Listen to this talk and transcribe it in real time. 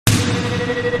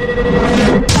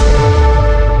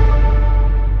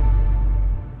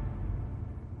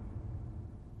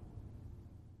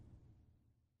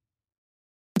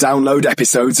Download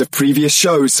episodes of previous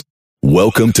shows.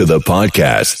 Welcome to the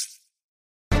podcast.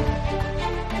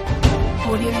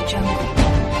 Audio Jungle.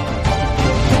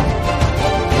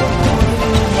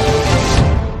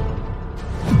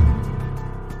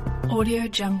 Audio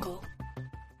Jungle.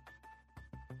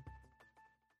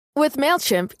 With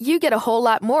MailChimp, you get a whole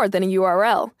lot more than a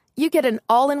URL. You get an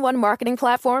all-in-one marketing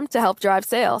platform to help drive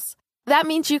sales. That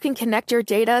means you can connect your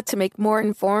data to make more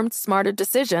informed, smarter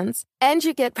decisions, and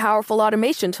you get powerful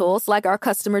automation tools like our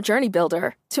Customer Journey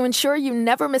Builder to ensure you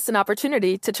never miss an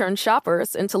opportunity to turn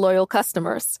shoppers into loyal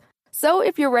customers. So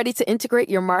if you're ready to integrate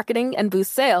your marketing and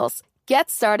boost sales,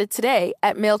 get started today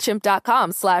at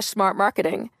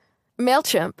MailChimp.com/smartmarketing.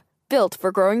 MailChimp, built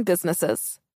for growing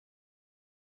businesses.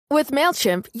 With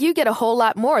MailChimp, you get a whole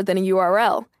lot more than a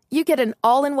URL. You get an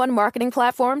all-in-one marketing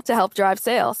platform to help drive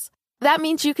sales. That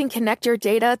means you can connect your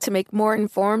data to make more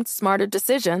informed, smarter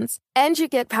decisions, and you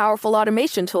get powerful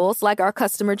automation tools like our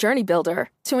Customer Journey Builder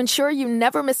to ensure you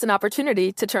never miss an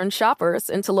opportunity to turn shoppers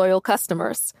into loyal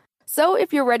customers. So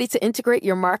if you're ready to integrate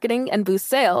your marketing and boost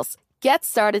sales, get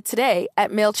started today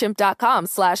at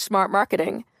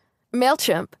MailChimp.com/smartmarketing.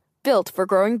 MailChimp, built for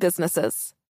growing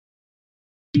businesses.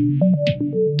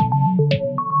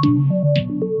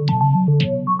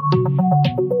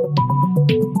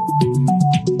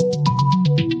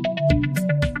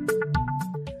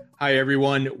 Hi,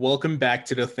 everyone. Welcome back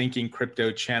to the Thinking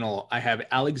Crypto channel. I have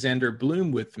Alexander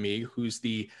Bloom with me, who's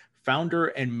the founder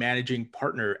and managing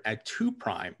partner at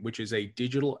 2Prime, which is a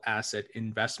digital asset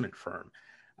investment firm.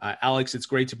 Alex, it's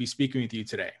great to be speaking with you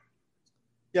today.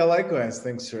 Yeah, likewise.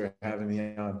 Thanks for having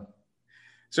me on.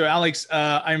 So, Alex,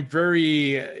 I'm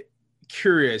very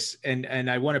curious and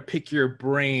I want to pick your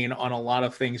brain on a lot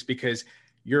of things because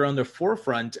you're on the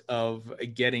forefront of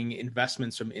getting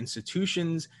investments from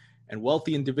institutions and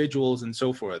wealthy individuals and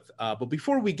so forth. But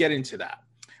before we get into that,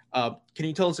 can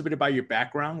you tell us a bit about your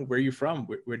background? Where are you from?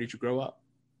 Where did you grow up?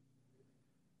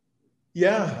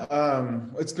 Yeah,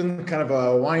 it's been kind of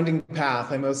a winding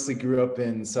path. I mostly grew up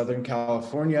in Southern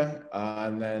California,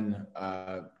 and then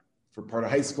for part of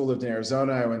high school, lived in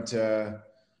Arizona. I went to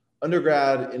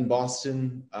undergrad in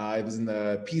Boston. I was in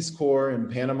the Peace Corps in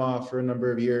Panama for a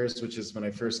number of years, which is when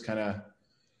I first kind of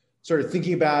started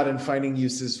thinking about and finding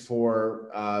uses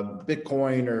for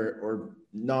Bitcoin or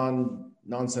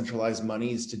non-centralized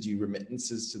monies to do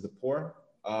remittances to the poor.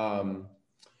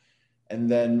 And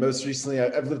then most recently,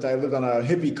 I lived on a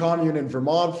hippie commune in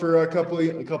Vermont for a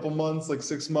couple months, like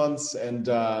 6 months, and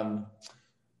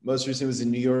most recently was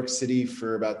in New York City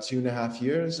for about 2.5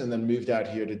 years, and then moved out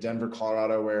here to Denver,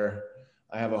 Colorado, where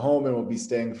I have a home and will be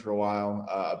staying for a while.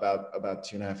 About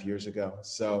 2.5 years ago.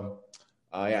 So.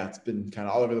 Yeah, it's been kind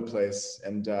of all over the place.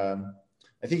 And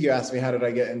I think you asked me, how did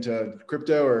I get into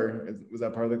crypto, or was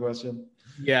that part of the question?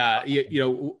 Yeah.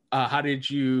 How did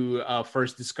you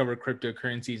first discover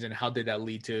cryptocurrencies, and how did that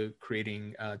lead to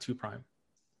creating 2Prime?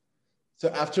 So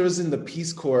after I was in the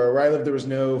Peace Corps, where I lived, there was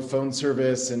no phone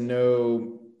service and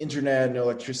no internet, no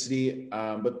electricity,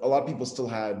 but a lot of people still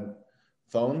had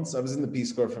phones. I was in the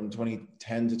Peace Corps from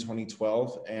 2010 to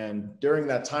 2012. And during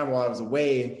that time, while I was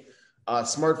away,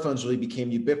 smartphones really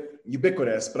became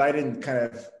ubiquitous, but I didn't kind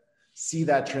of see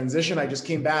that transition. I just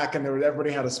came back and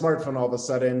everybody had a smartphone all of a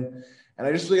sudden. And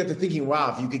I just really got to thinking,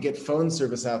 wow, if you could get phone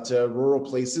service out to rural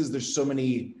places, there's so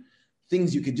many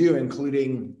things you could do,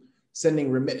 including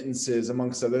sending remittances,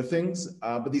 amongst other things.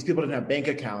 But these people didn't have bank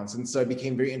accounts. And so I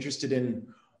became very interested in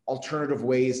alternative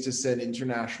ways to send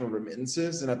international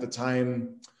remittances. And at the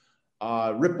time,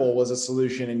 Ripple was a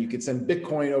solution, and you could send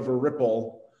Bitcoin over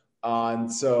Ripple.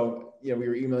 And so, we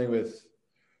were emailing with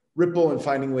Ripple and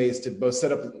finding ways to both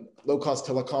set up low-cost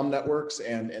telecom networks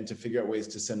and to figure out ways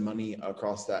to send money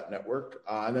across that network.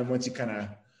 And then once you kind of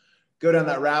go down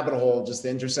that rabbit hole, just the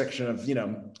intersection of,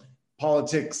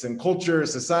 politics and culture,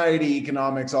 society,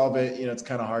 economics, all of it, it's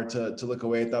kind of hard to look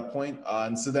away at that point.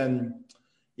 And so then,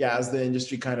 as the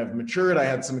industry kind of matured, I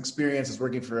had some experience. I was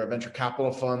working for a venture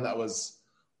capital fund that was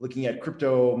looking at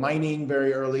crypto mining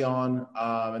very early on,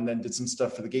 and then did some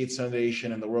stuff for the Gates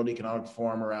Foundation and the World Economic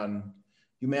Forum around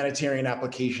humanitarian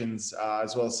applications,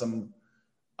 as well as some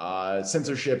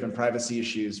censorship and privacy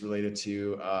issues related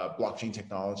to blockchain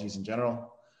technologies in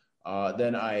general.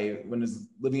 Then when I was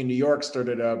living in New York,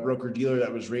 started a broker-dealer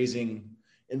that was raising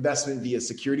investment via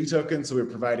security tokens. So we were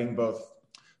providing both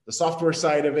the software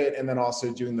side of it and then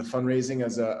also doing the fundraising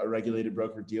as a regulated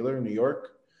broker-dealer in New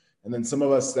York. And then some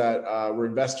of us that were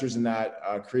investors in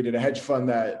that created a hedge fund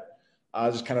that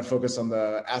just kind of focused on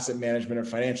the asset management or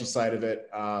financial side of it.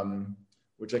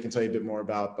 which I can tell you a bit more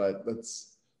about, but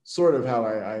that's sort of how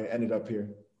I ended up here.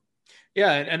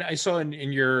 Yeah. And I saw in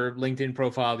your LinkedIn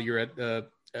profile that you're at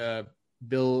the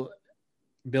Bill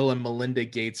and Melinda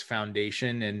Gates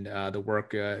Foundation, and the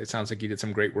work, it sounds like you did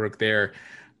some great work there.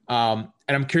 And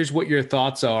I'm curious what your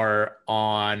thoughts are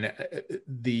on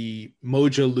the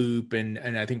Mojo Loop, and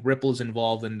I think Ripple's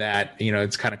involved in that.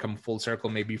 It's kind of come full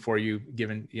circle maybe for you,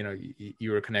 given,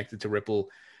 you were connected to Ripple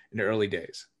in the early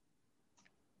days.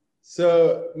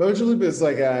 So Mojo Loop is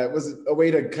was a way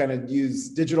to kind of use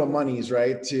digital monies,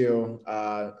 right, to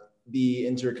be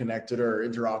interconnected or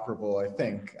interoperable. I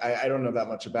think I don't know that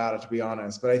much about it, to be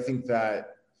honest, but I think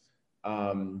that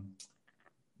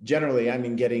generally,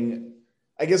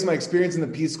 I guess my experience in the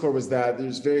Peace Corps was that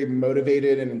there's very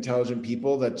motivated and intelligent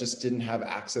people that just didn't have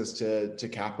access to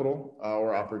capital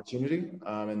or opportunity,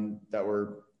 and that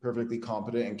were perfectly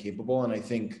competent and capable. And I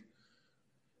think,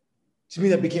 to me,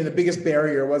 that became the biggest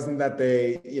barrier. Wasn't that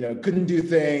they, couldn't do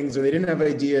things or they didn't have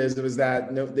ideas. It was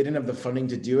that they didn't have the funding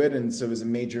to do it. And so it was a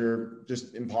major,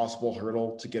 just impossible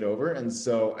hurdle to get over. And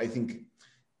so I think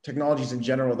technologies in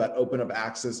general that open up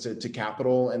access to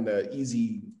capital and the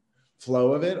easy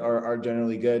flow of it are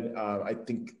generally good. I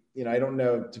think, I don't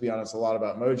know, to be honest, a lot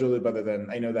about Mojo Loop, other than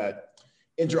I know that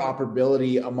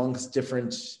interoperability amongst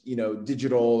different,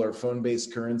 digital or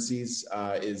phone-based currencies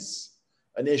is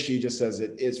an issue, just as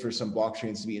it is for some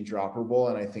blockchains to be interoperable.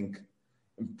 And I think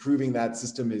improving that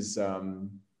system is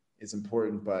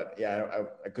important. But yeah,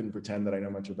 I couldn't pretend that I know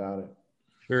much about it.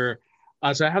 Sure.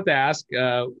 So I have to ask,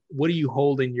 what do you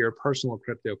hold in your personal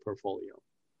crypto portfolio?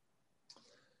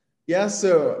 Yeah,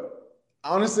 so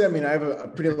honestly, I have a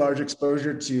pretty large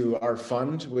exposure to our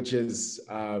fund, which is,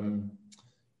 the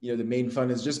main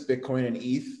fund is just Bitcoin and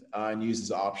ETH, and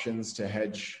uses options to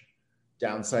hedge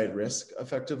downside risk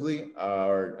effectively.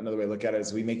 Or another way to look at it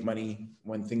is we make money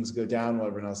when things go down while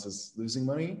everyone else is losing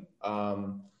money.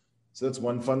 So that's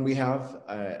one fund we have,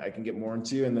 I can get more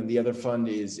into. And then the other fund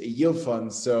is a yield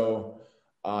fund. So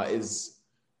is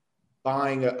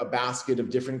buying a basket of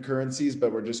different currencies,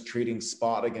 but we're just trading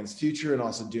spot against future, and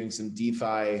also doing some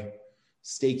DeFi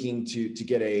staking to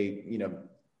get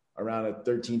around a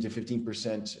 13 to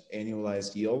 15%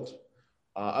 annualized yield.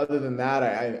 Other than that,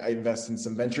 I invest in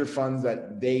some venture funds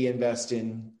that they invest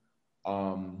in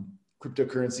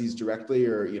cryptocurrencies directly,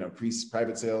 or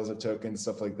private sales of tokens,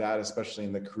 stuff like that, especially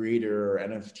in the creator or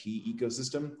NFT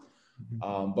ecosystem.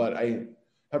 But I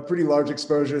have pretty large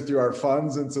exposure through our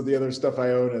funds, and so the other stuff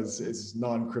I own is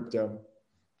non-crypto.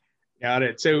 Got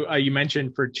it. So you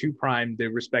mentioned for Two Prime, the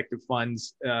respective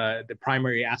funds, the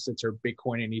primary assets are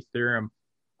Bitcoin and Ethereum.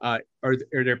 Are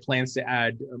there plans to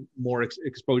add more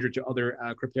exposure to other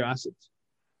crypto assets?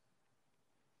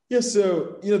 Yeah,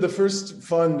 so the first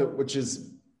fund, which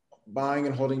is buying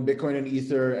and holding Bitcoin and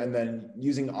Ether, and then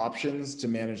using options to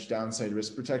manage downside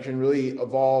risk protection, really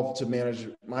evolved to manage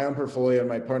my own portfolio and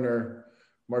my partner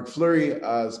Mark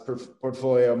Fleury's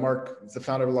portfolio. Mark is the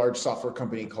founder of a large software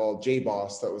company called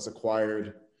JBoss that was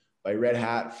acquired by Red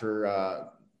Hat for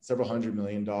several $100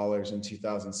 million in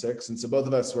 2006. And so both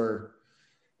of us were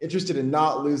interested in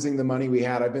not losing the money we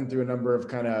had. I've been through a number of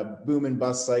kind of boom and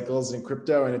bust cycles in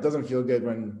crypto, and it doesn't feel good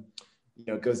when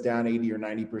it goes down 80 or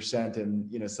 90%,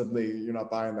 and suddenly you're not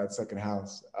buying that second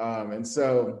house. And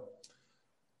so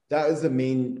that was the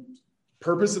main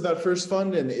purpose of that first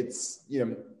fund, and it's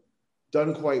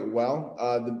done quite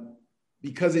well.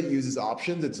 Because it uses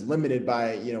options, it's limited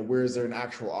by where is there an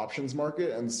actual options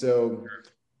market, and so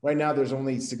right now there's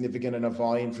only significant enough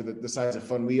volume for the size of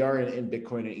fund we are in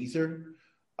Bitcoin and Ether.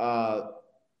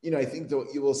 I think that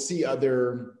you will see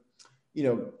other,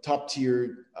 top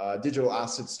tier digital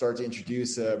assets start to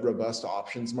introduce a robust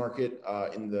options market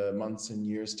in the months and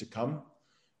years to come.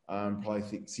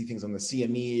 Probably see things on the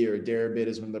CME or Deribit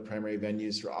as one of the primary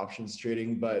venues for options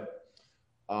trading. But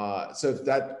so if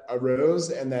that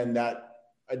arose and then that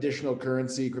additional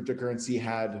currency, cryptocurrency,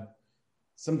 had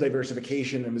some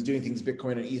diversification and was doing things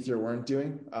Bitcoin and Ether weren't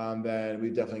doing, then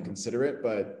we'd definitely consider it.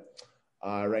 But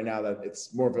right now, that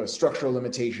it's more of a structural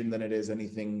limitation than it is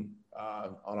anything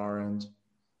on our end.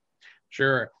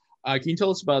 Sure. Can you tell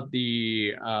us about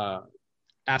the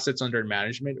assets under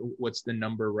management? What's the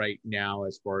number right now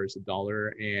as far as the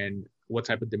dollar, and what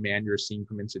type of demand you're seeing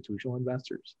from institutional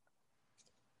investors?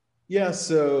 Yeah,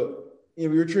 so we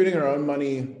were trading our own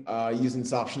money using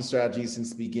this option strategy since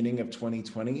the beginning of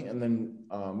 2020, and then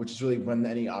which is really when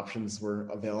any options were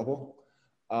available.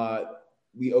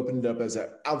 We opened it up as an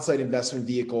outside investment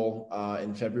vehicle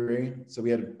in February. So we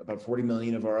had about 40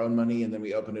 million of our own money, and then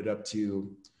we opened it up to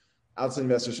outside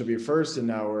investors should be first, and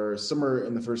now we're somewhere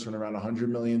in the first one around $100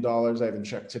 million. I haven't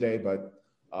checked today, but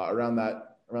around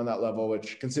around that level,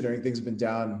 which considering things have been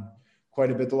down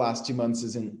quite a bit the last 2 months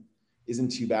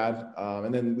isn't too bad.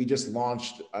 And then we just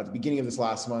launched at the beginning of this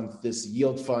last month, this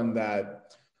yield fund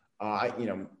that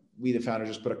we, the founder,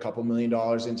 just put a couple $1 million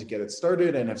in to get it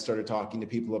started and have started talking to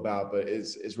people about, but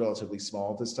is relatively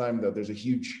small at this time, though there's a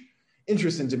huge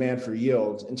interest and demand for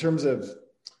yield. In terms of,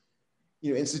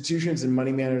 institutions and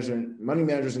money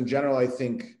managers in general, I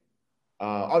think,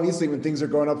 obviously when things are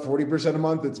going up 40% a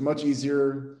month, it's much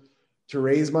easier to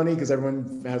raise money because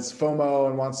everyone has FOMO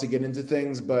and wants to get into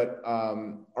things. But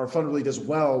our fund really does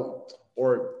well,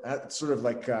 or sort of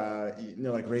like,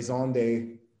 like raison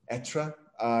d'etre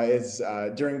is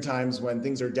during times when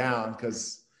things are down,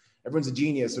 because everyone's a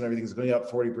genius when everything's going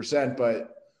up 40%.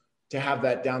 But to have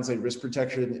that downside risk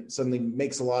protection suddenly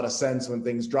makes a lot of sense when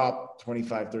things drop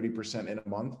 25, 30% in a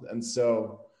month. And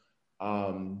so,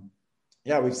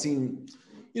 we've seen,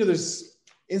 there's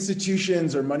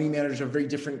institutions or money managers have a very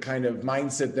different kind of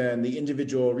mindset than the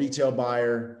individual retail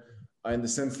buyer, in the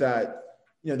sense that,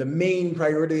 the main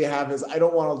priority they have is, I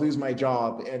don't want to lose my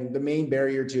job. And the main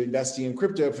barrier to investing in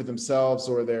crypto for themselves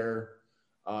or their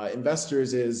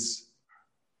investors is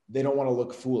they don't want to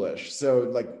look foolish. So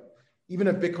like, even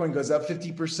if Bitcoin goes up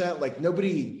 50%, like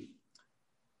nobody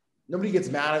gets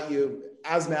mad at you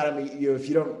if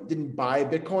you didn't buy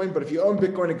Bitcoin. But if you own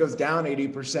Bitcoin, it goes down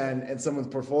 80% and someone's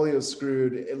portfolio is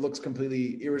screwed, it looks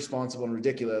completely irresponsible and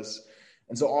ridiculous.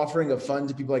 And so offering a fund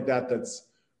to people like that, that's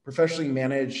professionally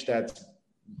managed, that's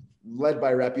led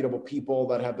by reputable people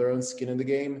that have their own skin in the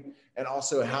game, and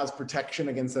also has protection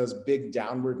against those big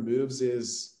downward moves,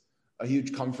 is a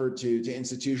huge comfort to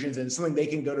institutions, and it's something they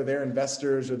can go to their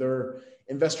investors or their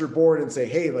investor board and say,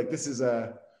 hey, like this is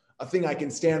a thing I can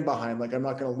stand behind. Like I'm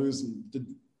not going to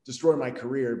destroy my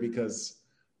career because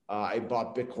I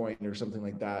bought Bitcoin or something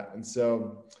like that. And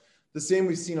so the same,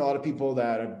 we've seen a lot of people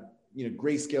that are,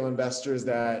 grayscale investors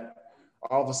that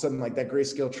all of a sudden, like that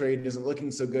Grayscale trade isn't looking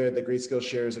so good. The Grayscale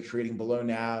shares are trading below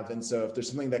NAV. And so if there's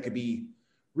something that could be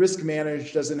risk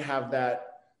managed, doesn't have that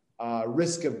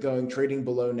risk of trading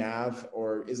below NAV,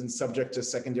 or isn't subject to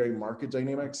secondary market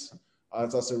dynamics,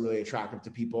 it's also really attractive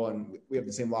to people. And we have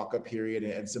the same lockup period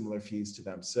and similar fees to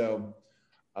them. So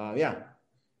on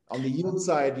the yield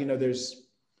side,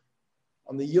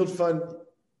 on the yield fund,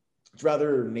 it's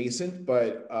rather nascent,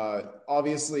 but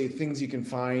obviously things you can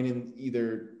find in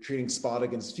either trading spot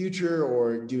against future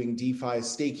or doing DeFi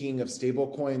staking of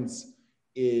stable coins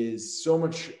is so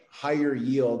much higher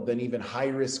yield than even high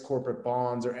risk corporate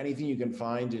bonds or anything you can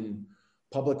find in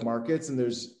public markets. And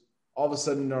there's all of a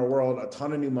sudden in our world, a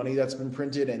ton of new money that's been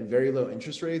printed and very low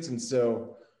interest rates. And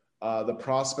so the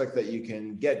prospect that you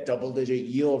can get double-digit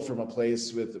yield from a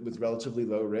place with relatively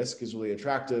low risk is really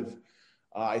attractive.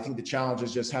 I think the challenge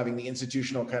is just having the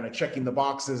institutional kind of checking the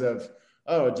boxes of,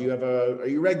 are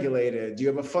you regulated? Do you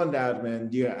have a fund admin?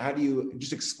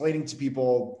 Just explaining to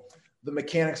people the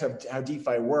mechanics of how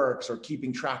DeFi works, or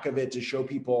keeping track of it to show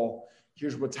people,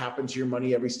 here's what's happened to your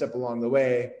money every step along the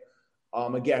way.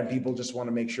 Again, people just want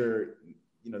to make sure,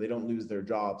 they don't lose their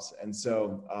jobs. And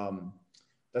so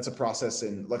that's a process.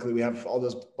 And luckily we have all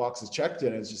those boxes checked,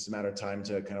 and it's just a matter of time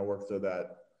to kind of work through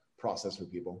that process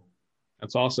with people.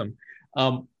 That's awesome.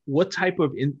 What type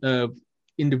of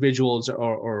individuals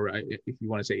or if you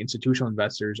want to say institutional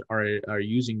investors are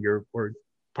using or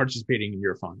participating in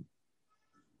your fund?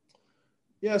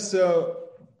 Yeah. So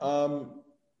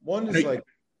one is like,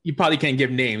 you probably can't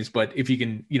give names, but if you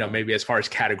can, maybe as far as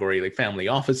category, like family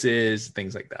offices,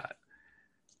 things like that.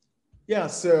 Yeah.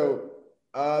 So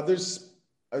there's,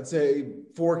 I'd say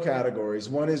 4 categories.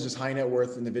 One is just high net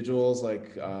worth individuals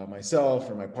like myself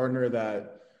or my partner,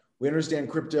 that we understand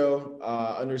crypto,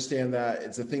 understand that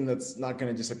it's a thing that's not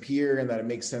going to disappear, and that it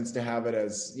makes sense to have it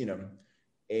as,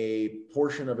 a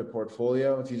portion of a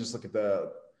portfolio. If you just look at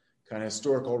the kind of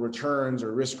historical returns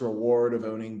or risk reward of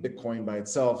owning Bitcoin by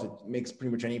itself, it makes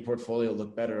pretty much any portfolio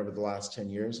look better over the last 10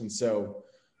 years. And so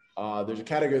there's a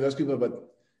category of those people,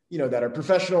 but that are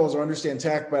professionals or understand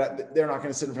tech, but they're not going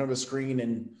to sit in front of a screen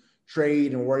and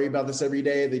trade and worry about this every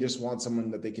day. They just want someone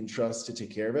that they can trust to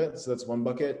take care of it. So that's one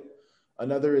bucket.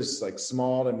 Another is like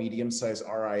small to medium-sized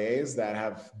RIAs that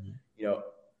have,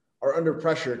 are under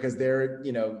pressure because their,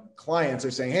 clients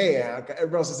are saying, hey,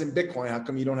 everyone else is in Bitcoin. How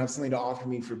come you don't have something to offer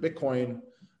me for Bitcoin?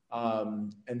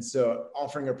 And so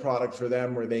offering a product for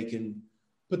them where they can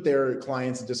put their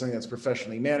clients into something that's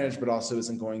professionally managed, but also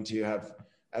isn't going to have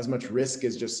as much risk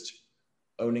as just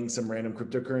owning some random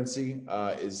cryptocurrency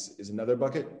is another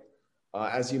bucket.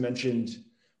 As you mentioned,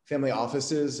 family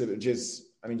offices, which is,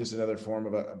 just another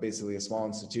form of basically a small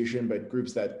institution, but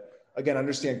groups that, again,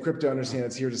 understand crypto, understand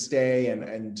it's here to stay,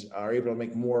 and are able to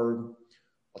make more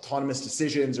autonomous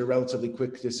decisions or relatively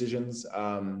quick decisions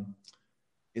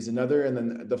is another. And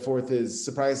then the fourth is,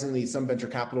 surprisingly, some venture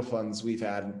capital funds we've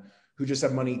had who just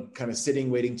have money kind of sitting,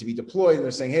 waiting to be deployed. And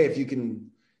they're saying, hey, if you can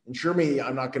insure me,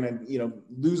 I'm not going to,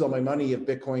 lose all my money if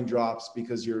Bitcoin drops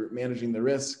because you're managing the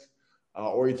risk.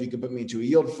 Or if you could put me into a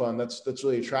yield fund, that's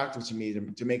really attractive to me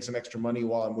to make some extra money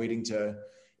while I'm waiting to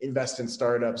invest in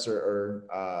startups or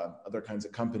other kinds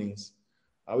of companies.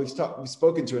 We've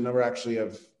spoken to a number actually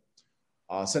of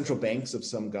central banks of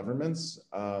some governments,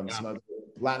 some other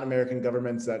Latin American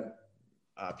governments that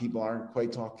people aren't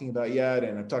quite talking about yet.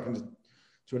 And I'm talking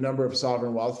to a number of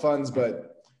sovereign wealth funds,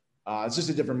 but it's just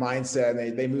a different mindset,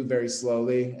 and they move very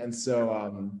slowly. And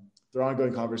so they're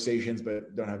ongoing conversations,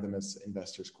 but don't have them as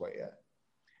investors quite yet.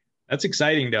 That's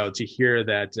exciting, though, to hear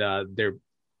that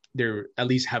they're at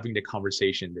least having the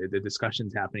conversation, the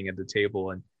discussions happening at the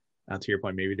table. And to your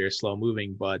point, maybe they're slow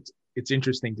moving, but it's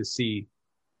interesting to see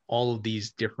all of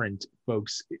these different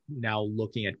folks now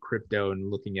looking at crypto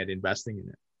and looking at investing in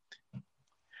it.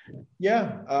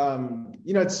 Yeah.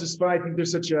 It's just fun. I think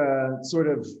there's such a sort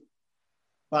of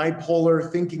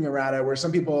bipolar thinking around it, where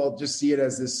some people just see it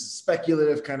as this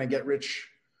speculative kind of get rich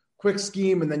quick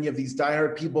scheme. And then you have these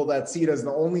diehard people that see it as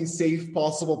the only safe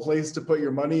possible place to put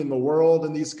your money in the world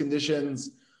in these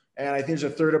conditions. And I think there's a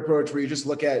third approach where you just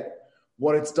look at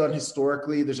what it's done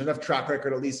historically. There's enough track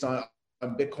record, at least on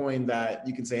Bitcoin, that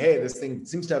you can say, hey, this thing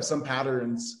seems to have some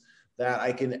patterns that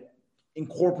I can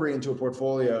incorporate into a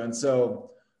portfolio. And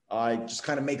so it just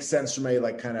kind of makes sense from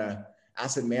a kind of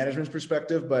asset management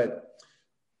perspective. But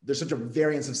there's such a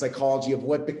variance of psychology of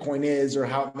what Bitcoin is or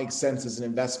how it makes sense as an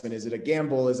investment. Is it a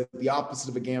gamble? Is it the opposite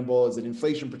of a gamble? Is it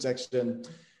inflation protection? And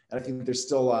I think there's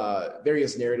still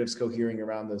various narratives cohering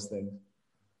around those things.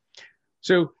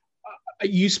 So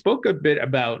you spoke a bit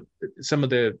about some of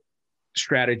the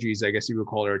strategies, I guess you would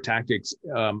call it, or tactics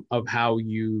of how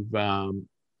you've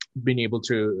been able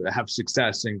to have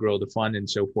success and grow the fund and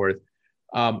so forth.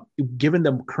 Given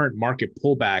the current market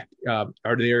pullback,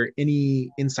 are there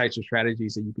any insights or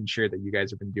strategies that you can share that you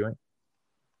guys have been doing?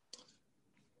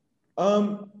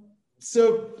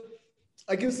 So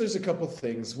I guess there's a couple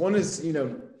things. One is,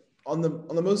 on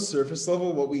the most surface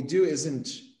level, what we do isn't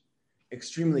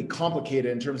extremely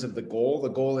complicated in terms of the goal. The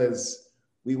goal is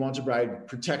we want to provide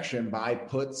protection by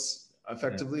puts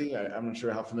effectively. I'm not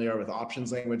sure how familiar you are with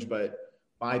options language, but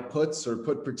buy puts or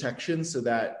put protection so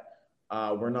that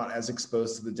we're not as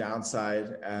exposed to the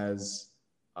downside as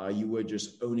you would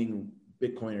just owning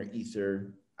Bitcoin or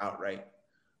Ether outright.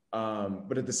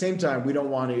 But at the same time, we don't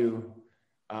want to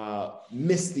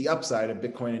miss the upside of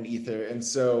Bitcoin and Ether. And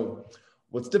so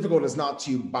what's difficult is not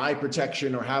to buy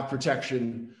protection or have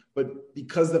protection, but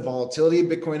because the volatility of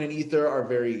Bitcoin and Ether are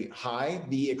very high,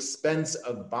 the expense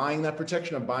of buying that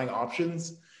protection, of buying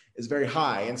options, is very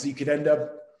high. And so you could end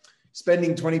up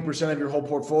spending 20% of your whole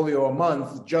portfolio a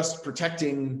month just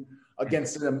protecting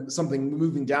against something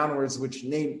moving downwards, which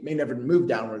may never move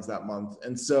downwards that month.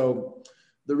 And so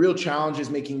the real challenge is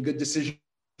making good decisions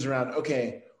around,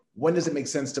 okay, when does it make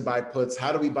sense to buy puts?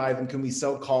 How do we buy them? Can we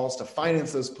sell calls to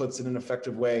finance those puts in an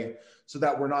effective way so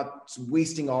that we're not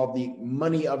wasting all the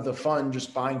money of the fund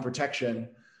just buying protection?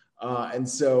 And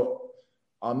so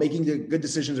making the good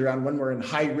decisions around when we're in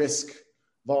high risk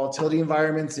volatility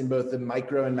environments in both the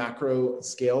micro and macro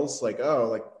scales, like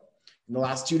in the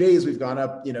last 2 days, we've gone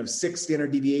up, 6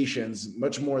 standard deviations,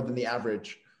 much more than the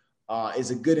average,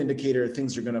 is a good indicator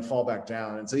things are going to fall back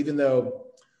down. And so even though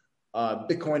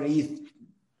Bitcoin and ETH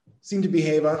seem to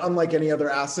behave unlike any other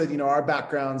asset, our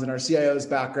backgrounds and our CIO's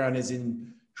background is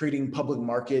in trading public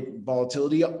market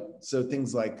volatility. So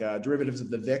things like derivatives of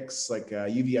the VIX, like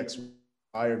UVXY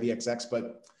or VXX,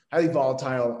 but highly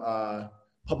volatile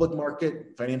public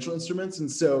market financial instruments. And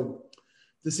so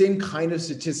the same kind of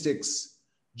statistics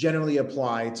generally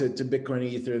apply to Bitcoin and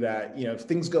Ether, that, if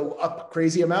things go up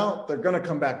crazy amount, they're going to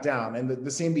come back down. And the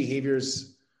same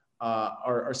behaviors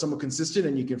are somewhat consistent,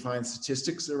 and you can find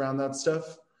statistics around that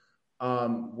stuff.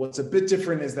 What's a bit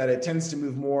different is that it tends to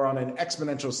move more on an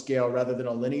exponential scale rather than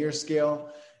a linear scale.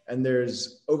 And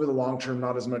there's, over the long term,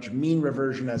 not as much mean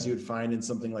reversion as you would find in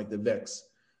something like the VIX,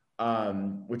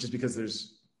 which is because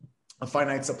there's a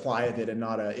finite supply of it and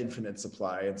not an infinite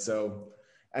supply. And so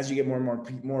as you get more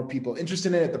and more people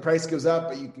interested in it, the price goes up.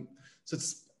 But so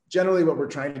it's generally what we're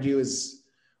trying to do is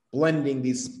blending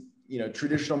these,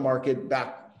 traditional market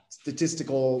back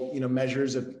statistical,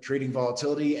 measures of trading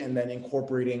volatility, and then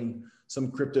incorporating some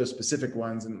crypto specific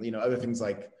ones, and, other things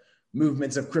like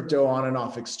movements of crypto on and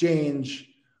off exchange,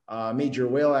 major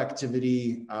whale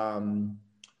activity,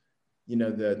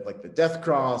 the death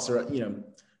cross, or,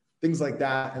 things like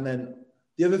that. And then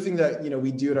The other thing that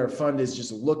we do at our fund is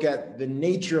just look at the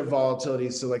nature of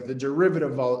volatility. So like the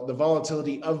derivative, the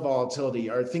volatility of volatility.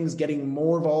 Are things getting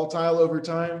more volatile over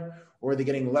time, or are they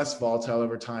getting less volatile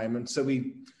over time? And so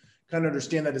we kind of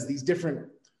understand that as these different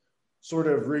sort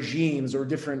of regimes or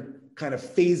different kind of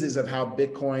phases of how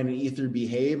Bitcoin and Ether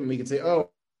behave. And we can say,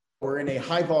 oh, we're in a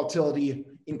high volatility,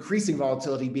 increasing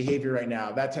volatility behavior right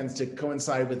now. That tends to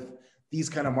coincide with these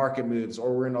kind of market moves.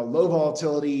 Or we're in a low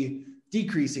volatility,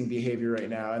 decreasing behavior right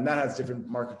now. And that has different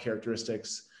market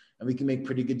characteristics. And we can make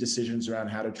pretty good decisions around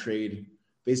how to trade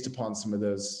based upon some of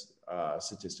those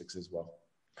statistics as well.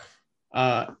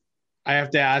 I have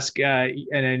to ask,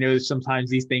 and I know sometimes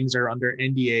these things are under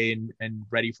NDA and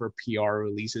ready for PR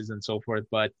releases and so forth,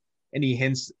 but any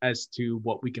hints as to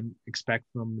what we can expect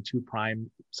from 2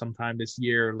 Prime sometime this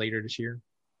year or later this year?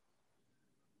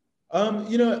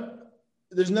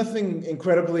 There's nothing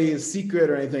incredibly secret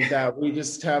or anything like that. We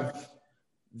just have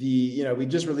we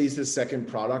just released this second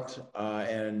product.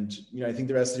 And I think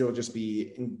the rest of it will just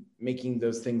be making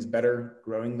those things better,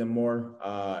 growing them more.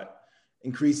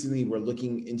 Increasingly, we're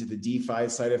looking into the DeFi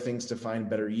side of things to find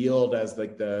better yield, as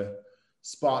like the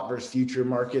spot versus future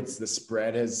markets, the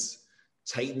spread has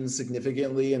tightened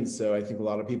significantly. And so I think a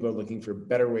lot of people are looking for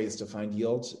better ways to find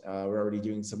yield. We're already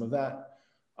doing some of that.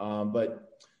 But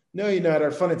no, at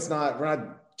our fund, we're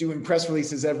not doing press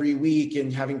releases every week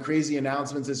and having crazy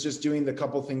announcements. It's just doing the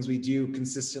couple things we do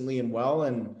consistently and well.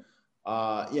 And,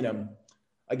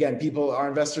 again, our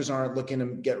investors aren't looking to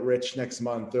get rich next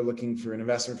month. They're looking for an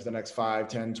investment for the next 5,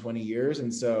 10, 20 years.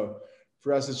 And so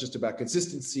for us, it's just about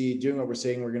consistency, doing what we're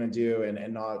saying we're going to do,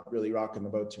 and not really rocking the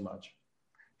boat too much.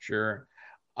 Sure.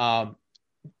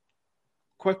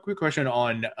 Quick question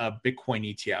on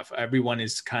Bitcoin ETF. Everyone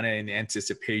is kind of in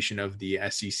anticipation of the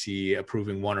SEC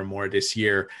approving one or more this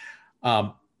year.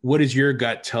 What does your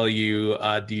gut tell you?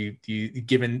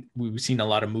 Given we've seen a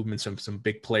lot of movements from some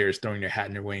big players throwing their hat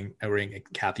in their ring, like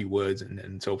Cathie Woods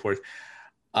and so forth.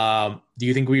 Do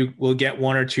you think we will get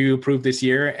 1 or 2 approved this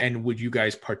year? And would you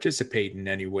guys participate in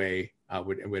any way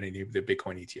with any of the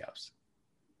Bitcoin ETFs?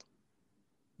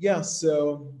 Yeah,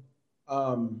 so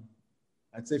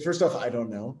I'd say first off, I don't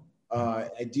know.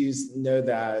 I do know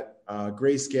that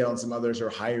Grayscale and some others are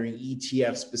hiring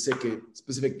ETF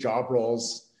specific job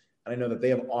roles. And I know that they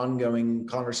have ongoing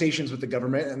conversations with the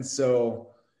government. And so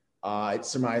it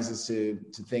surmises to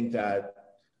think that,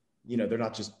 they're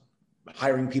not just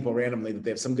hiring people randomly, that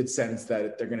they have some good sense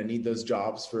that they're going to need those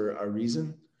jobs for a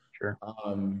reason. Sure. But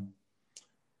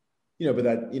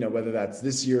that, whether that's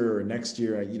this year or next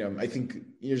year, I think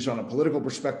just on a political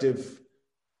perspective,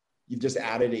 you've just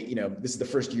added this is the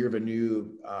first year of a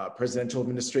new presidential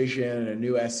administration and a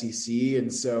new SEC.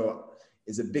 And so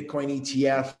is a Bitcoin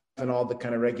ETF and all the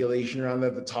kind of regulation around that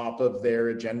at the top of their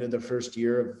agenda the first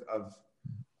year of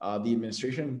the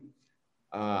administration?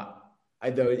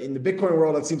 Though in the Bitcoin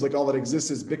world, it seems like all that exists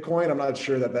is Bitcoin. I'm not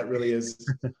sure that really is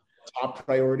top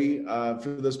priority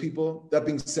for those people. That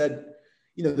being said,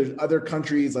 there's other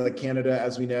countries like Canada,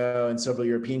 as we know, and several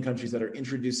European countries that are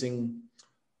introducing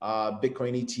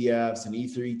Bitcoin ETFs and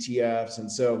Ether ETFs.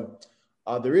 And so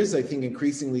there is, I think,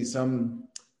 increasingly some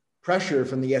pressure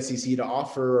from the SEC to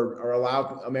offer or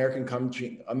allow American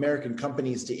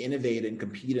companies to innovate and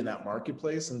compete in that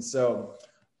marketplace. And so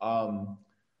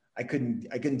I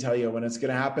couldn't tell you when it's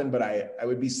going to happen, but I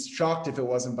would be shocked if it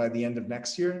wasn't by the end of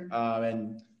next year,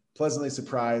 and pleasantly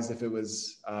surprised if it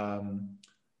was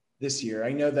this year.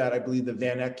 I know that I believe the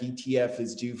VanEck ETF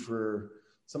is due for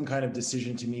some kind of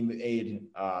decision to be made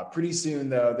pretty soon,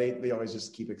 though. They always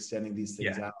just keep extending these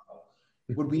things out.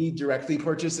 Would we directly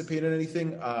participate in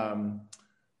anything?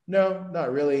 No,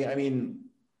 not really. I mean,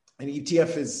 an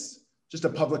ETF is just a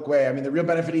public way. I mean, the real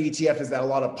benefit of ETF is that a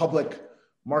lot of public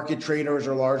market traders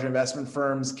or large investment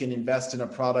firms can invest in a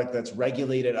product that's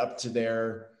regulated up to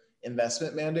their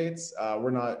investment mandates.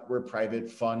 We're a private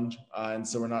fund, and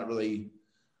so we're not really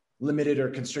limited or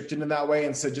constricted in that way.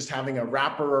 And so just having a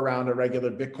wrapper around a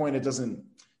regular Bitcoin, it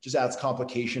just adds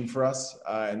complication for us.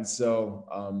 And so,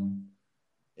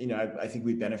 I think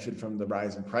we benefit from the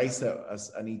rise in price that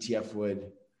an ETF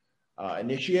would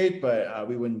initiate, but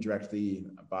we wouldn't directly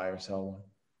buy or sell one.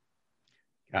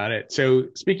 Got it. So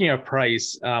speaking of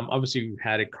price, obviously we've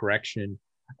had a correction.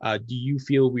 Do you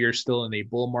feel we are still in a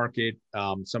bull market?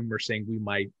 Some are saying we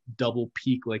might double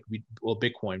peak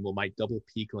Bitcoin might double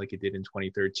peak like it did in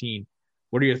 2013.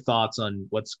 What are your thoughts on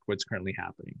what's currently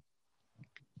happening?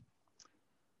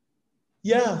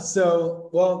 Yeah. So,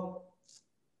 well,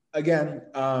 again,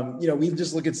 we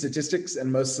just look at statistics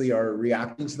and mostly are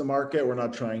reacting to the market. We're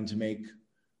not trying to make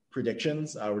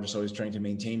predictions. We're just always trying to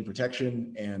maintain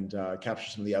protection and capture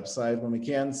some of the upside when we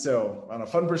can. So on a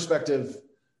fund perspective,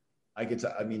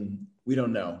 I mean, we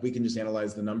don't know. We can just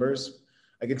analyze the numbers.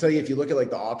 I can tell you, if you look at like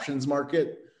the options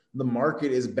market, the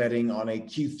market is betting on a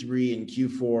Q3 and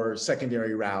Q4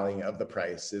 secondary rally of the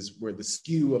price, is where the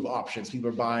skew of options, people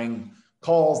are buying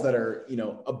calls that are,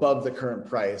 above the current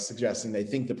price, suggesting they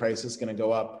think the price is going to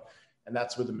go up. And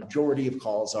that's where the majority of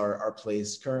calls are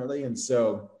placed currently. And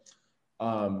so,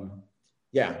 I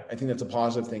think that's a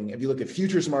positive thing. If you look at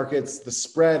futures markets, the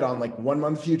spread on like 1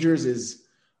 month futures is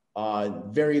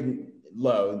very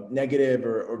low, negative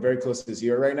or very close to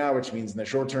zero right now, which means in the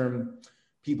short term,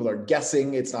 people are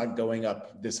guessing it's not going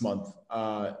up this month.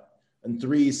 And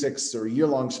 3, 6, or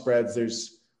year-long spreads,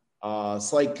 there's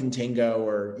slight contango,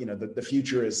 or the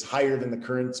future is higher than the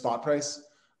current spot price.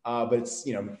 But it's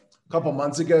a couple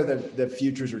months ago the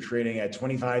futures were trading at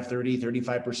 25, 30,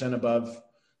 35% above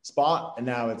spot, and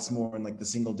now it's more in like the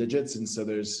single digits. And so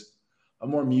there's a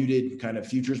more muted kind of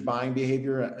futures buying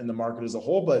behavior in the market as a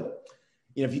whole. But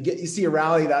if you see a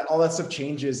rally, that all that stuff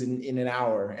changes in an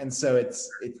hour. And so it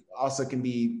also can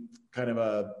be kind of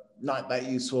a not that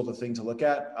useful of a thing to look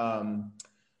at.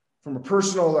 From a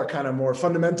personal or kind of more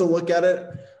fundamental look at it,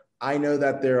 I know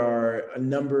that there are a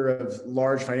number of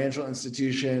large financial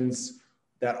institutions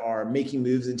that are making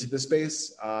moves into the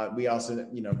space. We also,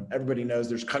 everybody knows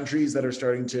there's countries that are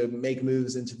starting to make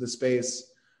moves into the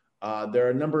space. There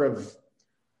are a number of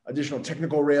additional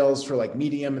technical rails for like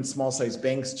medium and small size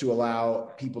banks to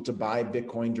allow people to buy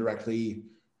Bitcoin directly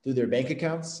through their bank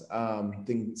accounts.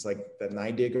 Things like that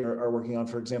NYDIG are working on,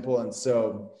 for example. And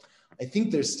so I think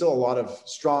there's still a lot of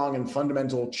strong and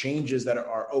fundamental changes that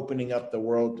are opening up the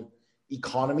world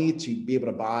economy to be able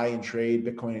to buy and trade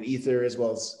Bitcoin and Ether, as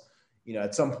well as,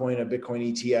 at some point a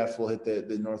Bitcoin ETF will hit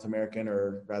the North American,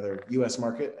 or rather US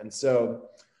market. And so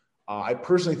I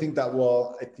personally think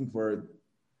I think we're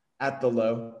at the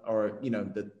low, or,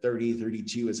 the 30,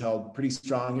 32 is held pretty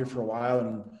strong here for a while,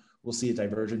 and we'll see a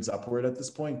divergence upward at this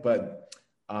point. But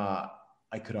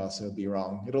I could also be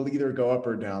wrong. It'll either go up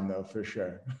or down, though, for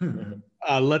sure.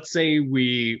 Let's say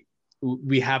we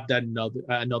have that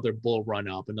another bull run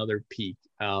up, another peak.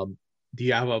 Do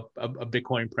you have a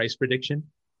Bitcoin price prediction?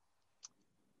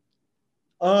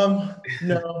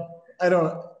 No, I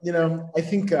don't. I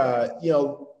think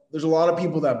there's a lot of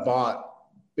people that bought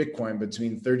Bitcoin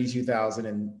between 32,000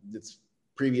 and its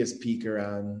previous peak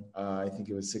around I think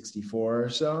it was 64 or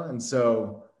so. And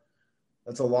so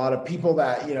that's a lot of people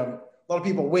that, a lot of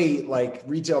people wait, like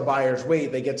retail buyers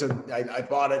wait. They get to, I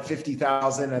bought at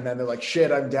 50,000, and then they're like,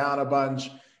 shit, I'm down a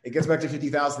bunch. It gets back to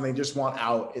 50,000. They just want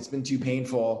out. It's been too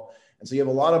painful. And so you have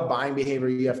a lot of buying behavior.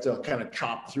 You have to kind of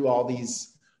chop through all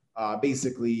these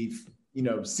basically,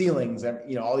 ceilings,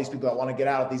 all these people that want to get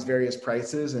out at these various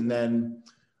prices. And then,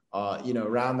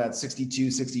 around that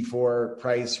 62, 64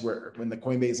 price, when the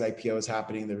Coinbase IPO is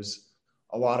happening, there's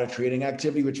a lot of trading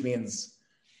activity, which means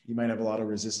you might have a lot of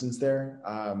resistance there.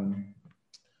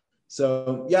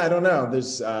 So yeah, I don't know.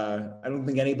 I don't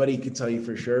think anybody could tell you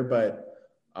for sure, but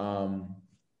I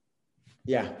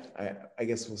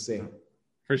guess we'll see.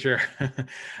 For sure.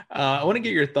 I want to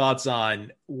get your thoughts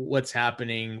on what's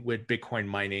happening with Bitcoin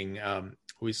mining.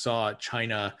 We saw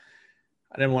China,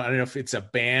 I don't know if it's a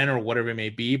ban or whatever it may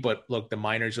be, but look, the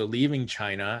miners are leaving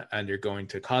China and they're going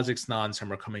to Kazakhstan.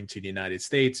 Some are coming to the United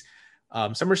States.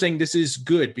 Some are saying this is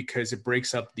good because it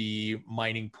breaks up the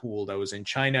mining pool that was in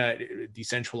China. It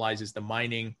decentralizes the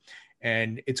mining.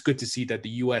 And it's good to see that the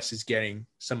US is getting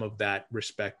some of that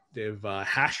respective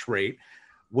hash rate.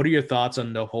 What are your thoughts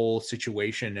on the whole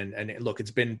situation? And look,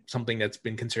 it's been something that's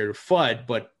been considered FUD,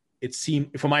 but it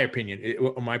seemed, from my opinion,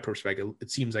 from my perspective, it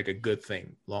seems like a good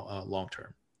thing long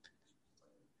term.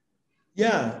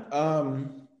 Yeah.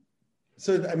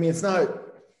 So, I mean, it's not,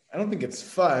 I don't think it's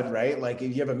FUD, right? Like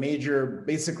if you have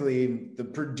basically the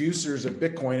producers of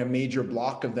Bitcoin, a major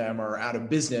block of them are out of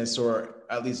business, or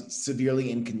at least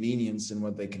severely inconvenienced in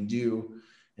what they can do,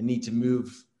 and need to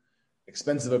move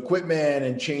expensive equipment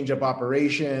and change up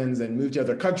operations and move to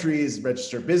other countries,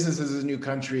 register businesses in new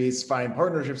countries, find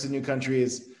partnerships in new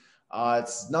countries.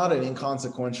 It's not an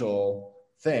inconsequential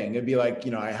thing. It'd be like,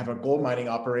 I have a gold mining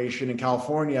operation in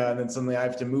California, and then suddenly I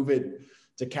have to move it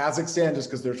to Kazakhstan just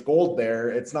because there's gold there.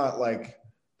 It's not like,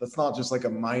 that's not just like a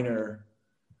minor,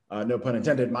 no pun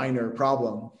intended, minor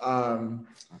problem.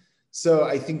 So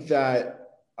I think that,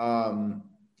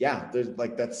 there's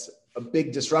like, that's a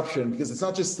big disruption, because it's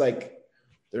not just like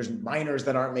there's miners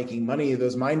that aren't making money.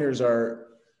 Those miners are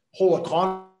whole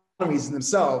economies in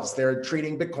themselves. They're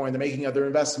trading Bitcoin, they're making other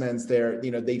investments.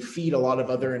 They feed a lot of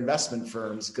other investment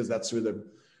firms because that's who they're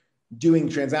doing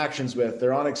transactions with.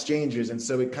 They're on exchanges. And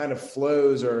so it kind of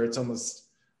flows, or it's almost,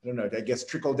 I guess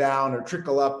trickle down or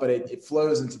trickle up, but it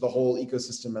flows into the whole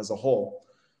ecosystem as a whole.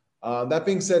 That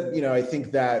being said, I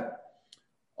think that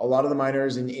a lot of the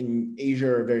miners in Asia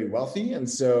are very wealthy. And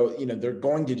so, they're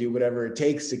going to do whatever it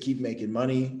takes to keep making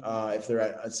money if they're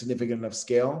at a significant enough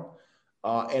scale.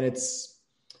 And it's,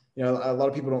 a lot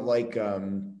of people don't like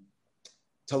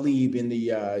Taleb in the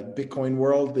Bitcoin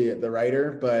world, the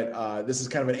writer, but this is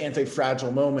kind of an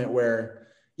anti-fragile moment where,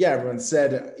 everyone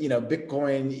said,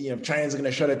 Bitcoin, China's going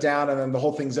to shut it down and then the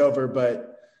whole thing's over,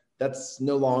 but that's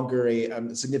no longer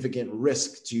a significant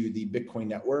risk to the Bitcoin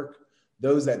network.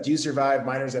 Those that do survive,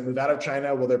 miners that move out of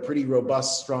China, well, they're pretty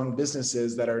robust, strong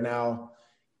businesses that are now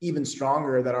even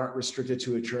stronger, that aren't restricted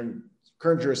to a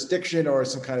current jurisdiction or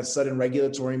some kind of sudden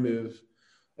regulatory move.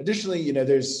 Additionally,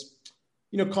 there's,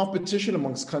 competition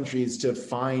amongst countries to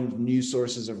find new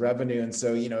sources of revenue. And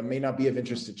so, it may not be of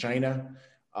interest to China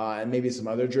and maybe some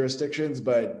other jurisdictions,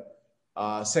 but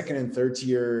second and third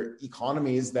tier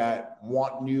economies that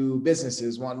want new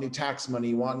businesses, want new tax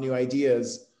money, want new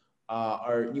ideas,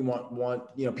 you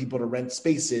want people to rent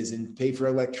spaces and pay for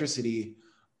electricity.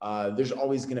 There's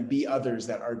always going to be others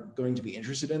that are going to be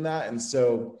interested in that, and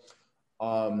so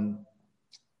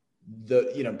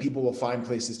people will find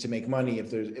places to make money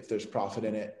if there's profit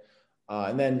in it.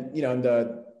 And then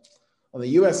on the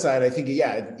U.S. side, I think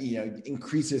has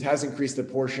increased the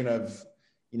portion of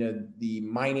the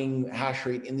mining hash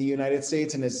rate in the United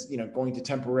States, and is going to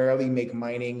temporarily make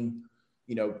mining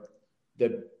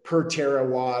the per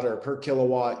terawatt or per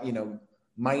kilowatt,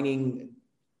 mining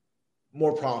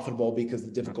more profitable because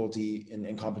the difficulty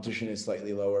and competition is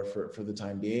slightly lower for the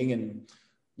time being. And,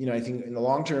 I think in the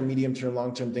long term, medium term,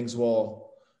 long term, things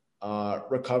will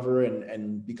recover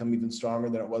and become even stronger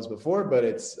than it was before. But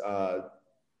it's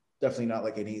definitely not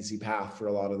like an easy path for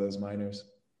a lot of those miners.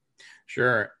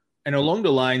 Sure. And along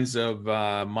the lines of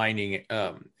mining,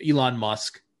 Elon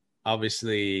Musk,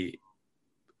 obviously,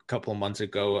 couple of months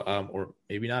ago, or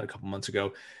maybe not a couple months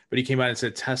ago, but he came out and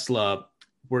said, Tesla,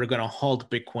 we're going to halt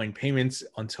Bitcoin payments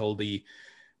until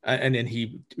and then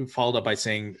he followed up by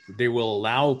saying they will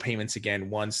allow payments again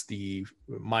once the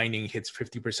mining hits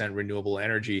 50% renewable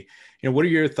energy. What are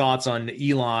your thoughts on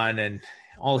Elon and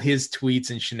all his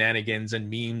tweets and shenanigans and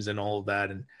memes and all of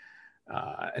that,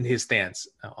 and his stance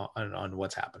on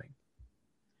what's happening?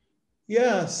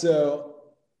 Yeah. So,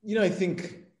 I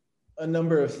think a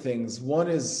number of things. One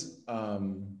is,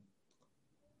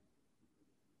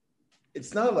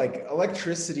 it's not like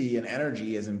electricity and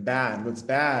energy isn't bad. What's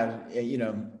bad,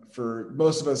 for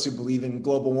most of us who believe in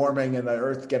global warming and the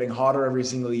earth getting hotter every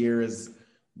single year, is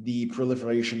the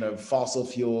proliferation of fossil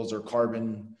fuels or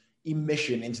carbon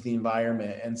emission into the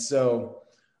environment. And so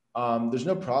there's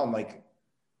no problem. Like,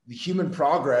 the human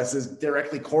progress is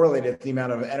directly correlated to the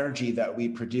amount of energy that we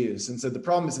produce. And so the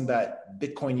problem isn't that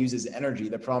Bitcoin uses energy.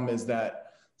 The problem is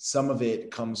that some of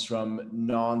it comes from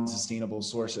non-sustainable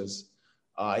sources.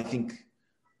 I think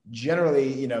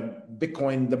generally,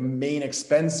 Bitcoin, the main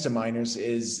expense to miners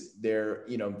is their,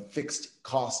 fixed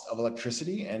cost of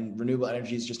electricity, and renewable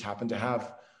energies just happen to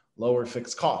have lower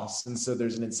fixed costs. And so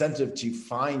there's an incentive to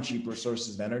find cheaper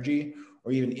sources of energy,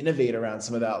 or even innovate around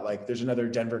some of that. Like, there's another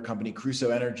Denver company,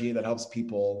 Crusoe Energy, that helps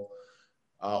people,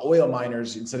 oil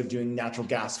miners, instead of doing natural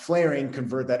gas flaring,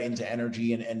 convert that into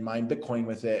energy and mine Bitcoin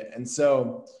with it. And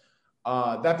so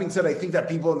that being said, I think that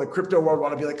people in the crypto world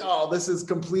want to be like, oh, this is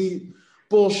complete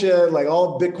bullshit. Like,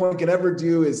 all Bitcoin can ever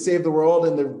do is save the world.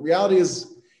 And the reality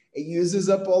is it uses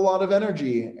up a lot of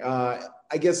energy.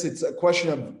 I guess it's a question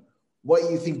of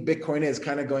what you think Bitcoin is,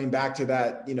 kind of going back to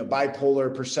that,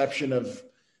 bipolar perception of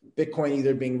Bitcoin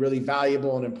either being really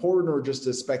valuable and important or just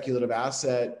a speculative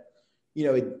asset.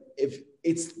 If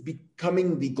it's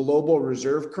becoming the global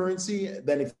reserve currency,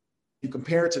 then if you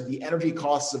compare it to the energy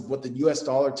costs of what the US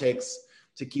dollar takes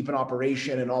to keep an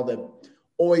operation and all the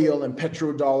oil and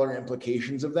petrodollar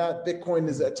implications of that, Bitcoin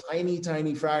is a tiny,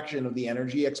 tiny fraction of the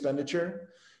energy expenditure.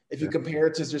 If you compare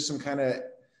it to just some kind of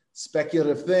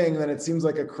speculative thing, then it seems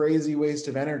like a crazy waste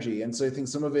of energy. And so I think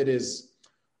some of it is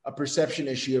a perception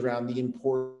issue around the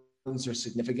importance or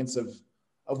significance of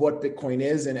what Bitcoin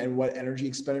is and what energy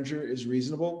expenditure is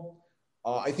reasonable.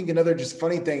 I think another just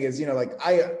funny thing is, I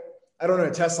don't own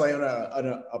a Tesla, I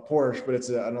own a Porsche, but it's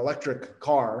an electric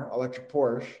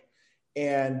Porsche,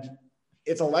 and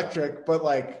it's electric, but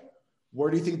like,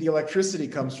 where do you think the electricity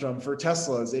comes from for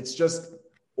Teslas? It's just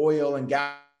oil and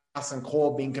gas and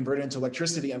coal being converted into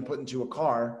electricity and put into a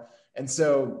car. And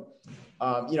so,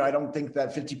 I don't think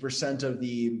that 50% of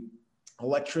the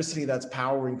electricity that's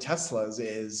powering Teslas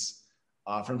is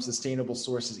from sustainable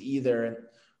sources either.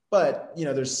 But,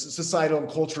 there's societal and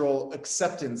cultural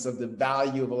acceptance of the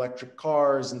value of electric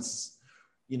cars and,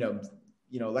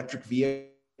 electric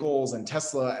vehicles and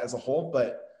Tesla as a whole.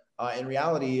 But in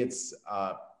reality, it's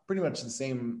pretty much the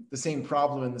same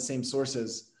problem and the same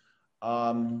sources.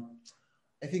 I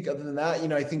think other than that,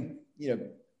 I think,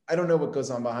 I don't know what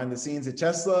goes on behind the scenes at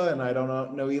Tesla, and I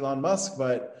don't know Elon Musk,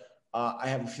 but I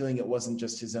have a feeling it wasn't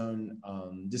just his own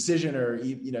decision, or,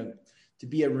 to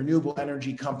be a renewable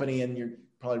energy company, and you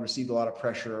probably received a lot of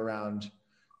pressure around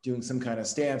doing some kind of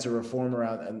stance or reform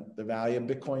around the value of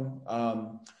Bitcoin.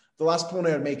 The last point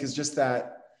I would make is just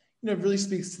that, it really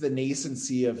speaks to the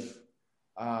nascency of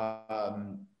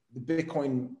the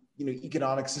Bitcoin,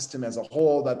 economic system as a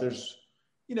whole, that there's,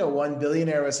 one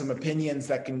billionaire with some opinions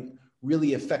that can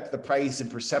really affect the price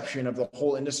and perception of the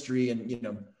whole industry,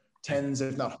 and, tens,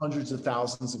 if not hundreds of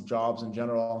thousands of jobs in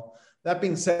general. That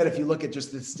being said, if you look at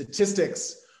just the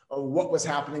statistics of what was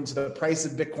happening to the price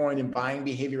of Bitcoin and buying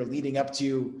behavior leading up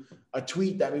to a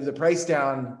tweet that moved the price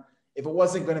down, if it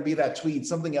wasn't going to be that tweet,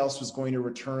 something else was going to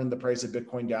return the price of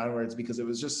Bitcoin downwards, because it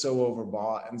was just so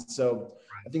overbought. And so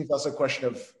I think it's also a question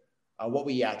of what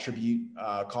we attribute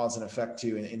cause and effect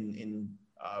to in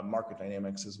market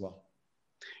dynamics as well.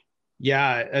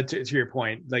 Yeah, to your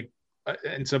point,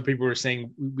 and some people were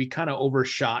saying we kind of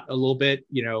overshot a little bit,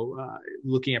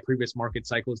 looking at previous market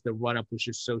cycles, the run up was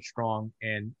just so strong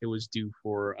and it was due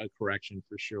for a correction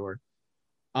for sure.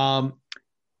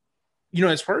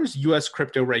 As far as US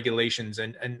crypto regulations,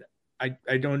 and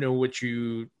I don't know what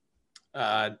it's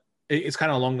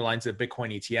kind of along the lines of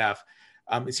Bitcoin ETF.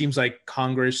 It seems like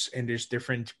Congress, and there's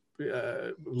different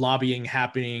lobbying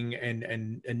happening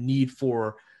and a need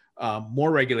for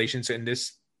more regulations. And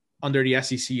this, under the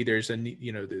SEC, there's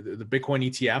the Bitcoin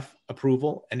ETF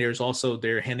approval, and there's also,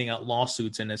 they're handing out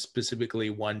lawsuits, and specifically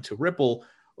one to Ripple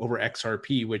over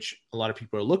XRP, which a lot of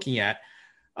people are looking at.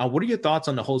 What are your thoughts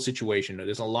on the whole situation?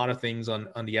 There's a lot of things on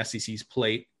the SEC's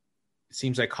plate. It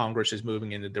seems like Congress is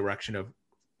moving in the direction of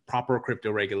proper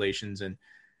crypto regulations, and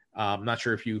I'm not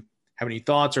sure if you have any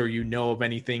thoughts or of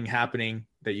anything happening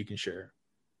that you can share.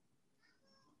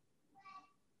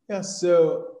 Yeah,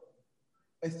 so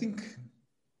I think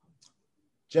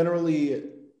generally,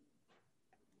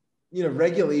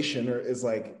 regulation is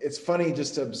it's funny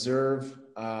just to observe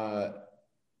a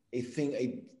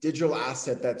digital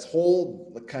asset that's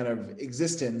whole kind of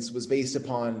existence was based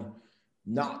upon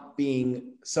not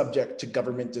being subject to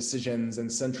government decisions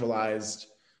and centralized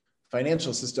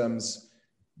financial systems,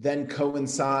 then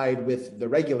coincide with the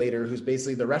regulator, who's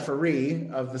basically the referee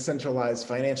of the centralized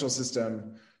financial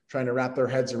system, trying to wrap their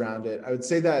heads around it. I would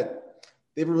say that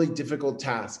they have a really difficult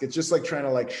task. It's just like trying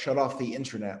to shut off the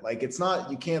internet.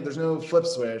 There's no flip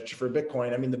switch for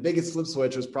Bitcoin. I mean, the biggest flip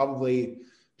switch was probably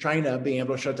China being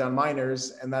able to shut down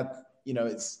miners, and that,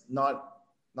 it's not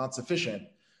sufficient.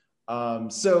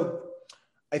 So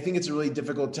I think it's a really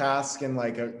difficult task, and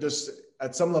just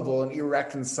at some level, an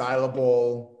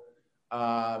irreconcilable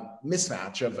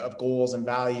mismatch of goals and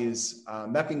values.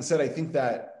 That being said, I think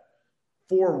that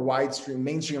for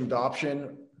mainstream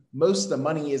adoption, most of the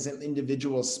money isn't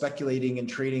individuals speculating and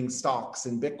trading stocks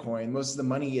in Bitcoin. Most of the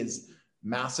money is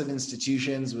massive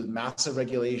institutions with massive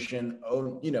regulation,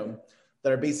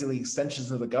 that are basically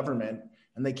extensions of the government.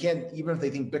 And they can't, even if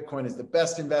they think Bitcoin is the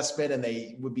best investment, and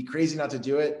they would be crazy not to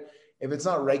do it, if it's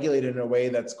not regulated in a way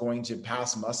that's going to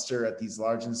pass muster at these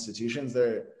large institutions,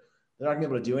 they're not gonna be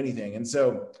able to do anything. And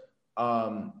so,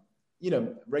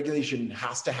 regulation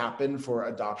has to happen for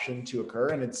adoption to occur.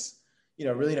 And it's,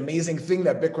 really an amazing thing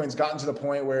that Bitcoin's gotten to the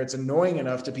point where it's annoying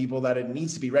enough to people that it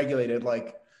needs to be regulated.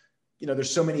 There's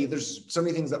so many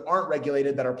things that aren't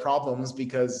regulated that are problems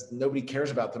because nobody cares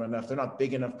about them enough. They're not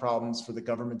big enough problems for the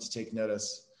government to take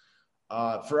notice.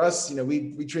 For us,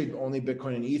 we trade only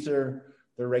Bitcoin and Ether.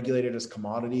 They're regulated as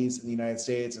commodities in the United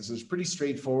States. And so it's pretty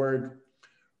straightforward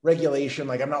regulation.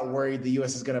 I'm not worried the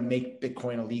US is going to make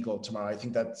Bitcoin illegal tomorrow. I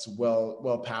think that's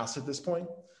well past at this point.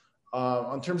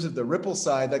 On terms of the Ripple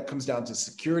side, that comes down to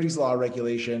securities law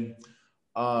regulation.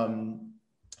 And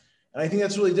I think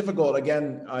that's really difficult.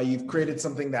 Again, you've created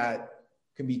something that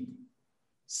can be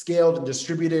scaled and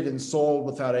distributed and sold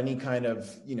without any kind of,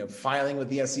 filing with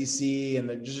the SEC, and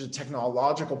there's just a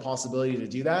technological possibility to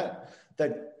do that.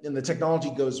 And the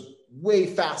technology goes way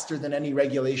faster than any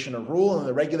regulation or rule. And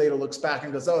the regulator looks back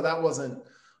and goes, oh, that wasn't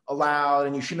allowed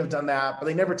and you shouldn't have done that. But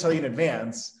they never tell you in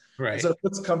advance. Right. And so it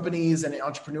puts companies and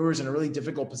entrepreneurs in a really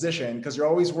difficult position, because you're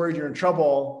always worried you're in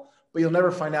trouble, but you'll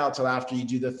never find out till after you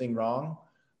do the thing wrong.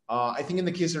 I think in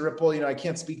the case of Ripple, I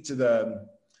can't speak to the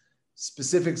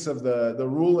specifics of the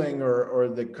ruling or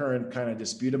the current kind of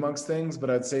dispute amongst things,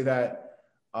 but I'd say that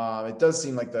it does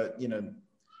seem like the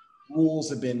rules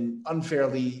have been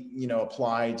unfairly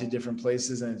applied to different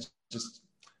places, and it's just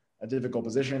a difficult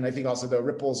position. I think also the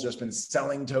Ripple's just been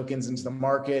selling tokens into the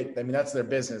market. I mean, that's their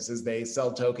business, is they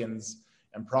sell tokens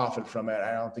and profit from it.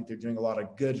 I don't think they're doing a lot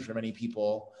of good for many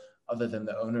people other than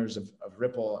the owners of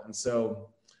Ripple. And so,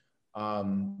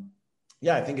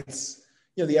 I think it's,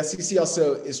 the SEC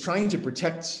also is trying to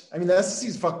protect. I mean, the SEC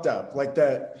is fucked up. Like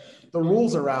the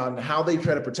rules around how they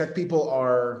try to protect people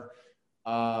are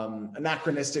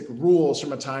anachronistic rules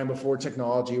from a time before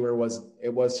technology where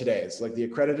it was today. It's like the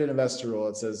accredited investor rule.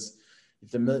 It says if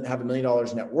they have $1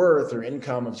 million net worth or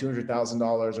income of $200,000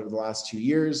 over the last 2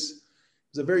 years,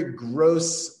 it's a very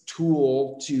gross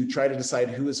tool to try to decide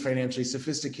who is financially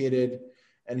sophisticated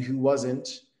and who wasn't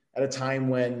at a time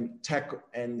when tech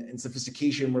and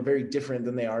sophistication were very different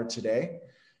than they are today.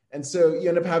 And so you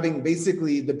end up having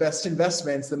basically the best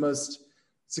investments, the most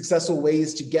successful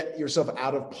ways to get yourself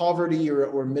out of poverty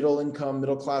or middle income,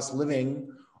 middle class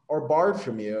living are barred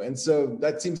from you. And so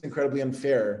that seems incredibly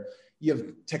unfair. You have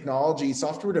technology,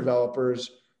 software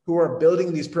developers who are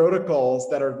building these protocols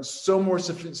that are so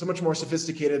much more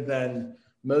sophisticated than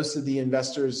most of the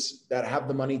investors that have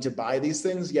the money to buy these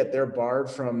things, yet they're barred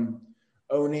from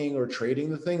owning or trading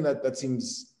the thing. That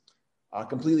seems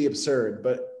completely absurd.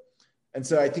 And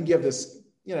so I think you have this,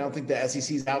 I don't think the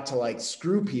SEC is out to like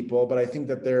screw people, but I think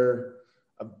that they're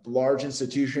a large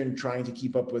institution trying to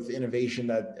keep up with innovation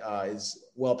that is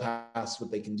well past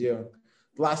what they can do.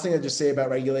 The last thing I'd just say about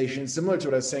regulation, similar to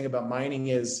what I was saying about mining,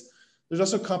 is there's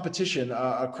also competition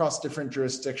across different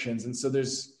jurisdictions. And so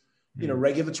there's,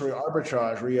 regulatory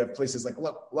arbitrage where you have places like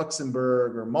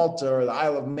Luxembourg or Malta or the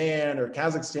Isle of Man or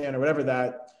Kazakhstan or whatever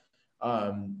that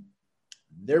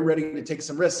they're ready to take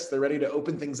some risks. They're ready to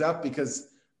open things up because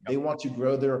they want to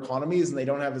grow their economies and they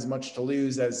don't have as much to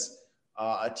lose as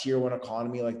a tier one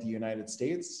economy like the United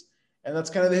States. And that's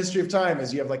kind of the history of time,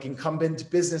 is you have like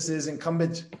incumbent businesses,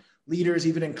 incumbent leaders,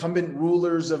 even incumbent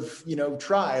rulers of,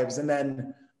 tribes. And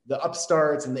then the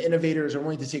upstarts and the innovators are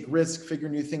willing to take risks, figure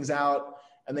new things out.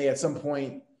 And they at some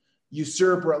point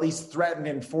usurp or at least threaten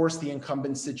and force the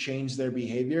incumbents to change their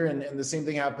behavior. And the same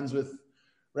thing happens with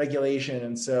regulation.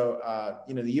 And so,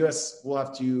 the US will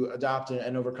have to adopt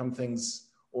and overcome things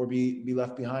or be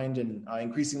left behind. And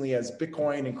increasingly, as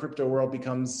Bitcoin and crypto world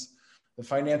becomes the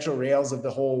financial rails of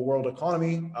the whole world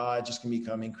economy, it just can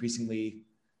become increasingly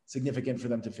significant for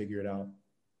them to figure it out.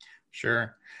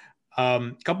 Sure.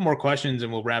 A couple more questions and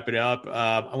we'll wrap it up.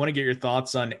 I want to get your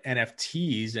thoughts on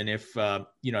NFTs and if, at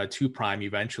 2Prime,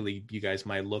 eventually you guys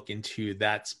might look into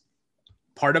that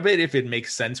part of it, if it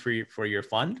makes sense for your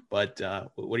fund. But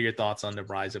what are your thoughts on the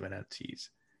rise of NFTs?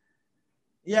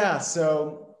 Yeah,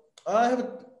 so I have,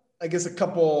 a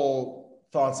couple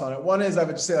thoughts on it. One is I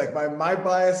would just say like my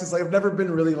bias is like I've never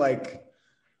been really like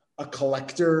a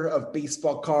collector of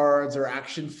baseball cards or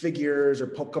action figures or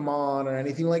Pokemon or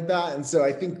anything like that. And so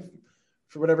I think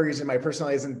for whatever reason, my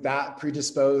personality isn't that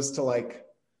predisposed to like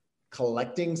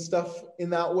collecting stuff in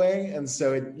that way. And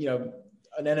so it,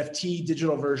 an NFT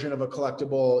digital version of a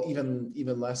collectible,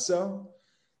 even less so.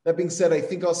 That being said, I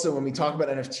think also when we talk about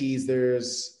NFTs,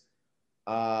 there's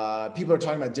people are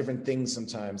talking about different things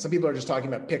sometimes. Some people are just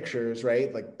talking about pictures,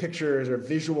 right? Like pictures or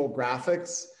visual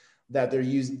graphics that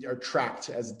are tracked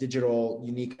as a digital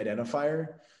unique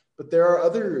identifier. But there are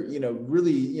other,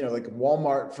 really, like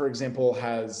Walmart, for example,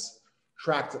 has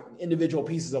tracked individual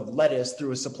pieces of lettuce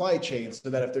through a supply chain so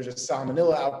that if there's a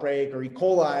salmonella outbreak or E.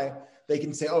 coli, they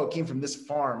can say, oh, it came from this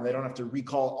farm. They don't have to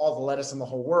recall all the lettuce in the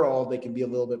whole world. They can be a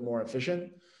little bit more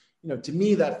efficient. To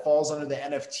me, that falls under the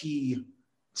NFT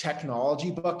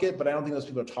technology bucket, but I don't think those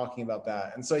people are talking about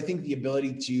that. And so I think the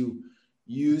ability to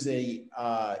use a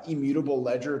immutable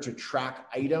ledger to track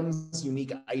items,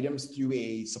 unique items through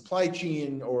a supply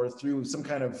chain or through some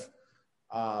kind of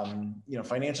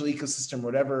financial ecosystem,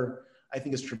 whatever, I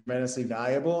think is tremendously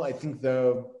valuable. I think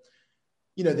though,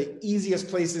 the easiest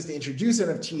places to introduce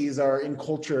NFTs are in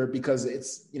culture because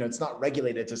it's not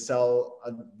regulated to sell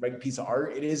a piece of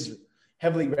art. It is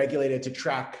heavily regulated to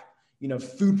track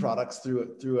food products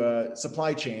through a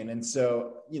supply chain. And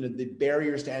so, the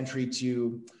barriers to entry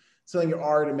to selling your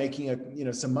art and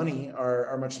making some money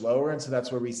are much lower. And so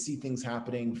that's where we see things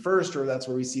happening first, or that's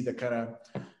where we see the kind of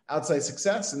outside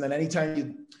success. And then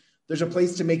anytime there's a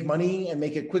place to make money and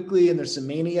make it quickly and there's some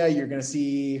mania, you're going to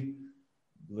see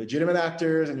legitimate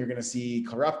actors and you're going to see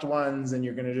corrupt ones, and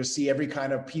you're going to just see every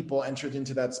kind of people entered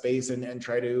into that space and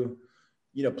try to,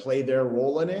 play their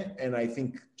role in it. And I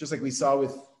think just like we saw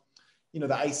with, the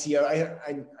ICO,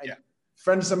 I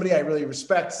friend of somebody I really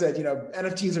respect said,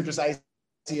 NFTs are just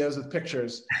ICOs with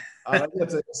pictures. I think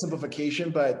that's a simplification,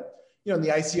 but in the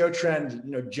ICO trend,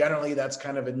 generally that's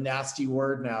kind of a nasty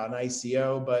word now, an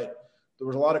ICO, but there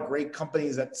was a lot of great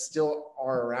companies that still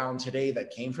are around today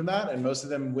that came from that, and most of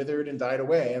them withered and died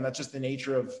away. And that's just the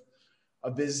nature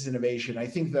of business innovation. I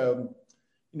think though,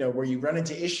 where you run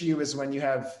into issue is when you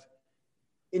have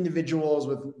individuals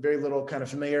with very little kind of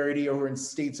familiarity or in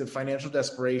states of financial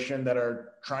desperation that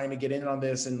are trying to get in on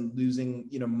this and losing,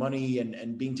 money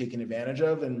and being taken advantage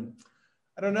of. And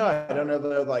I don't know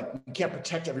though, like you can't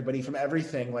protect everybody from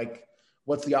everything. Like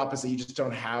what's the opposite? You just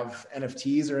don't have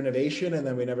NFTs or innovation, and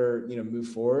then we never, move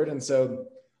forward. And so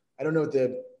I don't know what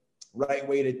the right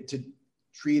way to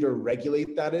treat or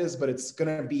regulate that is, but it's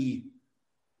going to be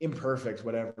imperfect,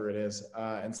 whatever it is.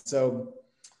 And so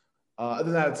other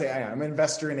than that, I'd say I'm an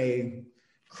investor in a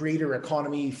creator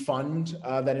economy fund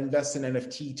that invests in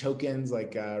NFT tokens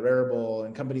like Rarible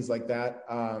and companies like that.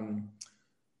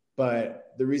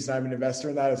 But the reason I'm an investor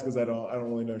in that is because I don't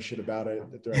really know shit about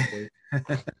it directly.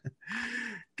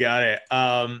 Got it.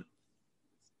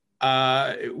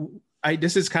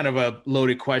 This is kind of a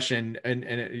loaded question, and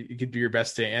you could do your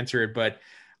best to answer it. But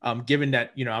given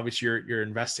that obviously you're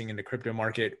investing in the crypto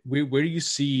market, where do you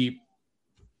see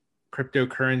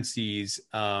cryptocurrencies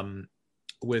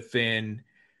within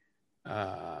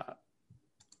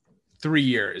 3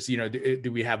 years?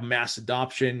 Do we have mass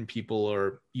adoption? People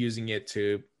are using it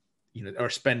to, or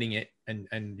spending it,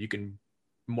 and you can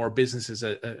more businesses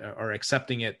are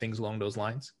accepting it, things along those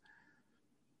lines?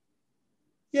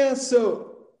 Yeah,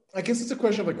 so I guess it's a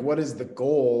question of like, what is the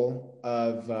goal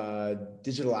of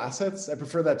digital assets? I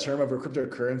prefer that term over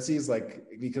cryptocurrencies,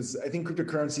 because I think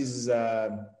cryptocurrencies is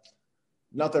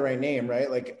not the right name, right?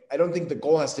 Like, I don't think the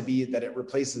goal has to be that it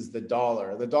replaces the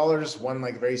dollar. The dollar is one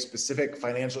like very specific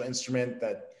financial instrument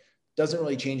that doesn't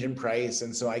really change in price.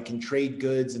 And so I can trade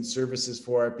goods and services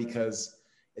for it because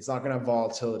it's not going to have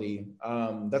volatility.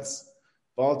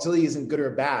 Volatility isn't good or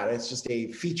bad. It's just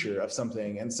a feature of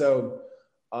something. And so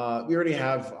we already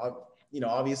have,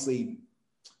 obviously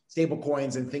stable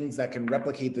coins and things that can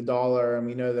replicate the dollar. And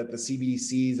we know that the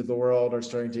CBDCs of the world are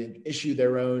starting to issue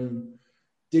their own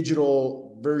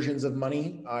digital versions of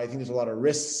money. I think there's a lot of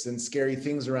risks and scary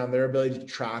things around their ability to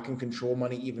track and control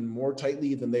money even more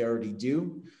tightly than they already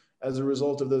do as a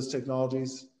result of those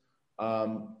technologies.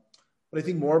 But I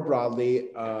think more broadly,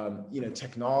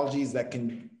 technologies that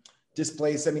can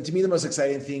displace, to me, the most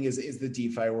exciting thing is the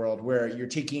DeFi world, where you're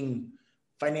taking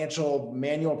financial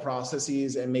manual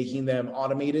processes and making them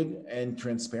automated and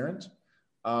transparent.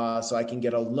 So I can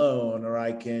get a loan, or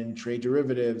I can trade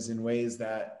derivatives in ways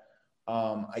that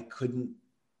I couldn't,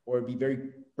 or be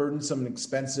very burdensome and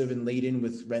expensive and laden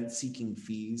with rent-seeking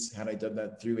fees had I done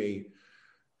that through a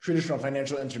traditional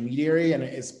financial intermediary. And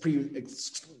it's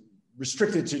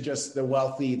restricted to just the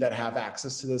wealthy that have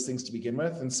access to those things to begin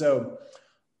with. And so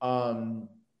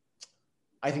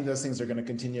I think those things are going to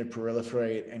continue to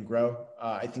proliferate and grow.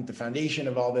 I think the foundation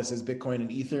of all this is Bitcoin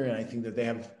and Ether, and I think that they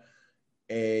have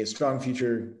a strong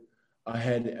future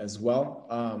ahead as well.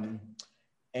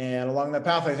 And along that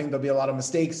path, I think there'll be a lot of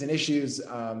mistakes and issues.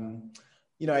 I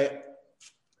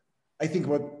think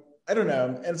I don't know.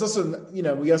 And it's also,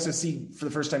 we also see for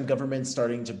the first time governments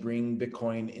starting to bring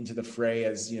Bitcoin into the fray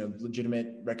as,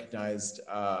 legitimate, recognized,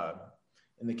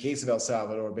 in the case of El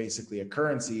Salvador, basically a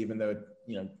currency, even though,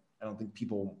 I don't think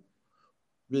people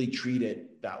really treat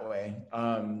it that way.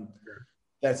 Sure.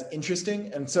 That's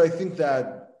interesting. And so I think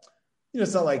that,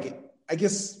 it's not like, I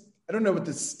guess, I don't know what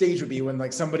the stage would be when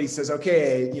like somebody says,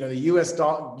 okay, the US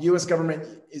government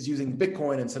is using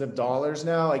Bitcoin instead of dollars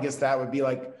now. I guess that would be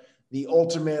like the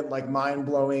ultimate, like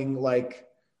mind-blowing,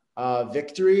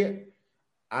 victory.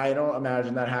 I don't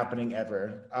imagine that happening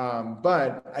ever.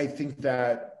 But I think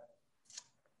that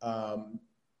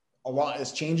a lot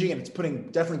is changing, and it's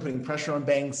definitely putting pressure on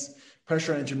banks,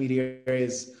 pressure on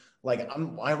intermediaries. Like,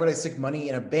 why would I stick money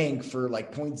in a bank for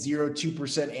like 0.02%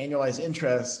 annualized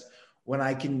interest when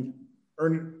I can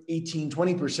earn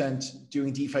 18-20%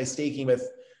 doing DeFi staking with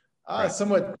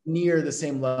somewhat near the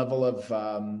same level of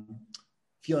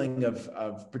feeling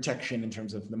of protection in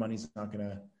terms of the money's not going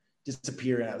to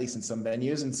disappear, at least in some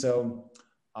venues. And so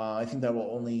I think that will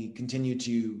only continue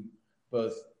to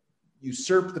both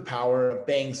usurp the power of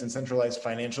banks and centralized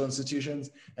financial institutions,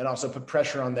 and also put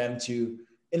pressure on them to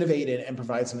innovate and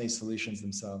provide some of these solutions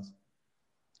themselves.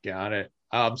 Got it.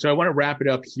 So I want to wrap it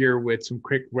up here with some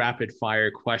quick rapid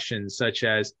fire questions, such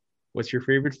as, what's your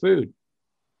favorite food?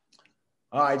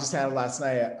 I just had it last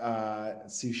night.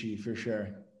 Sushi for sure.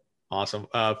 Awesome.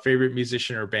 Favorite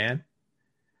musician or band?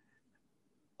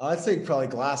 I'd say probably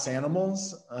Glass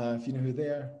Animals, if you know who they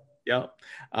are. Yep.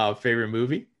 Favorite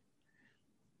movie?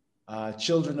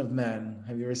 Children of Men.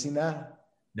 Have you ever seen that?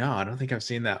 No, I don't think I've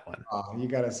seen that one. Oh, you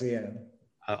got to see it.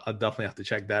 I'll definitely have to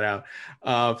check that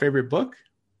out. Favorite book?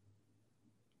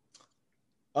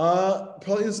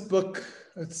 Probably this book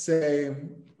I'd say,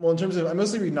 well, in terms of, I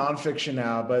mostly read nonfiction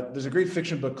now, but there's a great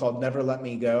fiction book called Never Let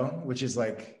Me Go, which is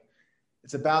like,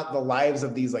 it's about the lives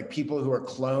of these like people who are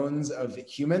clones of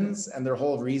humans, and their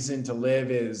whole reason to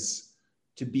live is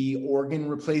to be organ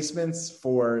replacements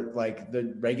for like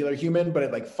the regular human, but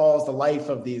it like follows the life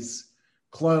of these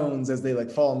clones as they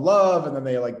like fall in love, and then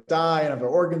they like die and have their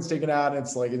organs taken out. And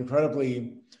it's like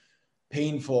incredibly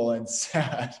painful and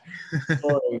sad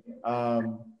story.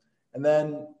 And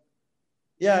then,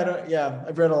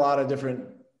 I've read a lot of different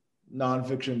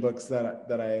nonfiction books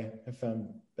that I have found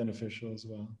beneficial as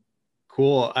well.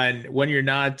 Cool. And when you're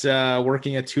not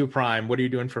working at 2 Prime, what are you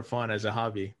doing for fun as a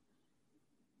hobby?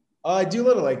 I do a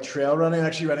little like trail running. I'm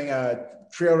actually running a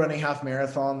trail running half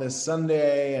marathon this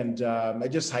Sunday. And I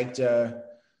just hiked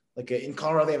in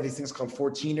Colorado, they have these things called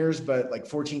 14ers, but like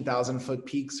 14,000 foot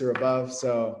peaks or above.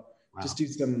 So just do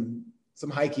some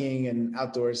hiking and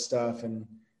outdoor stuff and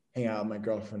hang out with my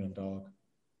girlfriend and dog.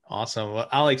 Awesome. Well,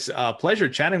 Alex, pleasure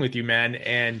chatting with you, man.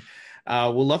 And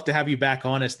we'll love to have you back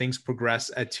on as things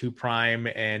progress at 2 Prime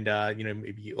and,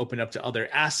 maybe you open up to other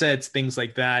assets, things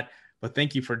like that. But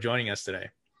thank you for joining us today.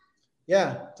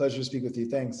 Yeah. Pleasure to speak with you.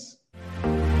 Thanks.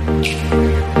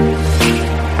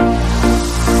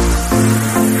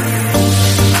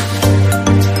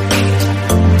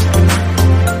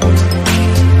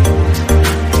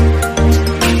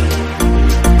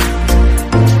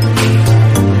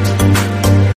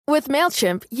 With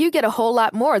MailChimp, you get a whole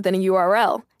lot more than a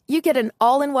URL. You get an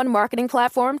all-in-one marketing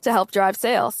platform to help drive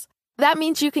sales. That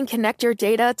means you can connect your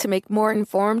data to make more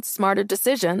informed, smarter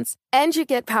decisions, and you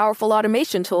get powerful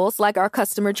automation tools like our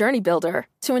Customer Journey Builder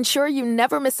to ensure you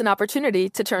never miss an opportunity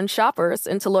to turn shoppers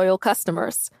into loyal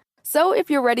customers. So if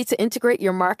you're ready to integrate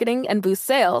your marketing and boost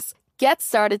sales, get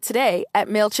started today at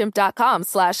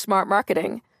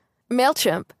MailChimp.com/smartmarketing.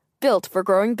 MailChimp, built for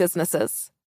growing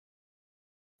businesses.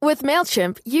 With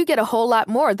MailChimp, you get a whole lot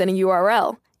more than a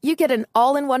URL. You get an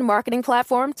all-in-one marketing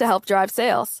platform to help drive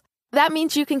sales. That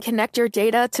means you can connect your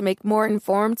data to make more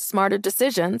informed, smarter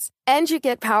decisions, and you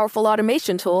get powerful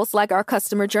automation tools like our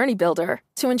Customer Journey Builder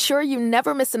to ensure you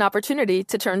never miss an opportunity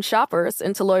to turn shoppers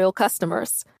into loyal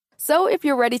customers. So if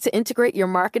you're ready to integrate your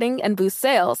marketing and boost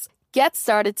sales, get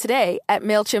started today at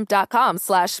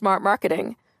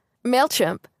MailChimp.com/smartmarketing.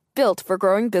 MailChimp, built for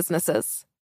growing businesses.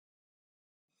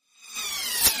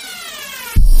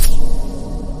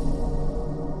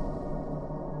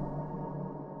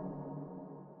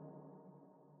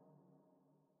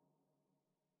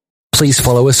 Please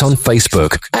follow us on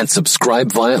Facebook and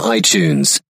subscribe via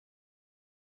iTunes.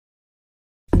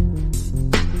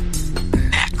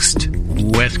 Next,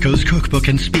 West Coast Cookbook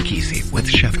and Speakeasy with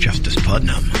Chef Justice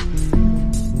Putnam.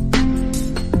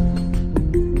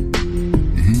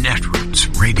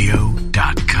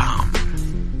 Netrootsradio.com.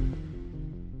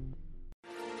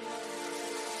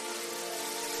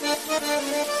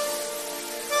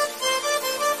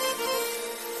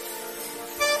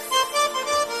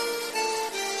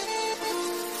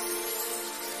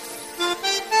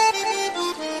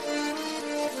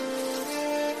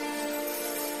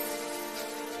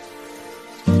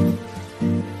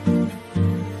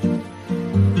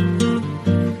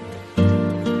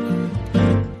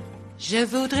 Je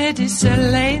voudrais du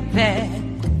soleil vert,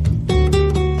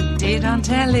 des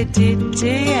dentelles et des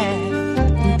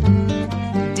théâtres,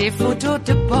 des photos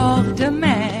de bord de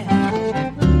mer,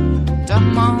 dans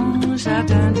mon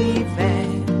jardin d'hiver.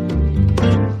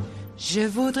 Je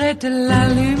voudrais de la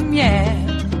lumière,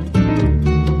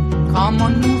 comme en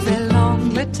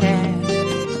Nouvelle-Angleterre.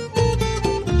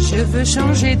 Je veux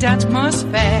changer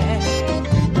d'atmosphère,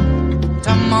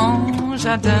 dans mon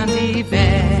jardin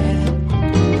d'hiver.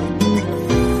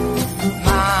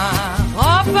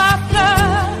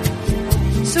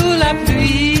 Sous la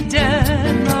pluie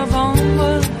de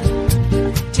novembre,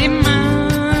 tes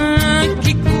mains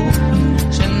qui courent,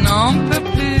 je n'en peux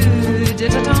plus de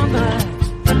t'attendre.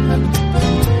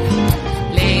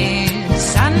 Les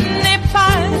années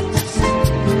passent,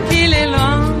 il est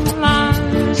loin,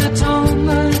 je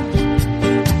tombe.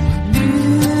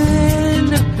 Nul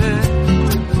ne peut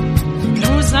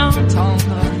nous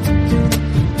entendre.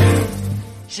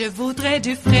 Je voudrais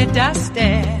du Fred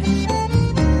Astaire.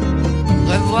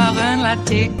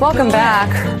 Welcome back.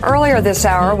 Earlier this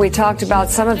hour, we talked about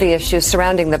some of the issues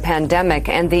surrounding the pandemic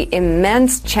and the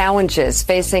immense challenges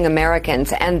facing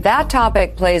Americans, and that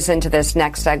topic plays into this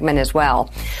next segment as well.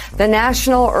 The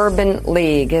National Urban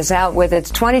League is out with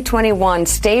its 2021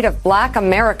 State of Black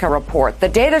America report. The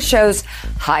data shows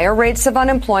higher rates of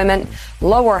unemployment,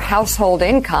 lower household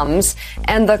incomes,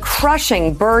 and the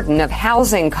crushing burden of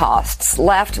housing costs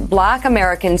left Black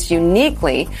Americans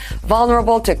uniquely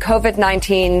vulnerable to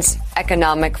COVID-19 means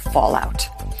economic fallout.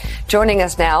 Joining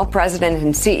us now, President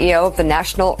and CEO of the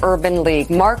National Urban League,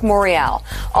 Marc Morial.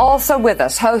 Also with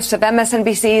us, host of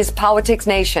MSNBC's Politics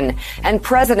Nation and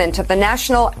president of the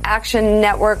National Action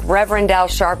Network, Reverend Al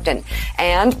Sharpton,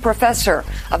 and professor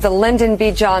of the Lyndon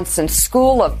B. Johnson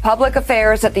School of Public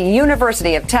Affairs at the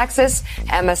University of Texas,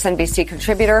 MSNBC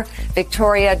contributor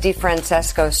Victoria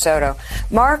DeFrancesco Soto.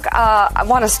 Marc, I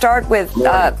want to start with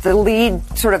the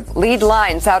lead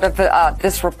lines out of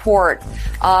this report,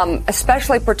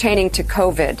 especially pertaining to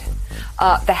COVID.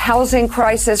 The housing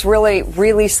crisis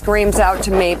really screams out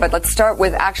to me, but let's start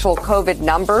with actual COVID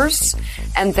numbers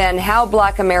and then how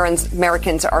Black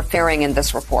Americans are faring in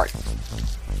this report.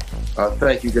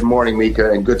 Thank you. Good morning,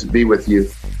 Mika, and good to be with you.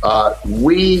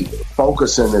 We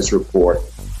focus in this report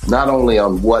not only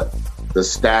on what the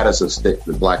status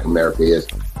of Black America is,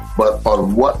 but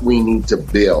on what we need to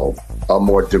build a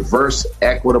more diverse,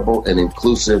 equitable, and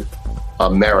inclusive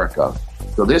America.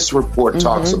 So this report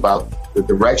talks about the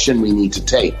direction we need to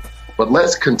take. But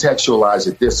let's contextualize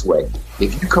it this way.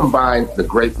 If you combine the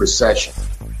Great Recession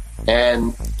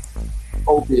and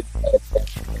COVID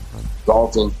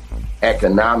resulting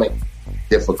economic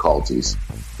difficulties,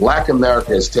 Black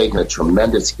America has taken a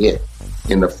tremendous hit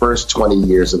in the first 20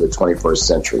 years of the 21st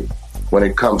century when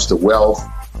it comes to wealth,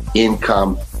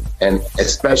 income, and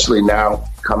especially now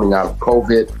coming out of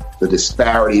COVID, the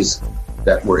disparities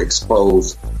that were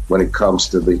exposed when it comes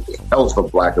to the health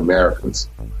of Black Americans.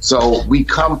 So we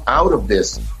come out of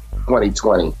this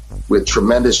 2020 with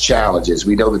tremendous challenges.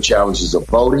 We know the challenges of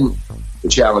voting, the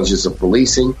challenges of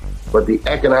policing, but the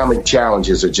economic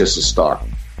challenges are just as stark.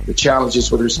 The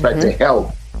challenges with respect to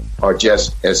health are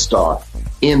just as stark.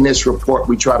 In this report,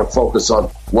 we try to focus on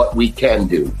what we can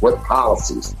do, what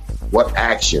policies, what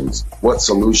actions, what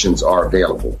solutions are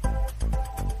available.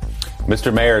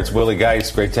 Mr. Mayor, it's Willie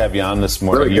Geist. Great to have you on this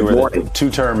morning. You were the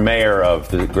two-term mayor of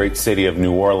the great city of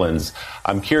New Orleans.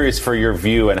 I'm curious for your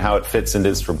view and how it fits into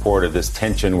this report of this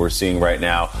tension we're seeing right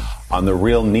now on the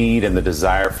real need and the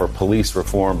desire for police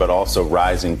reform, but also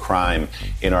rising crime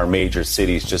in our major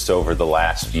cities just over the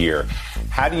last year.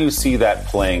 How do you see that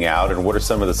playing out, and what are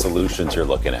some of the solutions you're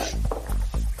looking at?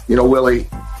 You know, Willie,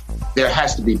 there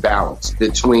has to be balance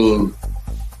between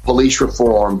police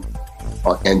reform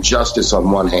and justice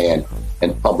on one hand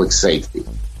and public safety.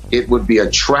 It would be a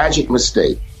tragic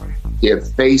mistake if,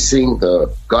 facing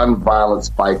the gun violence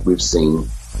spike we've seen,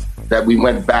 that we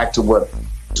went back to what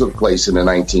took place in the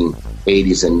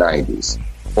 1980s and 90s.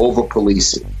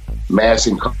 Over-policing, mass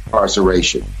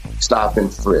incarceration, stop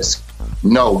and frisk.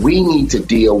 No, we need to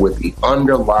deal with the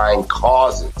underlying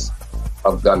causes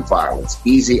of gun violence,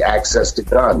 easy access to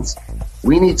guns.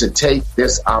 We need to take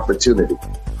this opportunity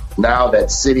now that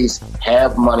cities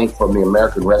have money from the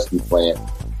American Rescue Plan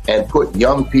and put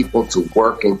young people to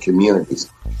work in communities.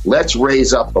 Let's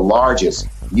raise up the largest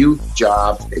youth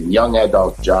jobs and young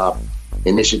adult job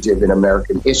initiative in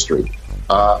American history.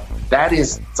 That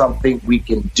is something we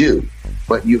can do,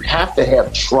 but you have to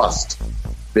have trust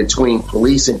between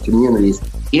police and communities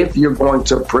if you're going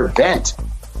to prevent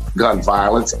gun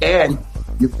violence, and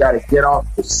you've got to get off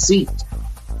the seat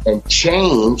and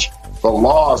change the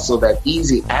law so that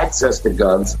easy access to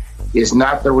guns is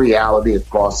not the reality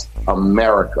across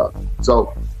America.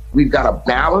 So we've got to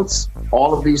balance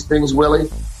all of these things, Willie.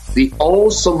 The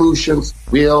old solutions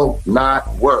will not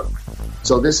work.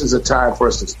 So this is a time for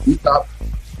us to speak up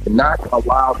and not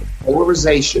allow the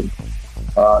polarization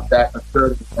that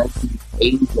occurred in the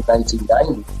 1980s and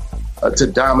 1990s to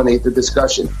dominate the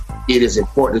discussion. It is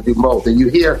important to do both. And you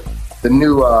hear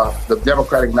the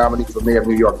Democratic nominee for mayor of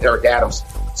New York, Eric Adams,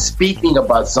 speaking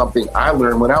about something I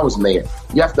learned when I was mayor.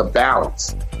 You have to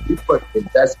balance. We put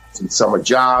investments in summer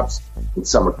jobs, in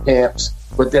summer camps,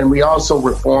 but then we also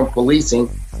reform policing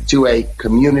to a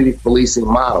community policing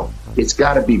model. It's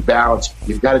got to be balanced.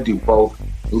 You've got to do both,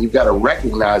 and you've got to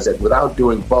recognize that without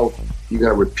doing both, you're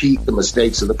going to repeat the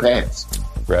mistakes of the past.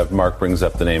 Rev Marc brings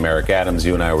up the name Eric Adams.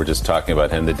 You and I were just talking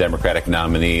about him, the Democratic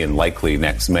nominee and likely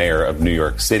next mayor of New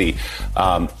York City.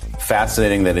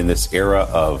 Fascinating that in this era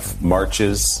of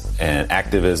marches and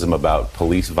activism about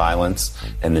police violence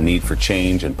and the need for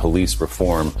change and police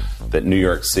reform, that New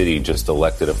York City just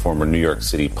elected a former New York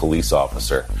City police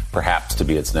officer, perhaps to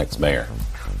be its next mayor.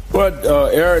 But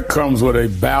Eric comes with a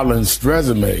balanced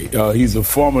resume. He's a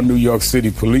former New York City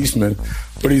policeman,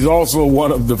 but he's also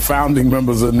one of the founding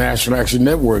members of the National Action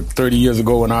Network 30 years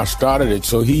ago when I started it.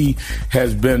 So he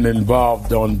has been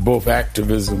involved on both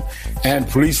activism and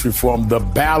police reform, the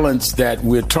balance that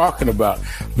we're talking about.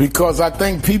 Because I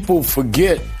think people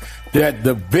forget that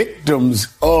the victims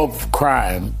of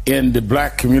crime in the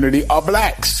black community are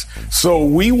blacks. So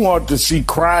we want to see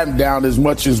crime down as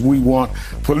much as we want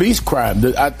police crime.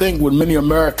 I think what many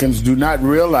Americans do not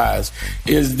realize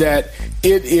is that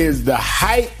it is the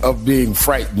height of being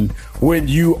frightened when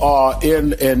you are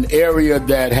in an area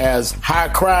that has high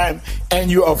crime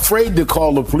and you're afraid to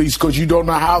call the police because you don't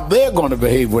know how they're going to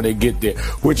behave when they get there,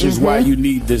 which is why you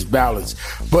need this balance.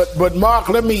 But Mark,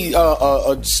 let me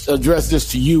address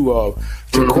this to you,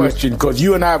 the question, because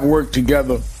you and I have worked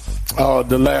together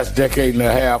the last decade and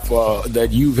a half that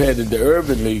you've headed the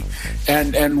Urban League.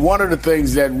 And one of the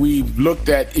things that we've looked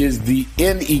at is the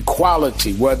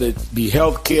inequality, whether it be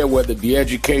healthcare, whether it be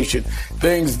education,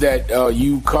 things that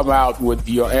you come out with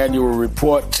your annual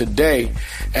report today.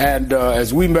 And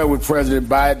as we met with President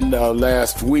Biden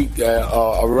last week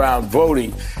around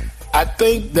voting, I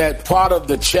think that part of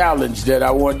the challenge that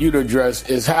I want you to address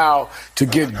is how to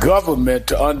get government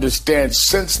to understand,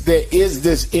 since there is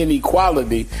this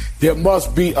inequality, there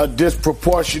must be a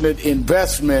disproportionate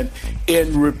investment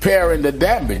in repairing the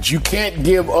damage. You can't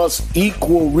give us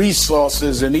equal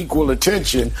resources and equal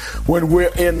attention when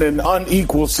we're in an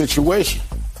unequal situation.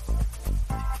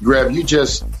 Greg, you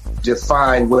just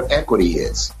defined what equity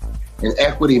is. And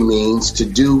equity means to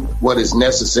do what is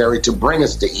necessary to bring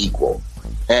us to equal.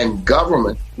 And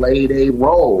government played a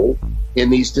role in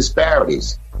these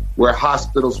disparities where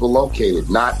hospitals were located,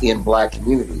 not in black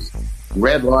communities.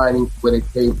 Redlining when it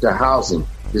came to housing,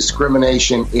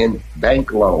 discrimination in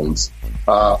bank loans,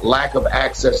 lack of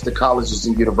access to colleges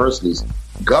and universities.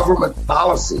 Government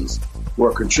policies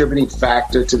were a contributing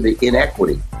factor to the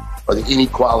inequity or the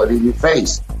inequality we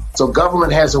face. So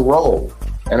government has a role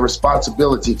and a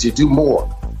responsibility to do more,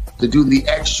 to do the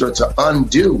extra, to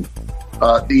undo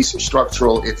these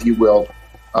structural, if you will,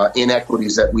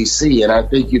 inequities that we see. And I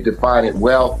think you define it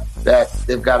well, that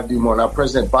they've got to do more. Now,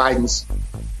 President Biden's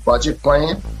budget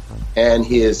plan and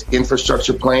his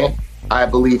infrastructure plan, I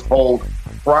believe, hold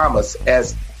promise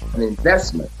as an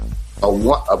investment,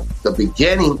 the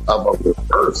beginning of a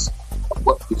reverse of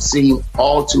what we've seen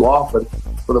all too often,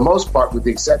 for the most part, with the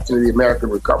exception of the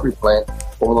American Recovery Plan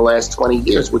over the last 20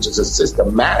 years, which is a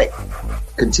systematic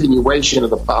continuation of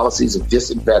the policies of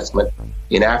disinvestment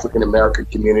in African-American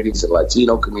communities and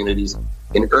Latino communities,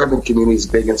 in urban communities,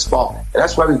 big and small. And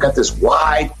that's why we've got this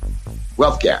wide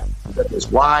wealth gap. We've got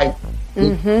this wide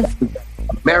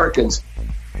Americans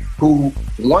who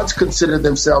once considered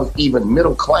themselves even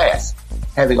middle class,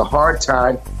 having a hard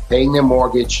time paying their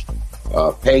mortgage,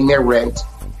 paying their rent,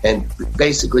 and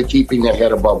basically keeping their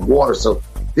head above water. So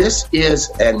this is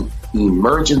an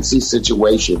emergency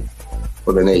situation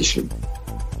for the nation.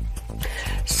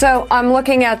 So I'm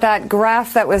looking at that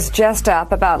graph that was just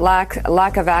up about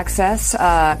lack of access,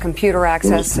 computer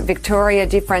access. Victoria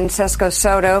DeFrancesco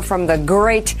Soto from the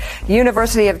great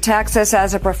University of Texas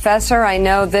as a professor. I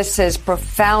know this is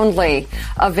profoundly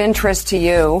of interest to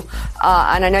you.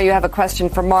 And I know you have a question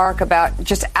for Mark about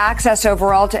just access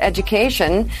overall to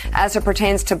education as it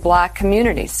pertains to black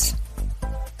communities.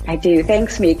 I do.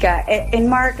 Thanks, Mika. And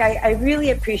Mark, I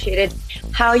really appreciated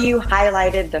how you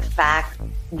highlighted the fact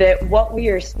that what we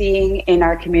are seeing in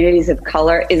our communities of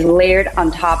color is layered on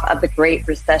top of the Great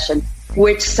Recession,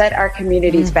 which set our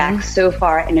communities back so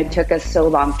far, and it took us so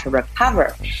long to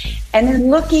recover. And then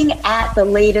looking at the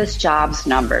latest jobs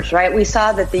numbers, right, we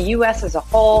saw that the U.S. as a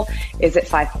whole is at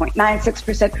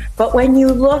 5.96%. But when you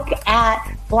look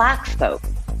at black folks,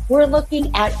 we're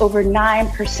looking at over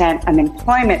 9%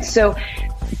 unemployment. So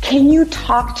can you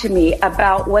talk to me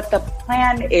about what the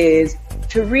plan is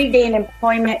to regain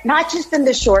employment, not just in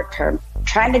the short term,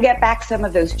 trying to get back some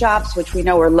of those jobs, which we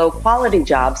know are low quality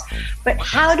jobs, but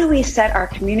how do we set our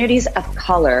communities of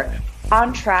color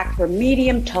on track for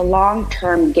medium to long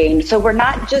term gain? So we're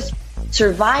not just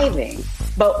surviving,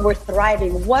 but we're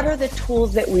thriving. What are the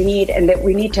tools that we need and that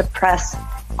we need to press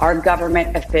our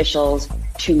government officials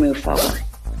to move forward?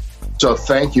 So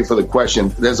thank you for the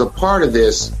question. There's a part of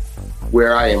this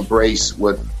where I embrace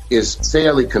what is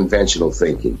fairly conventional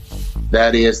thinking.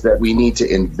 That is that we need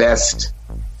to invest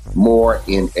more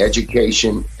in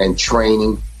education and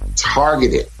training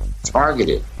targeted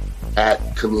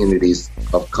at communities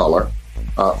of color,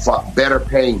 for better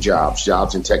paying jobs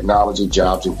in technology,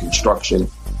 jobs in construction,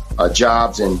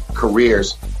 jobs in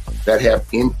careers that have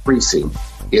increasing,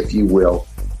 if you will,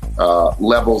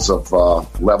 levels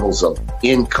of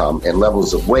income and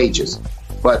levels of wages.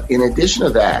 But in addition to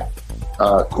that,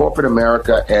 corporate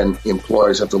America and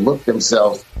employers have to look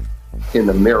themselves in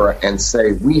the mirror and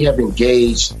say, we have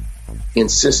engaged in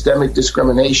systemic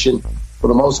discrimination for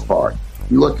the most part.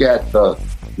 You look at the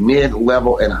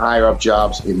mid-level and higher up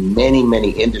jobs in many,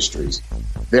 many industries.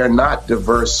 They're not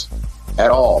diverse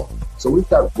at all. So we've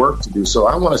got work to do. So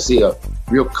I want to see a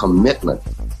real commitment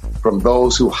from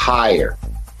those who hire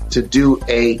to do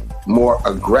a more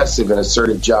aggressive and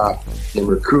assertive job in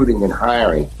recruiting and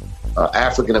hiring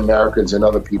African Americans and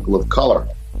other people of color.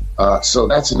 So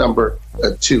that's number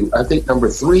 2. I think number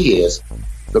 3 is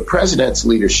the president's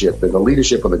leadership and the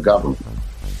leadership of the government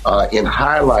in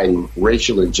highlighting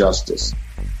racial injustice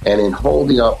and in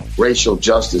holding up racial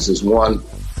justice as one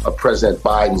of President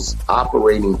Biden's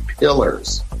operating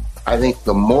pillars. I think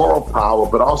the moral power,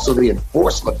 but also the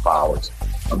enforcement powers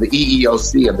of the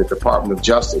EEOC and the Department of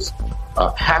Justice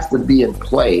have to be in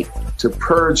play to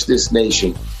purge this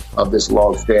nation of this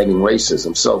long-standing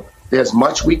racism. So there's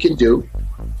much we can do.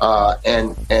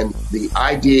 And the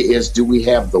idea is, do we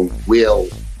have the will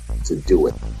to do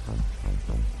it?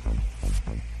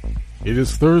 It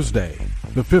is Thursday,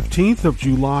 the 15th of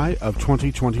July of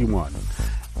 2021.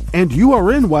 And you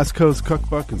are in West Coast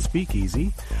Cookbook and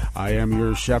Speakeasy. I am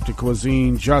your chef de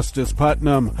cuisine, Justice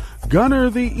Putnam. Gunner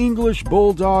the English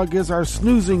Bulldog is our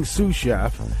snoozing sous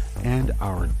chef. And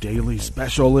our daily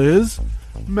special is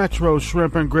Metro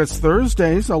Shrimp and Grits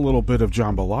Thursdays, a little bit of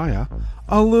jambalaya,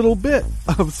 a little bit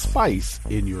of spice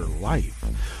in your life.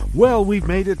 Well, we've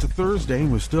made it to Thursday,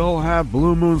 and we still have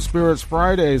Blue Moon Spirits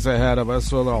Fridays ahead of us,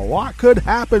 so a lot could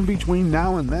happen between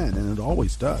now and then, and it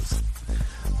always does.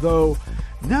 Though,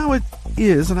 now it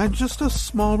is, and I'm just a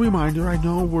small reminder, I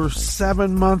know we're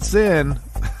 7 months in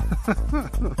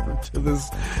to this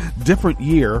different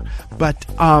year, but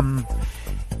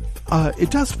it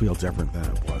does feel different than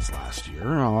it was last year.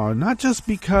 Not just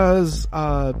because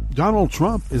Donald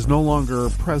Trump is no longer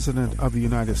president of the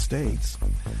United States,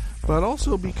 but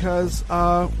also because,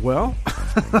 well,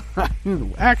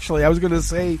 actually, I was going to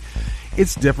say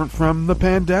it's different from the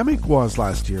pandemic was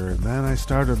last year. And then I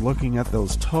started looking at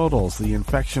those totals, the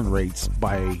infection rates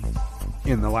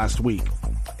in the last week,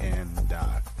 and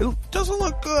it doesn't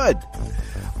look good.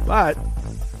 But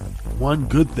one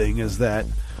good thing is that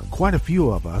quite a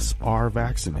few of us are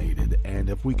vaccinated, and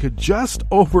if we could just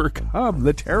overcome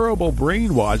the terrible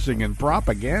brainwashing and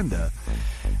propaganda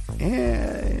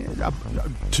and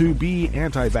to be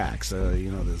anti-vax,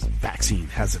 this vaccine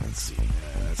hesitancy,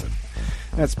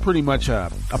 that's pretty much a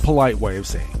polite way of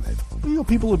saying that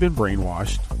people have been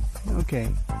brainwashed. Okay.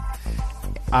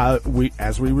 We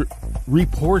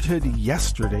reported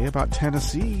yesterday about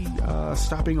Tennessee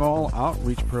stopping all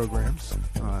outreach programs,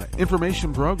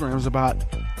 information programs about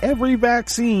every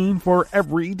vaccine for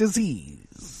every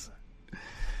disease,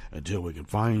 until we can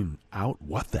find out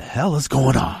what the hell is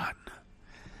going on.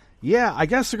 Yeah, I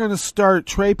guess they're going to start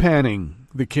trepanning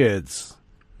the kids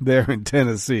there in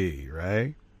Tennessee,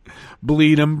 right?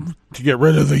 Bleed them to get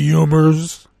rid of the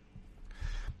humors.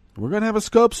 We're going to have a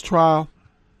Scopes trial.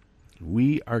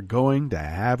 We are going to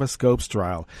have a Scopes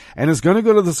trial. And it's going to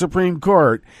go to the Supreme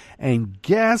Court. And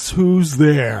guess who's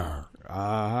there?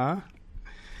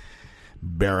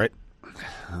 Barrett.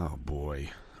 Oh,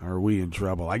 boy. Are we in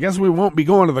trouble? I guess we won't be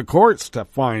going to the courts to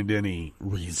find any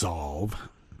resolve.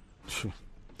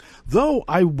 Though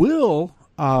I will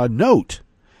note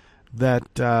that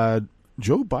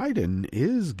Joe Biden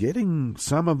is getting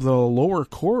some of the lower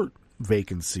court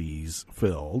vacancies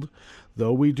filled,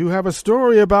 though we do have a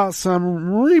story about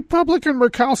some Republican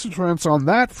recalcitrants on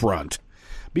that front.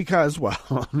 Because,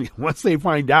 well, once they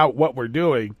find out what we're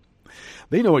doing,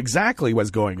 they know exactly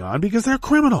what's going on because they're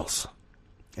criminals.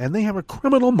 And they have a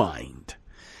criminal mind.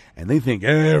 And they think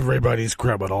everybody's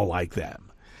criminal like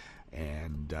them.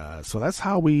 And so that's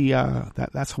how we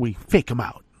that's how we fake them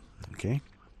out. Okay?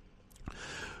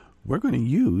 We're going to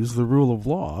use the rule of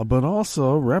law, but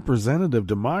also representative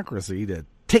democracy to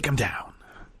take them down.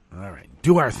 All right,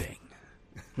 do our thing.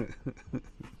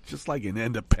 Just like an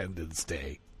Independence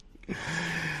Day.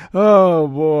 Oh,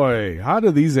 boy. How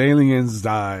do these aliens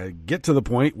get to the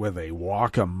point where they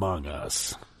walk among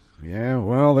us? Yeah,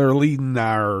 well, they're leading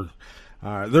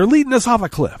us off a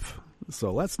cliff.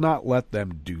 So let's not let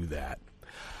them do that.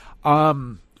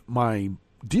 My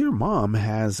dear mom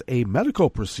has a medical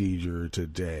procedure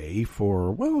today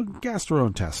for, well,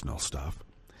 gastrointestinal stuff.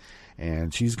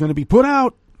 And she's going to be put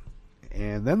out.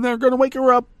 And then they're going to wake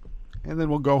her up. And then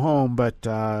we'll go home. But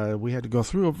we had to go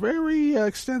through a very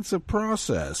extensive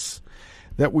process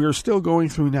that we're still going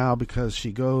through now because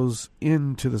she goes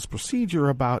into this procedure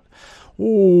about,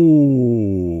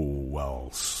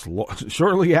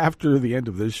 shortly after the end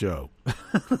of this show.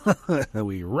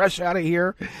 We rush out of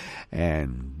here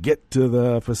and get to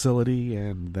the facility,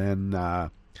 and then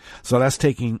so that's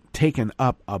taken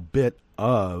up a bit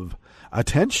of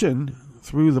attention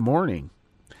through the morning.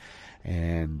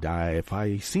 And if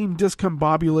I seem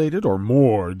discombobulated or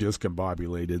more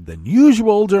discombobulated than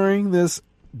usual during this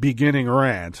beginning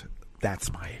rant.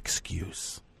 That's my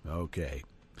excuse. Okay.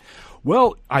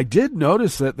 Well, I did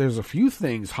notice that there's a few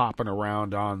things hopping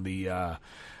around on the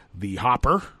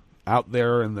hopper out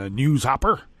there in the news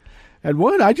hopper. And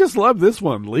one, I just love this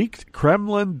one. Leaked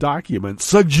Kremlin documents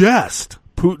suggest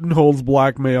Putin holds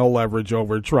blackmail leverage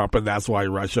over Trump, and that's why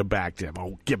Russia backed him.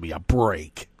 Oh, give me a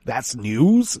break. That's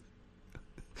news?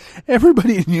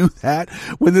 Everybody knew that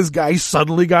when this guy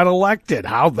suddenly got elected.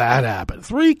 How'd that happen?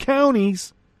 3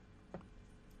 counties.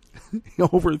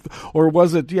 Or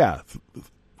was it,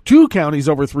 2 counties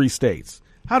over 3 states.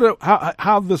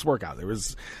 How'd this work out? There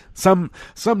was some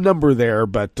number there,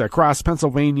 but across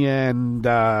Pennsylvania and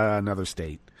another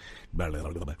state.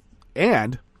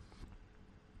 And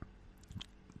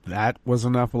that was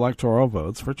enough electoral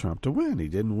votes for Trump to win. He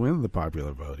didn't win the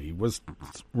popular vote. He was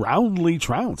roundly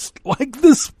trounced, like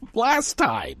this last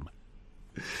time.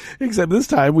 Except this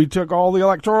time we took all the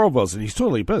electoral votes, and he's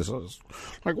totally pissed.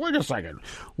 Like, wait a second.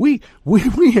 We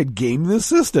had gamed the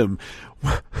system.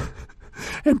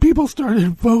 And people started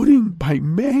voting by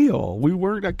mail. We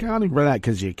weren't accounting for that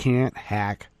because you can't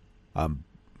hack a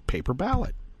paper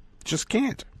ballot. Just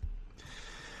can't.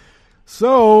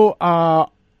 So,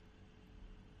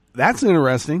 that's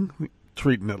interesting,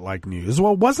 treating it like news.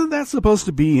 Well, wasn't that supposed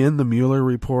to be in the Mueller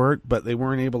report, but they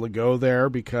weren't able to go there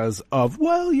because of,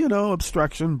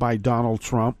 obstruction by Donald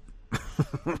Trump?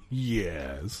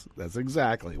 Yes, that's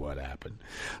exactly what happened.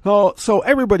 Oh, so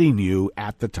everybody knew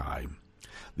at the time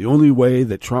the only way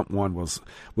that Trump won was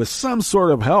with some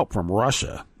sort of help from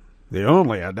Russia. They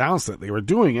only announced that they were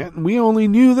doing it, and we only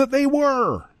knew that they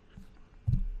were.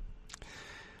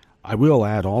 I will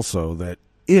add also that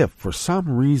if for some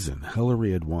reason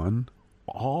Hillary had won,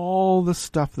 all the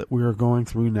stuff that we are going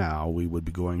through now, we would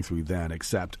be going through then,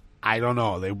 except, I don't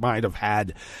know, they might have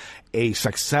had a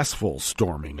successful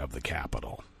storming of the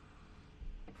Capitol.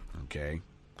 Okay?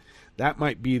 That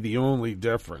might be the only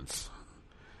difference.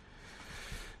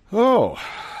 Oh,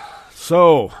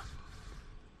 so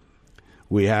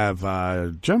we have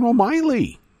General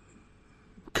Miley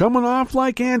coming off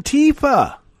like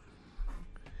Antifa.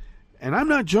 And I'm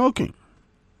not joking.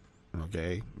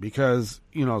 Okay, because,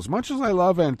 as much as I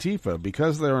love Antifa,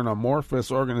 because they're an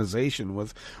amorphous organization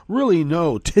with really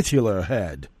no titular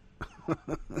head,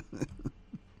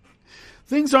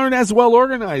 things aren't as well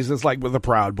organized as like with the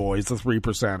Proud Boys, the 3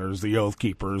 Percenters, the Oath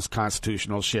Keepers,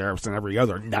 constitutional sheriffs, and every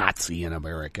other Nazi in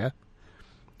America.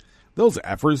 Those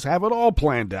efforts have it all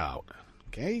planned out.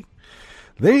 Okay?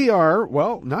 They are,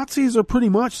 Nazis are pretty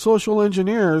much social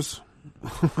engineers.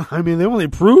 I mean, they only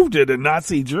proved it in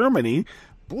Nazi Germany.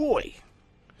 Boy,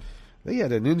 they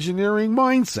had an engineering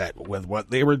mindset with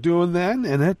what they were doing then,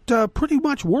 and it pretty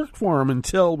much worked for them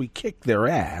until we kicked their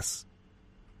ass.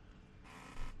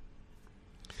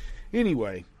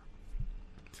 Anyway,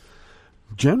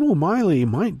 General Miley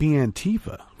might be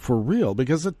Antifa for real,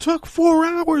 because it took 4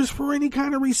 hours for any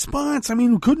kind of response. I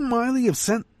mean, couldn't Miley have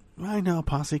sent... I know,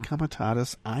 Posse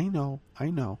Comitatus, I know.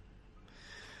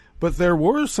 But there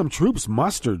were some troops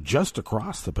mustered just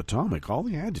across the Potomac. All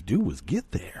they had to do was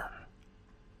get there.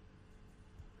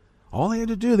 All they had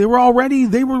to do, they were ready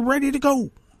to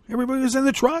go. Everybody was in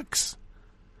the trucks.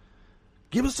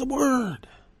 Give us a word.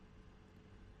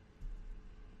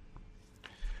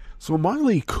 So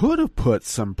Miley could have put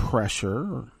some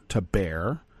pressure to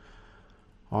bear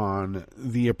on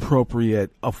the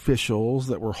appropriate officials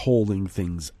that were holding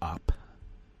things up.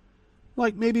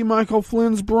 Like maybe Michael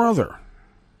Flynn's brother.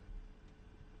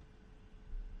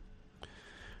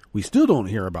 We still don't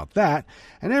hear about that.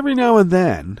 And every now and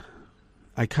then,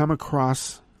 I come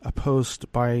across a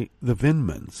post by the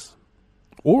Vindmans.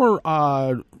 Or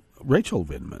Rachel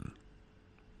Vindman,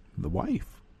 the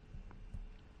wife.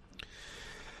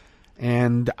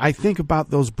 And I think about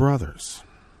those brothers.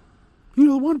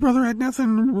 The one brother had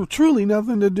truly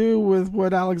nothing to do with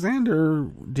what Alexander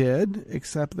did,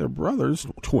 except they're brothers,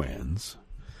 twins.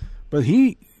 But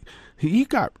he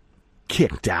got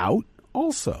kicked out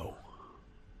also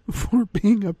for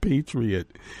being a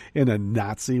patriot in a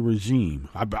Nazi regime.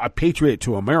 A patriot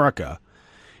to America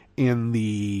in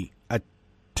the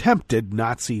attempted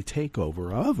Nazi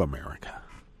takeover of America.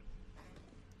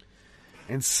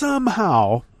 And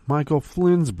somehow Michael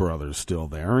Flynn's brother's still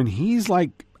there, and he's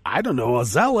like, I don't know, a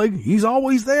Zelig. He's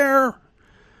always there.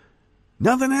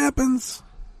 Nothing happens.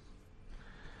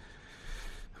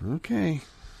 Okay.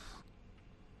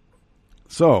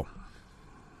 So,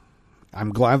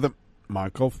 I'm glad that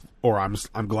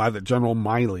I'm glad that General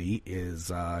Miley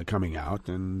is coming out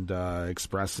and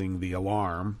expressing the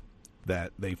alarm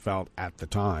that they felt at the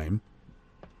time.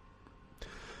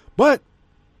 But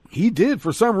he did,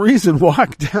 for some reason,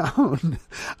 walk down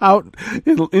out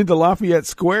into Lafayette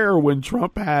Square when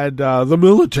Trump had the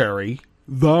military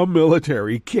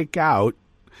kick out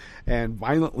and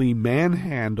violently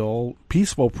manhandle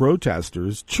peaceful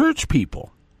protesters, church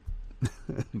people.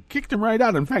 Kicked him right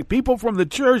out. In fact, people from the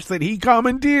church that he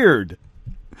commandeered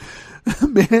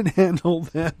manhandled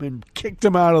them and kicked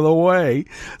him out of the way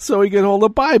so he could hold a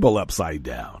Bible upside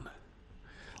down.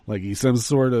 Like he's some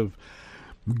sort of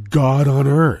God on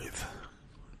earth.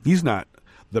 He's not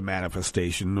the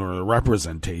manifestation or a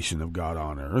representation of God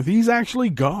on earth. He's actually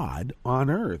God on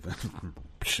earth.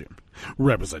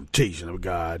 Representation of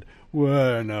God.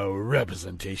 Well, no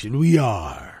representation. We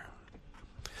are.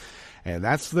 And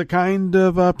that's the kind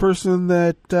of person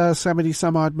that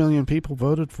 70-some-odd million people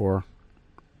voted for.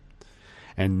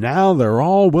 And now they're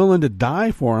all willing to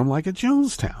die for him like at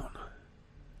Jonestown.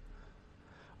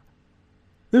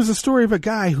 There's a story of a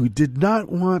guy who did not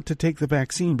want to take the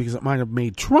vaccine because it might have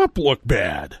made Trump look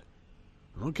bad.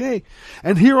 Okay?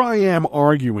 And here I am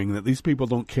arguing that these people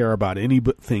don't care about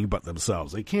anything but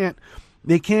themselves. They can't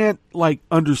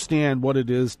understand what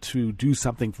it is to do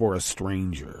something for a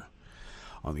stranger.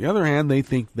 On the other hand, they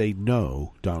think they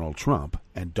know Donald Trump,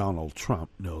 and Donald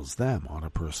Trump knows them on a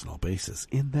personal basis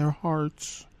in their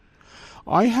hearts.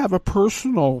 I have a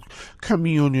personal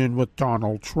communion with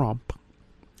Donald Trump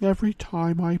every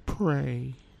time I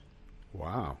pray.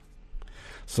 Wow.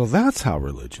 So that's how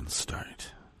religions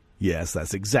start. Yes,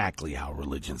 that's exactly how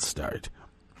religions start.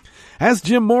 As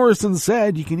Jim Morrison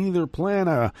said, you can either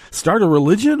start a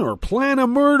religion or plan a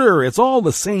murder. It's all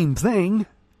the same thing.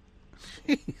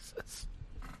 Jesus.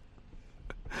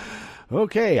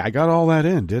 Okay, I got all that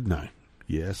in, didn't I?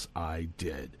 Yes, I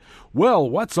did. Well,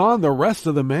 what's on the rest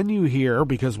of the menu here?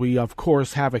 Because we, of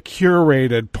course, have a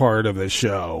curated part of the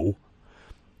show.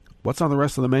 What's on the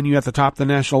rest of the menu? At the top, the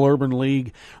National Urban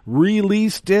League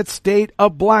released its State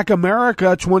of Black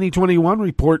America 2021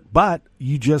 report, but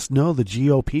you just know the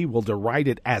GOP will deride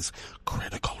it as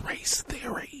critical race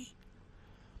theory.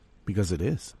 Because it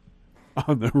is.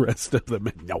 On the rest of the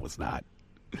menu. No, it's not.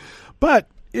 But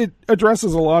it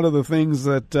addresses a lot of the things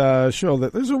that show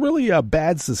that there's a really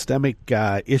bad systemic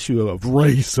issue of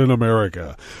race in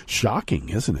America. Shocking,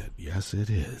 isn't it? Yes, it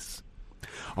is.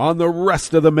 On the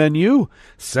rest of the menu,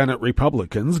 Senate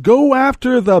Republicans go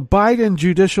after the Biden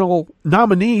judicial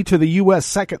nominee to the U.S.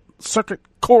 Second Circuit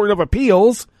Court of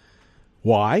Appeals.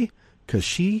 Why? Because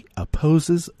she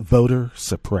opposes voter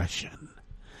suppression.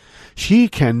 She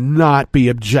cannot be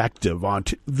objective on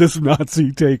this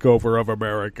Nazi takeover of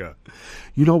America.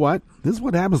 You know what? This is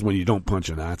what happens when you don't punch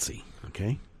a Nazi.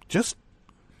 Okay? Just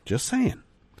saying.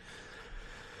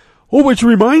 Oh, which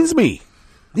reminds me.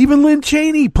 Even Lynn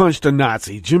Cheney punched a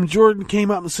Nazi. Jim Jordan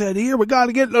came up and said, here, we got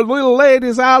to get the little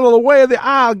ladies out of the way of the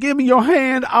aisle. Give me your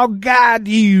hand. I'll guide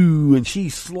you. And she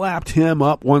slapped him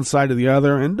up one side to the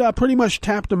other and pretty much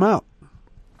tapped him out.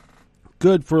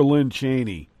 Good for Lynn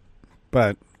Cheney.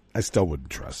 But I still wouldn't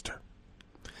trust her.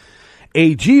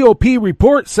 A GOP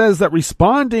report says that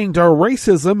responding to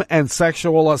racism and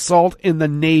sexual assault in the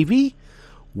Navy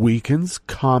weakens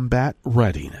combat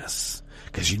readiness.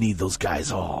 Because you need those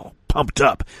guys all pumped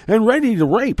up and ready to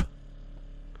rape.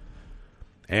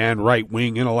 And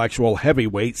right-wing intellectual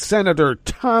heavyweight Senator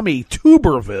Tommy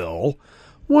Tuberville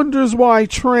wonders why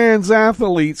trans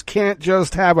athletes can't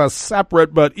just have a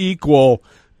separate but equal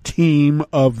team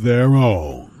of their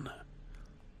own.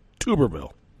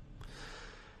 Tuberville.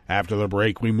 After the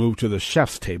break, we move to the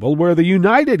chef's table, where the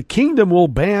United Kingdom will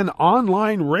ban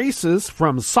online races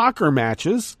from soccer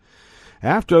matches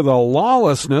after the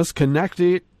lawlessness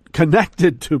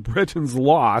connected to Britain's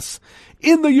loss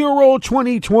in the Euro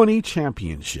 2020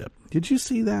 Championship. Did you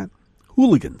see that?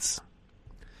 Hooligans.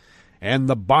 And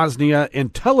the Bosnia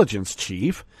intelligence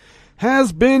chief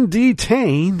has been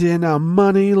detained in a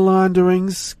money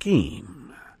laundering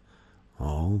scheme.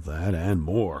 All that and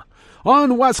more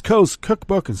on West Coast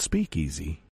Cookbook and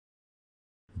Speakeasy.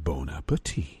 Bon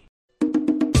appetit.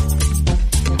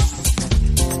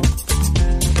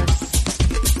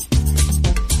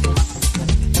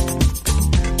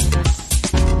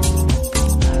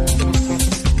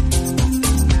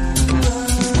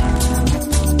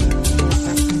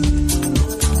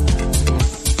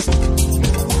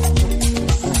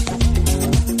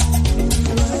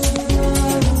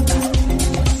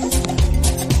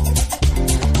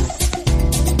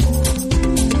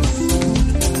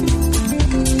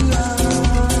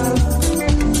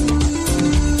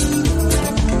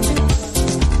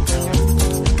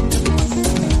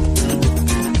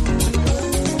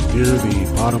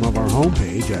 bottom of our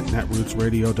homepage at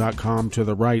netrootsradio.com. To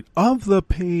the right of the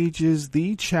page is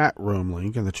the chat room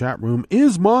link, and the chat room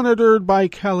is monitored by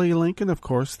Kelly Lincoln. Of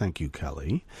course, thank you,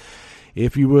 Kelly.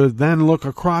 If you would then look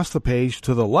across the page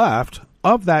to the left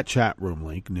of that chat room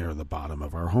link near the bottom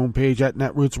of our homepage at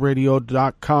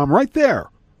netrootsradio.com, right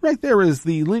there is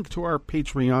the link to our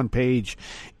Patreon page.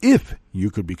 If you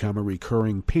could become a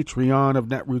recurring Patreon of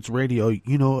Netroots Radio,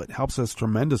 you know it helps us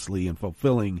tremendously in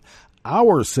fulfilling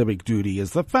our civic duty as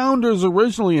the founders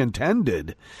originally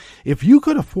intended. If you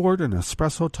could afford an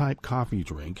espresso-type coffee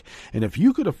drink, and if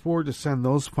you could afford to send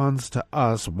those funds to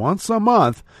us once a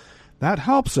month, that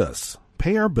helps us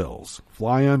pay our bills,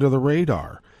 fly under the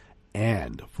radar,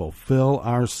 and fulfill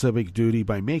our civic duty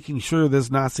by making sure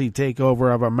this Nazi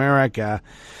takeover of America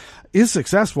is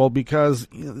successful, because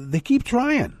they keep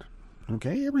trying.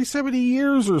 Okay, every 70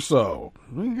 years or so.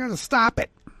 We got to stop it.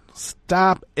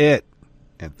 Stop it.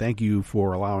 And thank you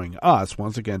for allowing us,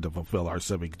 once again, to fulfill our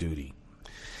civic duty.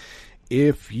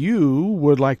 If you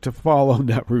would like to follow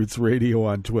Netroots Radio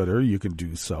on Twitter, you can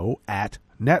do so at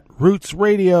Netroots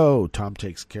Radio. Tom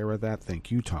takes care of that. Thank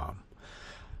you, Tom.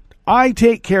 I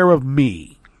take care of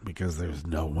me, because there's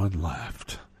no one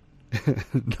left.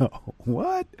 No.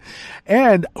 What?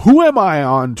 And who am I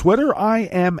on Twitter? I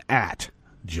am at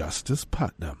Justice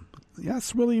Putnam.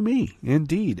 That's really me,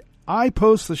 indeed. I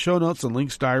post the show notes and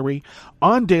links diary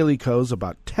on Daily Kos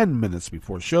about 10 minutes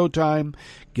before showtime.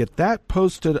 Get that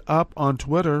posted up on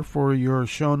Twitter for your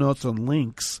show notes and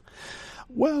links.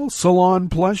 Well, salon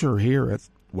pleasure here at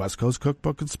West Coast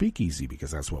Cookbook and Speakeasy,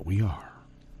 because that's what we are.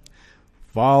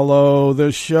 Follow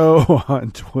the show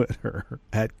on Twitter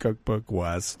at Cookbook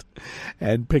West,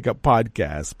 and pick up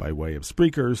podcasts by way of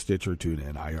Spreaker, Stitcher,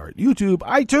 TuneIn, iHeart, YouTube,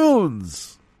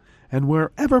 iTunes, and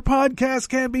wherever podcasts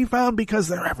can be found, because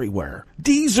they're everywhere.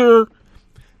 Deezer's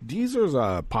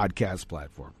a podcast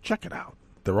platform. Check it out.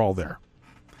 They're all there.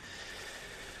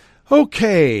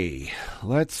 Okay,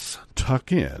 let's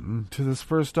tuck in to this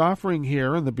first offering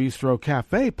here in the Bistro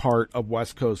Cafe part of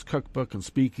West Coast Cookbook and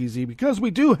Speakeasy, because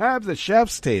we do have the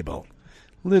chef's table.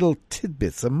 Little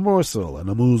tidbits, a morsel, and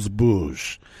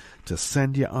amuse-bouche to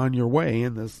send you on your way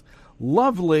in this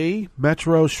lovely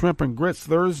Metro Shrimp and Grits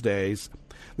Thursdays.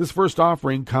 This first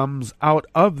offering comes out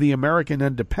of the American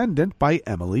Independent by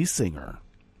Emily Singer.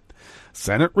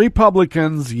 Senate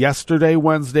Republicans yesterday,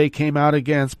 Wednesday, came out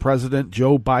against President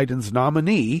Joe Biden's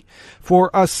nominee for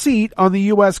a seat on the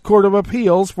U.S. Court of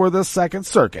Appeals for the Second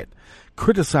Circuit,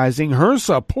 criticizing her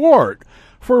support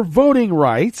for voting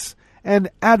rights and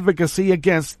advocacy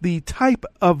against the type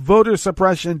of voter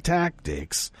suppression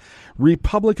tactics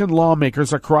Republican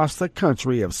lawmakers across the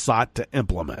country have sought to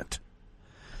implement.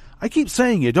 I keep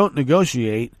saying you don't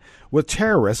negotiate with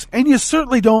terrorists, and you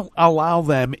certainly don't allow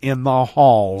them in the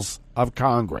halls of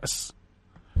Congress.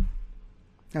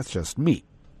 That's just me.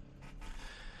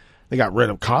 They got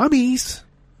rid of commies.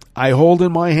 I hold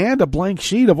in my hand a blank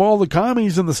sheet of all the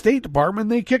commies in the State Department.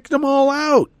 They kicked them all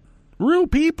out. Real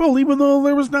people, even though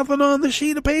there was nothing on the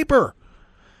sheet of paper.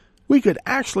 We could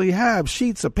actually have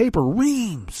sheets of paper,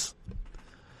 reams.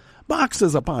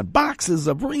 Boxes upon boxes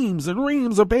of reams and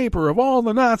reams of paper of all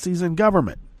the Nazis in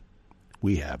government.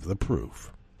 We have the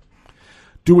proof.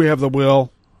 Do we have the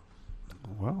will?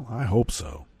 Well, I hope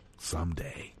so.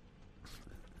 Someday.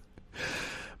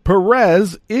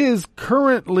 Perez is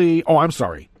currently...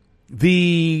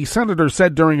 The senator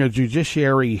said during a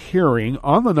judiciary hearing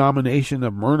on the nomination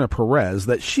of Myrna Perez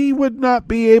that she would not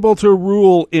be able to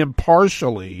rule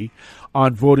impartially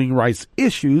on voting rights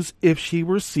issues if she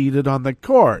were seated on the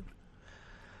court.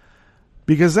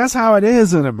 Because that's how it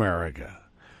is in America.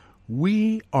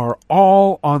 We are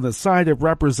all on the side of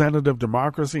representative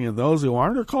democracy, and those who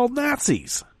aren't are called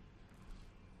Nazis.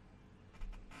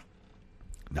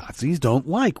 Nazis don't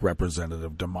like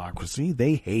representative democracy.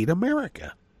 They hate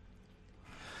America.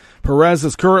 Perez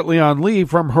is currently on leave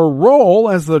from her role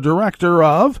as the director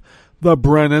of the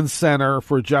Brennan Center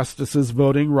for Justice's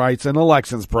Voting Rights and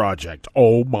Elections Project.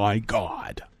 Oh, my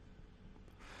God.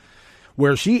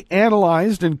 Where she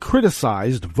analyzed and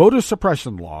criticized voter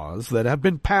suppression laws that have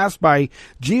been passed by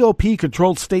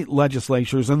GOP-controlled state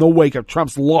legislatures in the wake of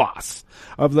Trump's loss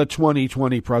of the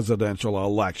 2020 presidential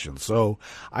election. So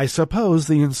I suppose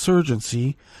the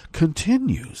insurgency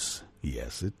continues.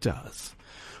 Yes, it does.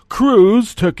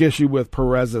 Cruz took issue with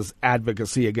Perez's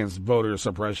advocacy against voter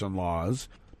suppression laws.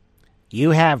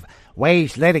 You have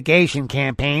waged litigation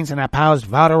campaigns and opposed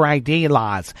voter ID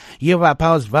laws. You have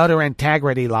opposed voter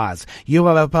integrity laws. You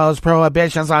have opposed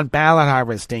prohibitions on ballot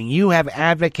harvesting. You have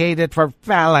advocated for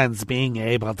felons being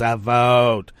able to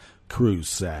vote, Cruz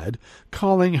said,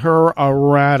 calling her a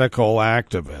radical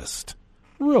activist.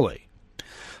 Really?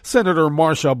 Senator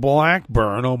Marsha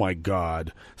Blackburn, oh my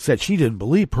God, said she didn't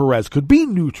believe Perez could be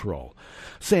neutral,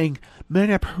 saying,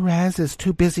 Myrna Perez is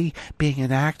too busy being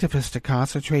an activist to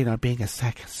concentrate on being a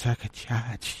Second Circuit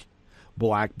judge.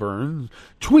 Blackburn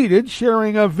tweeted,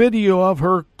 sharing a video of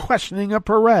her questioning of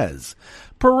Perez.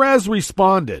 Perez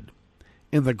responded,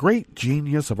 in the great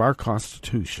genius of our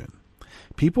Constitution,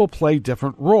 people play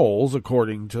different roles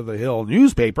according to the Hill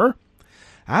newspaper.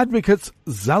 Advocates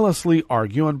zealously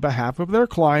argue on behalf of their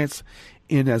clients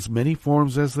in as many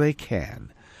forms as they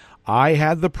can. I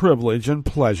had the privilege and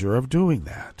pleasure of doing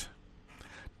that.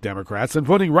 Democrats and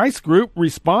Voting Rights Group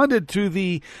responded to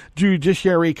the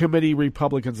Judiciary Committee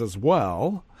Republicans as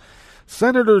well.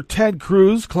 Senator Ted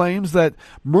Cruz claims that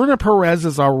Myrna Perez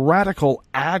is a radical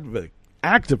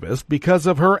activist because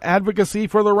of her advocacy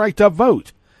for the right to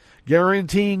vote.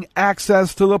 Guaranteeing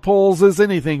access to the polls is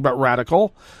anything but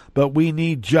radical, but we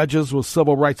need judges with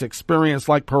civil rights experience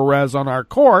like Perez on our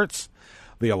courts,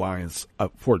 the Alliance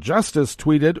for Justice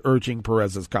tweeted, urging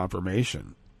Perez's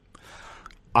confirmation.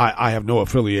 I have no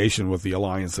affiliation with the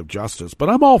Alliance of Justice, but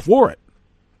I'm all for it.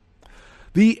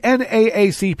 The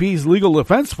NAACP's Legal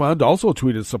Defense Fund also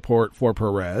tweeted support for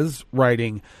Perez,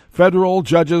 writing, federal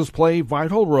judges play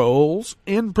vital roles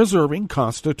in preserving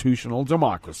constitutional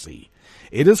democracy.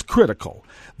 It is critical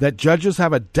that judges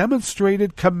have a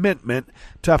demonstrated commitment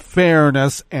to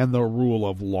fairness and the rule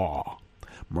of law.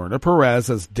 Myrna Perez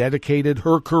has dedicated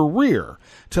her career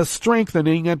to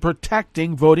strengthening and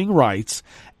protecting voting rights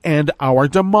and our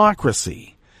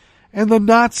democracy. And the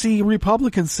Nazi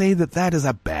Republicans say that that is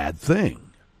a bad thing.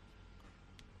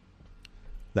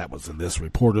 That was in this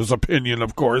reporter's opinion,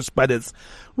 of course, but it's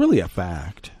really a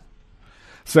fact.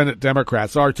 Senate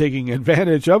Democrats are taking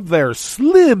advantage of their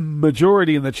slim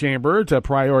majority in the chamber to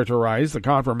prioritize the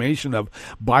confirmation of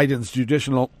Biden's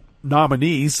judicial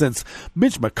nominees, since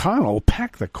Mitch McConnell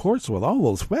packed the courts with all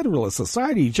those Federalist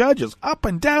Society judges up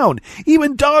and down.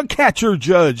 Even Dogcatcher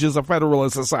Judge is a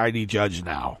Federalist Society judge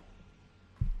now.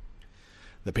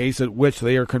 The pace at which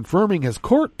they are confirming his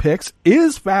court picks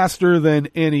is faster than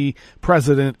any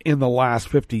president in the last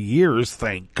 50 years,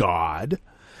 thank God.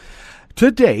 To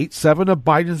date, 7 of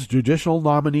Biden's judicial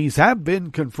nominees have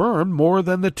been confirmed, more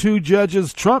than the 2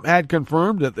 judges Trump had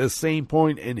confirmed at this same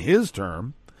point in his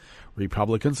term.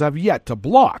 Republicans have yet to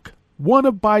block one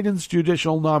of Biden's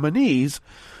judicial nominees,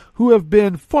 who have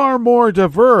been far more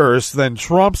diverse than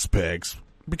Trump's picks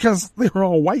because they're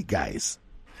all white guys.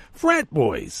 Frat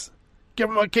boys. Give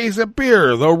them a case of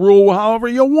beer. They'll rule however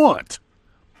you want.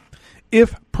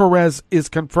 If Perez is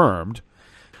confirmed,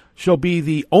 she'll be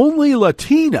the only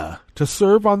Latina to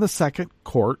serve on the Second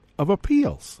Court of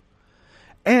Appeals,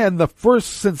 and the first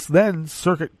since then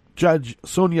Circuit Judge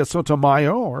Sonia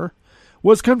Sotomayor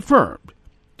was confirmed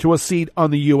to a seat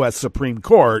on the U.S. Supreme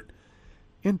Court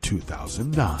in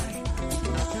 2009.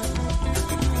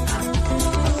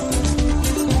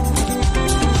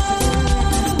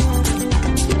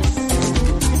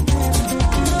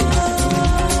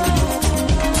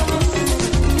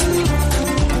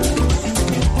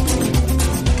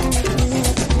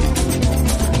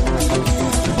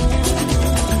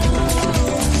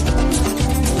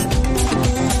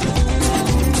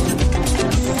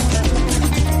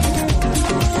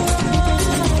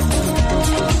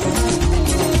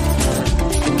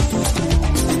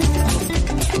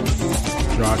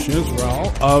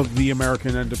 Israel of the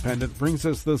American Independent brings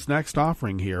us this next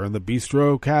offering here in the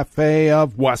Bistro Cafe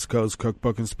of West Coast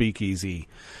Cookbook and Speakeasy.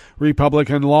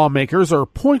 Republican lawmakers are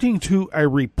pointing to a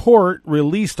report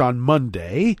released on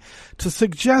Monday to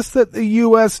suggest that the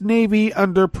U.S. Navy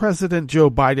under President Joe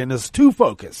Biden is too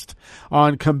focused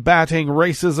on combating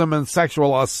racism and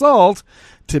sexual assault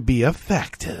to be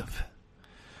effective.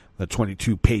 The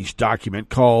 22-page document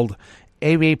called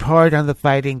A Report on the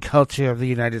Fighting Culture of the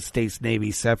United States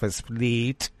Navy Surface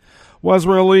Fleet was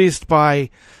released by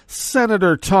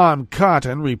Senator Tom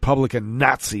Cotton, Republican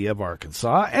Nazi of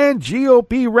Arkansas, and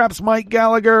GOP reps Mike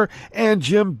Gallagher and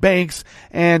Jim Banks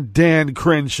and Dan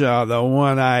Crenshaw, the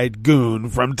one-eyed goon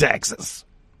from Texas.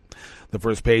 The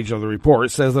first page of the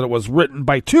report says that it was written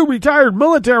by 2 retired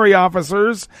military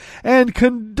officers and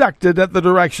conducted at the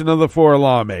direction of the 4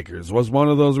 lawmakers. Was one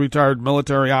of those retired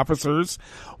military officers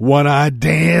One-Eyed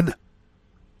Dan?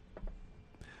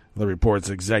 The report's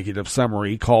executive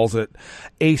summary calls it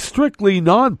a strictly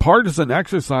nonpartisan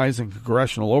exercise in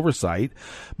congressional oversight.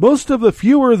 Most of the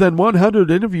fewer than 100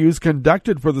 interviews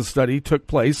conducted for the study took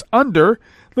place under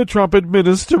the Trump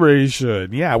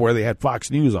administration. Yeah, where they had Fox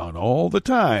News on all the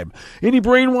time. Any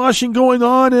brainwashing going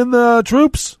on in the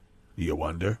troops? You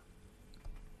wonder.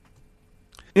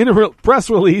 In a press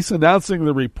release announcing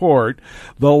the report,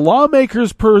 the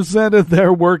lawmakers presented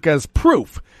their work as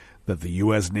proof that the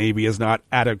U.S. Navy is not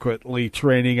adequately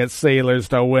training its sailors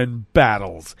to win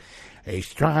battles. A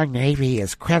strong Navy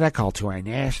is critical to our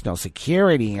national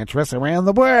security interests around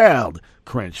the world,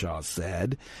 Crenshaw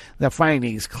said. The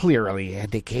findings clearly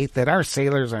indicate that our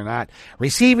sailors are not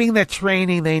receiving the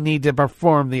training they need to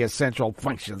perform the essential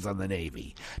functions of the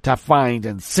Navy, to find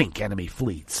and sink enemy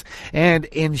fleets, and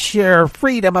ensure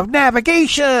freedom of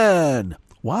navigation.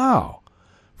 Wow.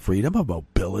 Freedom of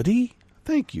mobility?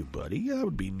 Thank you, buddy. That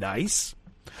would be nice.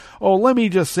 Oh, let me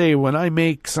just say, when I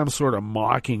make some sort of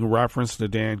mocking reference to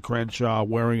Dan Crenshaw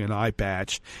wearing an eye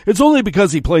patch, it's only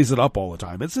because he plays it up all the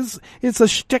time. It's a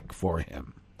shtick for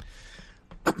him.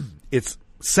 It's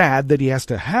sad that he has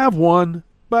to have one,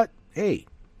 but hey,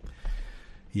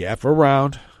 you F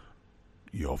around,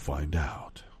 you'll find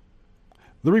out.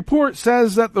 The report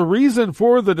says that the reason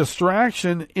for the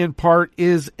distraction, in part,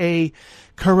 is a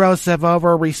corrosive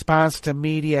over-response to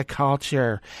media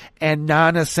culture and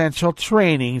non-essential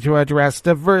training to address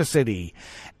diversity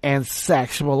and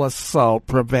sexual assault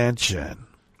prevention.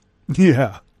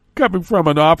 Yeah, coming from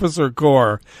an officer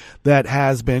corps that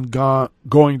has been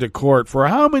going to court for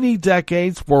how many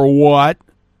decades for what?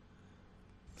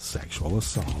 Sexual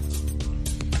assault.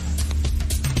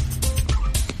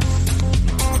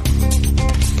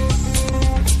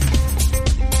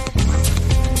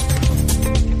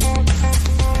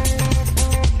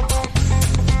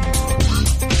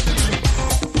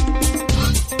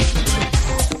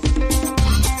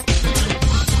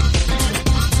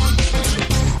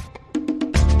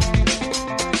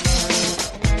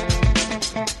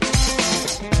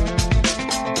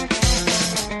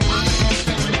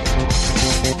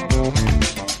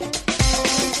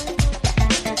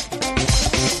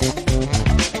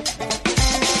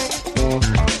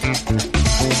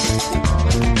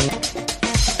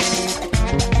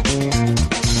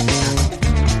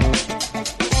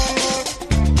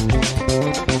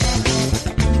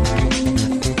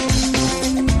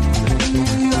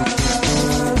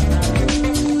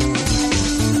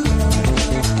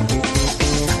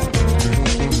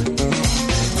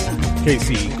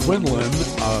 Casey Quinlan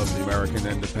of the American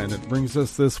Independent brings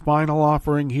us this final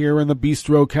offering here in the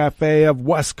Bistro Cafe of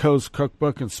West Coast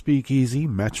Cookbook and Speakeasy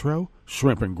Metro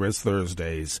Shrimp and Grits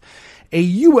Thursdays. A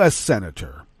U.S.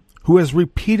 senator who has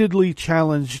repeatedly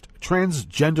challenged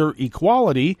transgender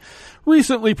equality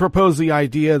recently proposed the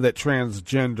idea that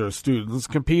transgender students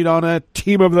compete on a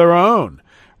team of their own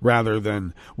rather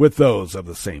than with those of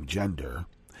the same gender.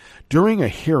 During a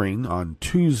hearing on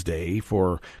Tuesday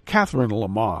for Catherine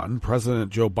Lamont,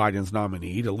 President Joe Biden's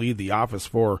nominee to lead the Office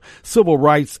for Civil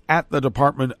Rights at the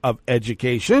Department of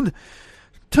Education,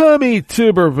 Tommy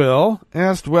Tuberville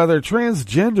asked whether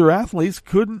transgender athletes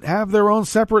couldn't have their own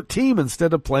separate team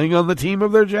instead of playing on the team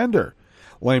of their gender.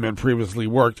 Lehman previously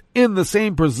worked in the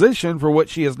same position for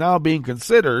which she is now being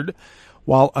considered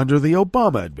while under the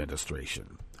Obama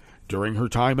administration. During her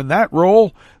time in that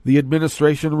role, the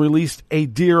administration released a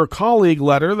Dear Colleague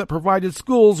letter that provided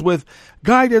schools with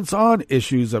guidance on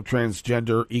issues of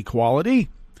transgender equality.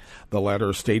 The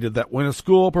letter stated that when a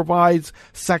school provides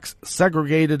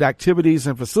sex-segregated activities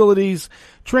and facilities,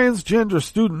 transgender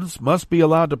students must be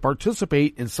allowed to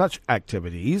participate in such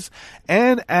activities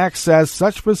and access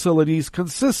such facilities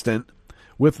consistent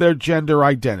with their gender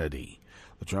identity.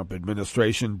 The Trump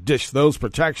administration dished those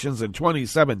protections in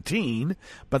 2017,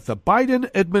 but the Biden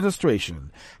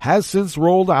administration has since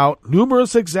rolled out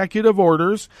numerous executive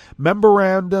orders,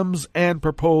 memorandums, and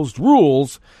proposed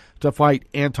rules to fight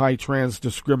anti-trans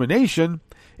discrimination,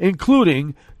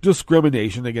 including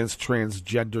discrimination against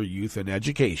transgender youth in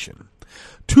education.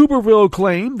 Tuberville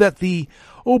claimed that the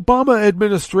Obama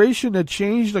administration had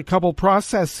changed a couple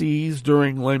processes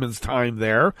during Lehman's time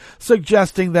there,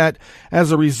 suggesting that,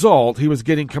 as a result, he was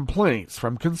getting complaints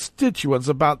from constituents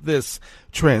about this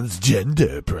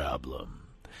transgender problem.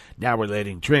 Now we're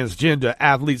letting transgender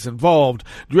athletes involved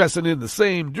dressing in the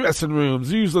same dressing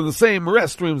rooms, using the same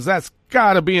restrooms. That's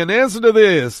gotta be an answer to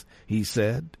this, he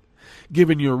said.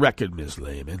 Given your record, Ms.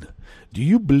 Lehman, do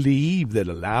you believe that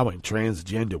allowing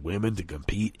transgender women to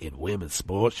compete in women's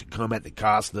sports should come at the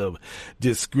cost of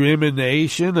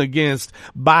discrimination against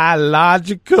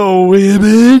biological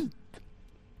women?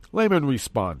 Lehman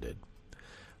responded,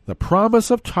 the promise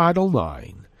of Title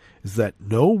IX is that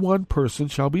no one person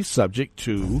shall be subject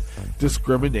to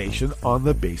discrimination on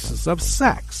the basis of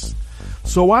sex.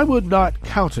 So I would not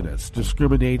countenance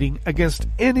discriminating against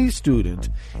any student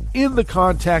in the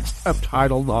context of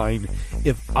Title IX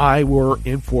if I were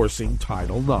enforcing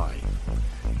Title IX.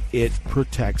 It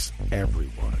protects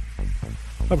everyone.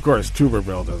 Of course,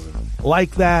 Tuberville doesn't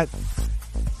like that.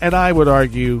 And I would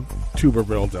argue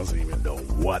Tuberville doesn't even know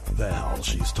what the hell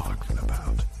she's talking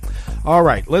about. All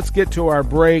right, let's get to our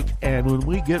break. And when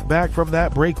we get back from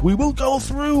that break, we will go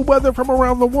through weather from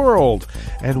around the world.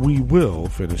 And we will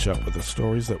finish up with the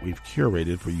stories that we've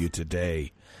curated for you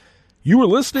today. You are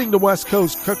listening to West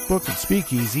Coast Cookbook and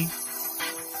Speakeasy.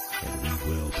 And we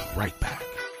will be right back.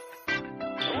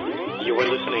 You are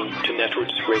listening to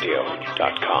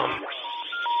netrootsradio.com.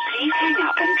 Please hang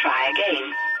up and try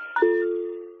again.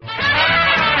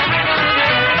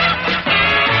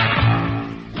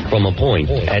 From a point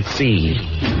at sea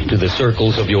to the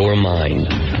circles of your mind,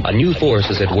 a new force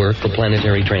is at work for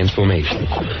planetary transformation.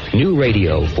 New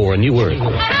radio for a new Earth.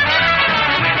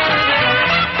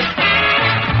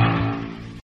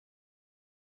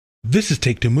 This is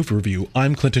Take Two Movie Review.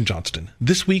 I'm Clinton Johnston.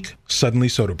 This week, Suddenly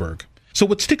Soderbergh. So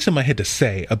what sticks in my head to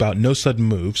say about No Sudden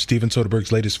Move, Steven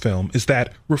Soderbergh's latest film, is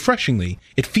that, refreshingly,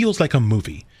 it feels like a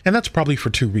movie. And that's probably for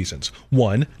two reasons.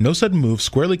 One, No Sudden Move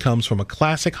squarely comes from a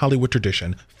classic Hollywood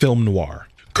tradition, film noir.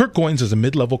 Kirk Goins is a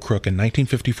mid-level crook in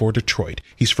 1954 Detroit.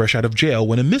 He's fresh out of jail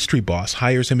when a mystery boss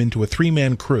hires him into a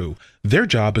three-man crew. Their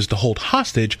job is to hold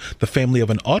hostage the family of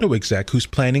an auto exec who's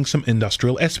planning some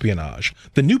industrial espionage.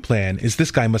 The new plan is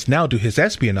this guy must now do his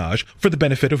espionage for the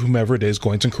benefit of whomever it is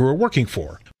Goins and crew are working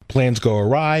for. Plans go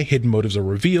awry, hidden motives are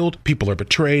revealed, people are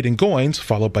betrayed, and Goins,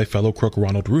 followed by fellow crook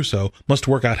Ronald Russo, must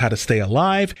work out how to stay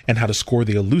alive and how to score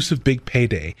the elusive big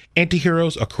payday.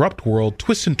 Antiheroes, a corrupt world,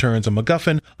 twists and turns, a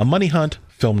MacGuffin, a money hunt,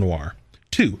 film noir.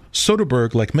 2.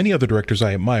 Soderbergh, like many other directors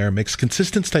I admire, makes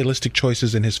consistent stylistic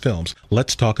choices in his films.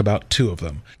 Let's talk about two of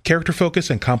them. Character focus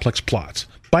and complex plots.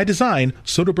 By design,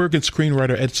 Soderbergh and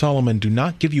screenwriter Ed Solomon do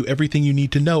not give you everything you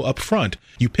need to know up front.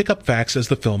 You pick up facts as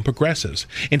the film progresses.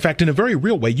 In fact, in a very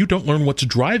real way, you don't learn what's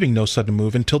driving No Sudden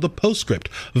Move until the postscript.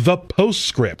 The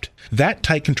postscript! That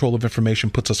tight control of information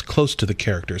puts us close to the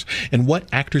characters, and what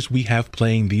actors we have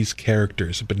playing these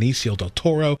characters. Benicio del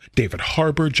Toro, David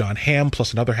Harbour, John Hamm,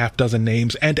 plus another half dozen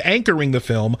names, and anchoring the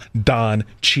film, Don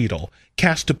Cheadle.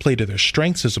 Cast to play to their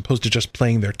strengths as opposed to just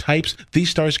playing their types, these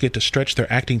stars get to stretch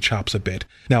their acting chops a bit.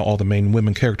 Now, all the main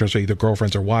women characters are either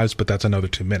girlfriends or wives, but that's another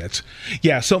 2 minutes.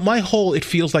 Yeah, so my whole it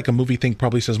feels like a movie thing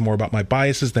probably says more about my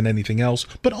biases than anything else,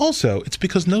 but also it's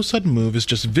because No Sudden Move is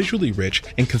just visually rich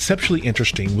and conceptually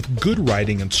interesting with good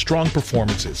writing and strong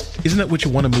performances. Isn't that what you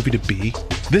want a movie to be?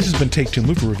 This has been Take Two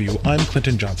Movie Review. I'm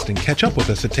Clinton Johnston. Catch up with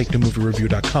us at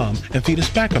TakeTwoMovieReview.com and feed us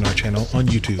back on our channel on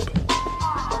YouTube.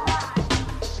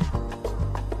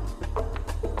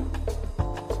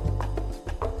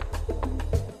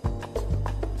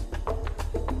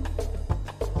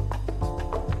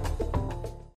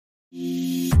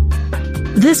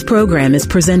 This program is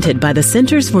presented by the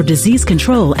Centers for Disease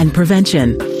Control and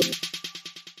Prevention.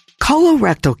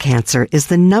 Colorectal cancer is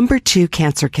the number 2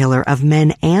 cancer killer of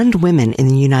men and women in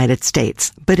the United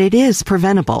States, but it is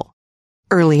preventable.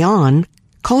 Early on,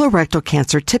 colorectal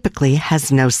cancer typically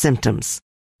has no symptoms.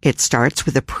 It starts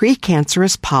with a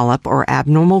precancerous polyp or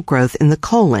abnormal growth in the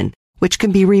colon, which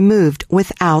can be removed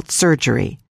without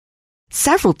surgery.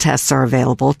 Several tests are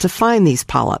available to find these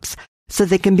polyps, so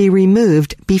they can be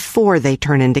removed before they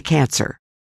turn into cancer.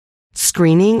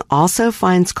 Screening also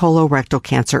finds colorectal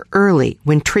cancer early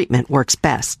when treatment works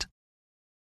best.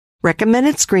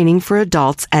 Recommended screening for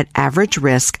adults at average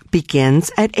risk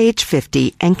begins at age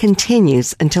 50 and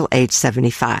continues until age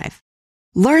 75.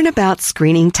 Learn about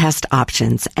screening test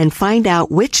options and find out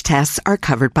which tests are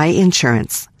covered by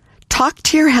insurance. Talk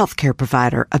to your healthcare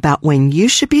provider about when you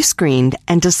should be screened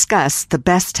and discuss the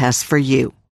best tests for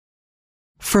you.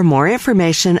 For more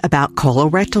information about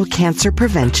colorectal cancer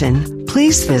prevention,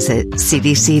 please visit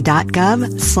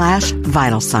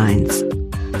cdc.gov/vital signs.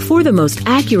 For the most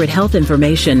accurate health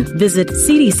information, visit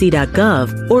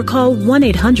cdc.gov or call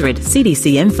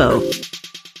 1-800-CDC-INFO.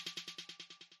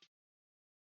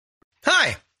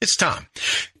 Hi, it's Tom.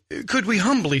 Could we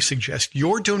humbly suggest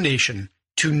your donation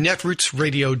to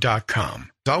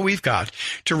netrootsradio.com? All we've got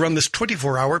to run this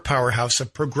 24-hour powerhouse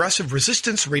of progressive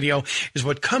resistance radio is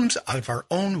what comes out of our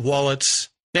own wallets.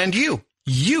 And you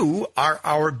are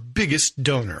our biggest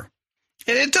donor.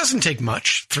 And it doesn't take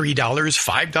much, $3,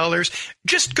 $5.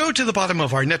 Just go to the bottom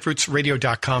of our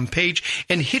netrootsradio.com page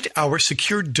and hit our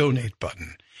secure donate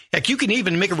button. Heck, you can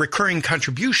even make a recurring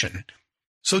contribution.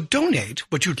 So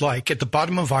donate what you'd like at the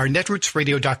bottom of our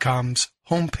netrootsradio.com's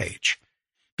homepage.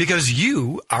 Because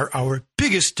you are our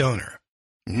biggest donor.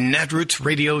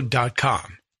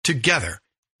 netrootsradio.com. Together,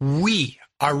 we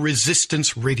are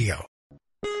Resistance Radio.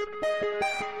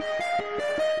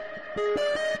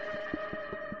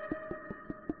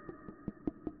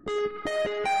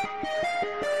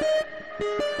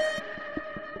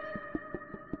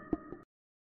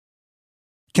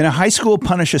 Can a high school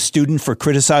punish a student for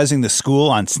criticizing the school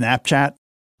on Snapchat?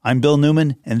 I'm Bill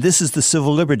Newman, and this is the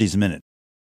Civil Liberties Minute.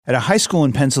 At a high school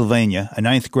in Pennsylvania, a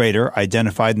ninth grader,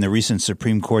 identified in the recent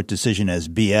Supreme Court decision as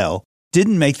BL,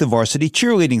 didn't make the varsity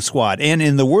cheerleading squad, and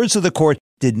in the words of the court,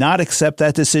 did not accept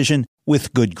that decision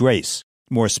with good grace.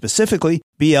 More specifically,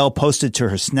 BL posted to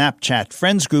her Snapchat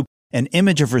friends group an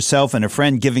image of herself and a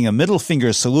friend giving a middle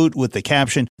finger salute with the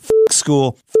caption, "F***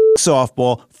 school, f***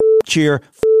 softball, f*** cheer,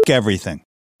 f*** everything."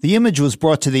 The image was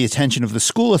brought to the attention of the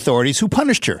school authorities, who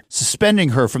punished her, suspending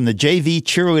her from the JV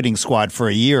cheerleading squad for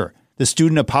a year. The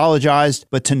student apologized,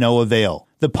 but to no avail.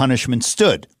 The punishment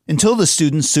stood until the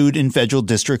student sued in federal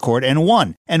district court and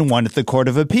won at the Court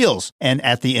of Appeals, and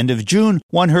at the end of June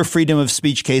won her freedom of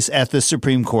speech case at the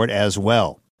Supreme Court as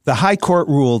well. The High Court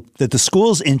ruled that the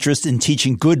school's interest in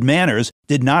teaching good manners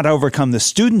did not overcome the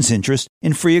student's interest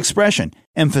in free expression,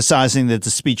 emphasizing that the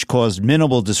speech caused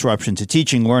minimal disruption to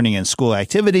teaching, learning, and school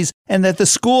activities, and that the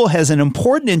school has an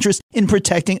important interest in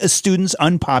protecting a student's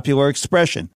unpopular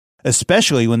expression,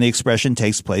 especially when the expression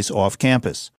takes place off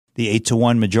campus. The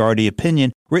 8-1 majority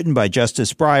opinion, written by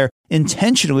Justice Breyer,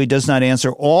 intentionally does not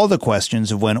answer all the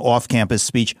questions of when off-campus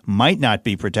speech might not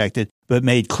be protected, but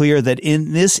made clear that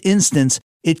in this instance,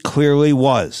 it clearly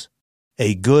was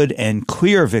a good and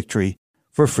clear victory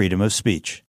for freedom of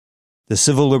speech. The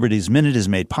Civil Liberties Minute is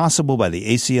made possible by the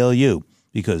ACLU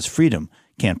because freedom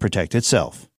can't protect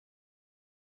itself.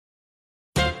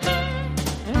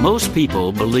 Most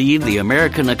people believe the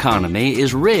American economy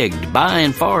is rigged by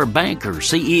and for bankers,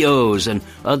 CEOs, and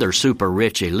other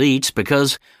super-rich elites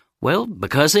because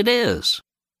it is.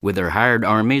 With their hired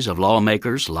armies of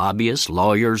lawmakers, lobbyists,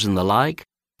 lawyers, and the like,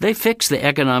 they fix the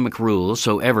economic rules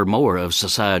so ever more of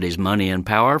society's money and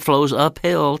power flows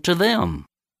uphill to them.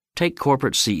 Take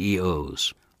corporate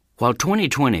CEOs. While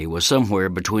 2020 was somewhere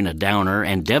between a downer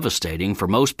and devastating for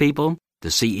most people, the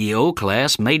CEO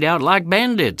class made out like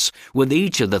bandits, with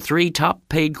each of the 3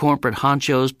 top-paid corporate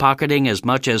honchos pocketing as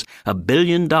much as $1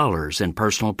 billion in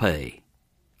personal pay.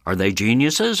 Are they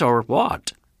geniuses or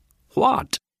what?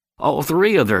 What? All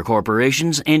 3 of their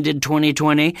corporations ended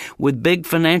 2020 with big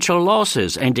financial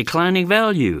losses and declining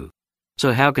value.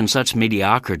 So how can such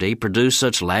mediocrity produce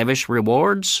such lavish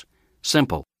rewards?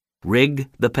 Simple. Rig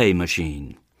the pay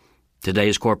machine.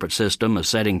 Today's corporate system of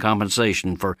setting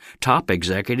compensation for top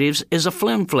executives is a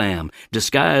flim-flam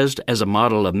disguised as a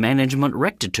model of management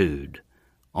rectitude.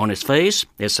 On its face,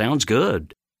 it sounds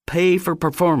good. Pay for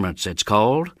performance, it's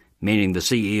called, meaning the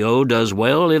CEO does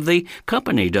well if the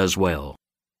company does well.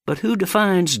 But who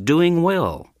defines doing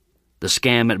well? The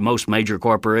scam at most major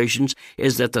corporations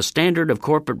is that the standard of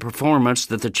corporate performance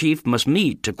that the chief must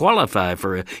meet to qualify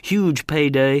for a huge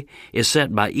payday is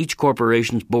set by each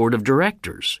corporation's board of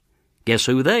directors. Guess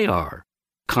who they are?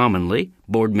 Commonly,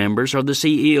 board members are the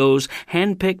CEO's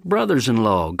hand-picked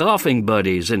brothers-in-law, golfing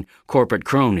buddies, and corporate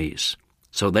cronies.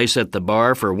 So they set the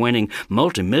bar for winning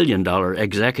multi-million-dollar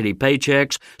executive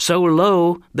paychecks so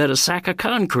low that a sack of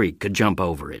concrete could jump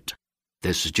over it.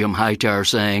 This is Jim Hightower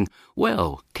saying,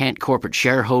 well, can't corporate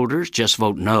shareholders just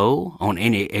vote no on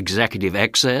any executive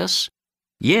excess?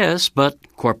 Yes, but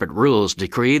corporate rules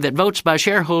decree that votes by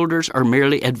shareholders are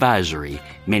merely advisory,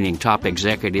 meaning top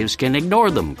executives can ignore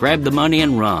them, grab the money,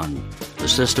 and run. The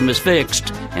system is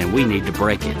fixed, and we need to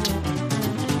break it.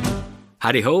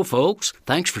 Howdy-ho, folks.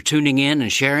 Thanks for tuning in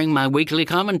and sharing my weekly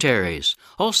commentaries.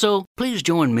 Also, please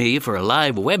join me for a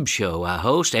live web show I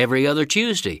host every other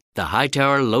Tuesday, the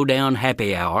Hightower Lowdown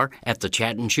Happy Hour at the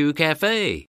Chat and Chew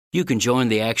Cafe. You can join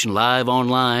the action live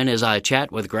online as I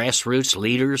chat with grassroots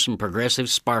leaders and progressive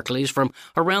sparklies from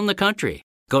around the country.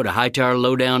 Go to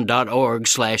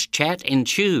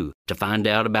hightowerlowdown.org/chat-and-chew to find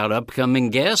out about upcoming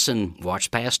guests and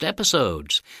watch past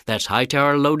episodes. That's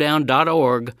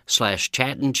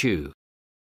hightowerlowdown.org/chat-and-chew.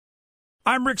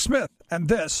 I'm Rick Smith, and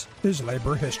this is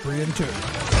Labor History in 2.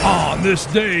 On this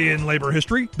day in labor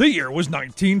history, the year was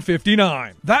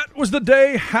 1959. That was the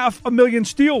day 500,000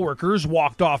 steelworkers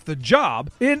walked off the job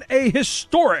in a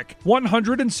historic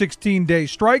 116-day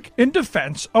strike in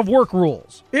defense of work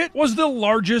rules. It was the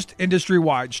largest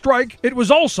industry-wide strike. It was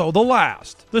also the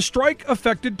last. The strike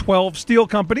affected 12 steel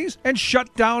companies and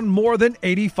shut down more than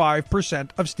 85%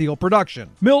 of steel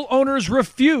production. Mill owners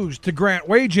refused to grant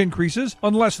wage increases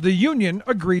unless the union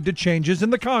agreed to changes in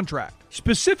the contract.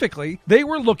 Specifically, they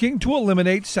were looking to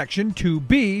eliminate Section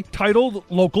 2B, titled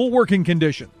Local Working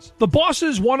Conditions. The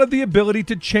bosses wanted the ability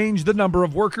to change the number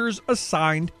of workers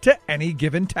assigned to any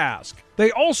given task.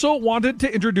 They also wanted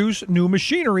to introduce new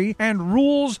machinery and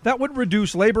rules that would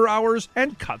reduce labor hours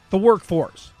and cut the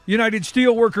workforce. United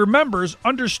Steelworker members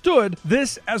understood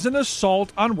this as an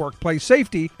assault on workplace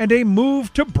safety and a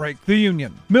move to break the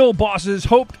union. Mill bosses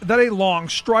hoped that a long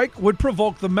strike would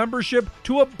provoke the membership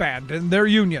to abandon their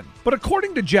union. But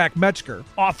according to Jack Metzger,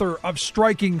 author of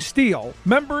Striking Steel,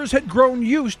 members had grown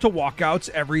used to walkouts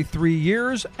every 3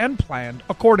 years and planned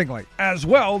accordingly. As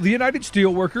well, the United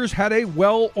Steelworkers had a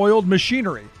well-oiled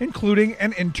machinery, including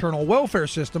an internal welfare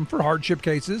system for hardship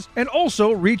cases, and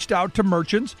also reached out to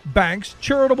merchants, banks,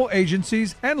 charitable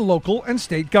agencies, and local and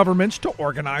state governments to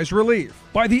organize relief.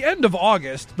 By the end of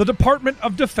August, the Department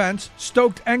of Defense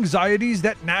stoked anxieties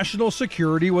that national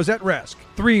security was at risk.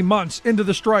 3 months into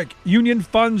the strike, union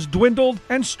funds dwindled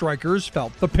and strikers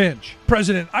felt the pinch.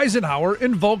 President Eisenhower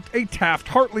invoked a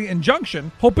Taft-Hartley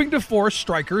injunction, hoping to force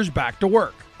strikers back to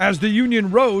work. As the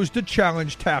union rose to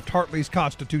challenge Taft-Hartley's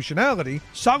constitutionality,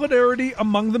 solidarity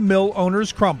among the mill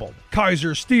owners crumbled.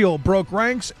 Kaiser Steel broke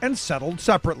ranks and settled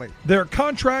separately. Their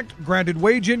contract granted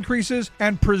wage increases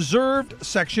and preserved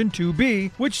Section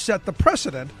 2B, which set the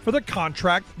precedent for the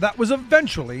contract that was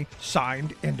eventually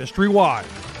signed industry-wide.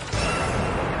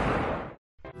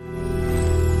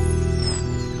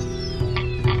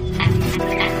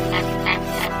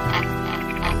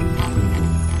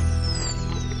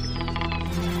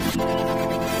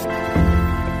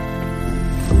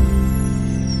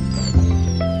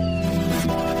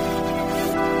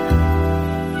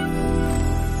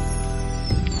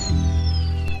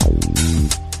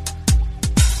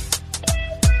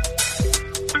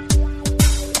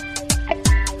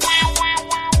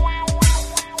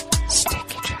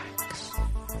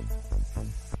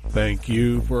 Thank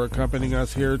you for accompanying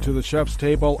us here to the chef's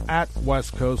table at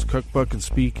West Coast Cookbook and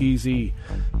Speakeasy,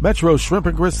 Metro Shrimp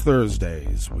and Grits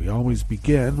Thursdays. We always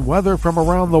begin weather from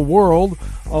around the world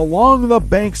along the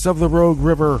banks of the Rogue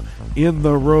River in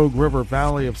the Rogue River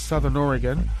Valley of Southern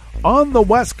Oregon on the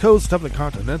west coast of the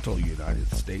continental United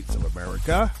States of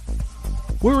America,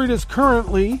 where it is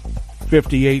currently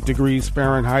 58 degrees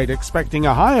Fahrenheit, expecting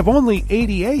a high of only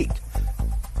 88.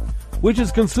 Which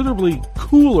is considerably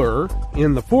cooler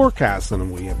in the forecast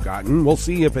than we have gotten. We'll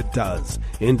see if it does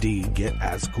indeed get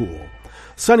as cool.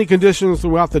 Sunny conditions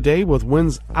throughout the day with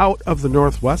winds out of the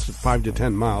northwest at 5 to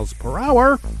 10 miles per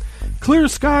hour. Clear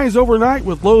skies overnight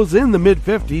with lows in the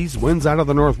mid-50s, winds out of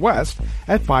the northwest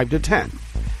at 5 to 10.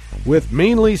 With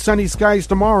mainly sunny skies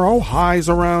tomorrow, highs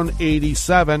around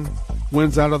 87,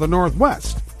 winds out of the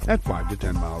northwest at 5 to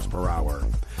 10 miles per hour.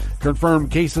 Confirmed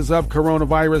cases of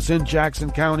coronavirus in Jackson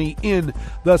County in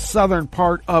the southern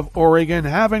part of Oregon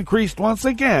have increased once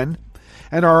again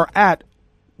and are at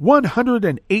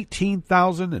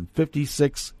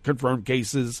 118,056 confirmed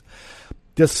cases.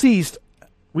 Deceased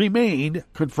remain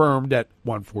confirmed at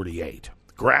 148.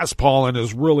 Grass pollen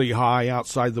is really high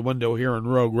outside the window here in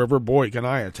Rogue River. Boy, can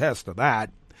I attest to that.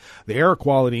 The air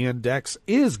quality index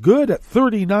is good at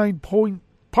 39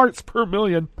 parts per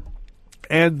million.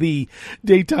 And the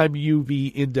daytime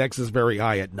UV index is very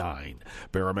high at 9.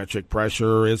 Barometric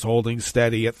pressure is holding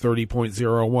steady at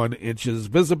 30.01 inches.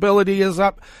 Visibility is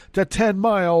up to 10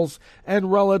 miles,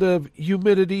 and relative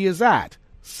humidity is at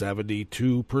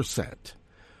 72%.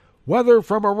 Weather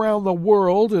from around the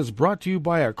world is brought to you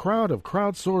by a crowd of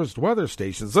crowdsourced weather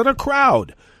stations and a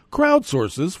crowd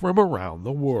crowdsources from around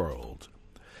the world.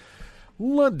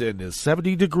 London is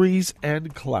 70 degrees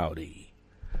and cloudy.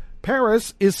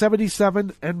 Paris is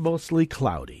 77 and mostly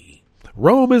cloudy.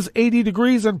 Rome is 80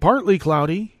 degrees and partly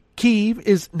cloudy. Kyiv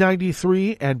is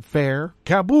 93 and fair.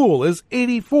 Kabul is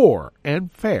 84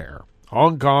 and fair.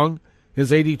 Hong Kong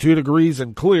is 82 degrees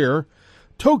and clear.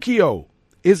 Tokyo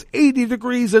is 80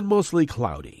 degrees and mostly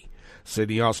cloudy.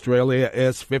 Sydney, Australia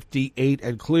is 58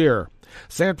 and clear.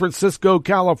 San Francisco,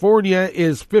 California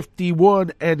is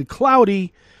 51 and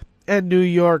cloudy. And New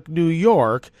York, New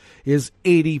York is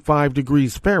 85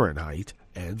 degrees Fahrenheit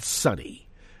and sunny.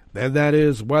 And that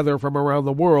is weather from around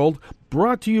the world,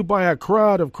 brought to you by a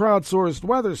crowd of crowdsourced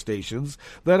weather stations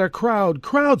that a crowd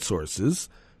crowdsources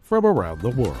from around the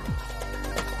world.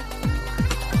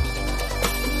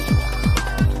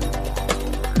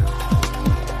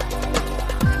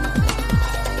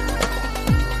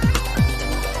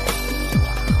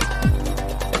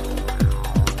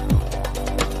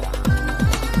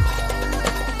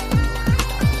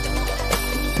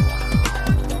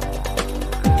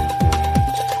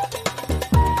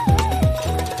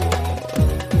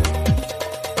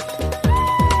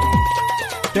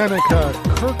 Danica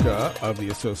Kirka of the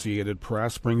Associated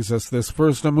Press brings us this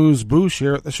first amuse-bouche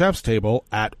here at the chef's table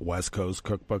at West Coast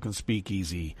Cookbook and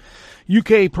Speakeasy.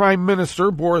 UK Prime Minister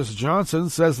Boris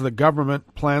Johnson says the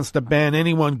government plans to ban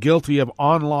anyone guilty of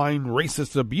online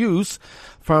racist abuse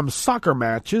from soccer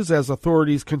matches as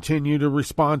authorities continue to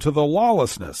respond to the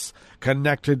lawlessness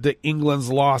connected to England's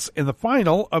loss in the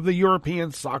final of the European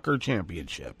Soccer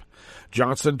Championship.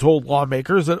 Johnson told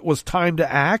lawmakers that it was time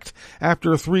to act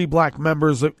after 3 black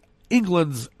members of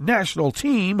England's national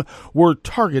team were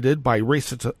targeted by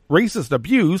racist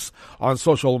abuse on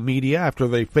social media after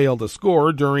they failed to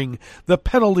score during the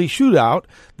penalty shootout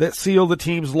that sealed the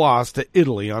team's loss to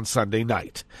Italy on Sunday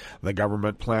night. The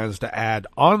government plans to add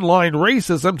online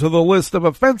racism to the list of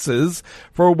offenses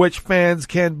for which fans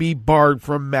can be barred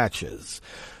from matches.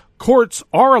 Courts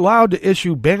are allowed to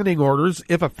issue banning orders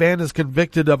if a fan is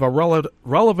convicted of a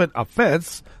relevant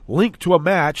offense linked to a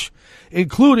match,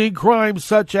 including crimes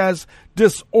such as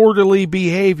disorderly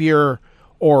behavior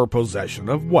or possession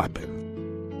of weapons.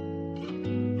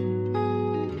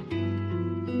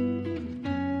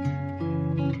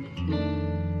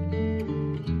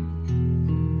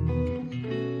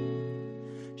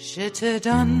 Je te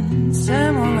donne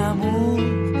seulement l'amour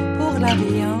pour la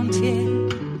vie entière.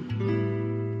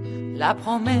 La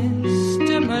promesse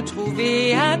de me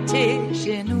trouver à tes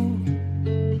genoux.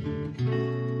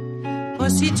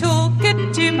 Aussitôt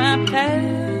que tu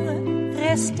m'appelles,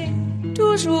 rester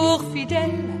toujours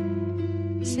fidèle.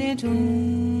 C'est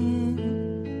tout,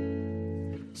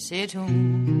 c'est tout.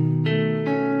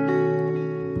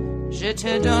 Je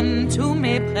te donne tous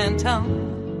mes printemps,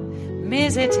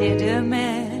 mes étés de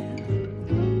mer,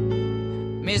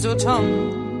 mes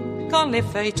automnes quand les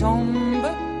feuilles tombent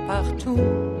partout.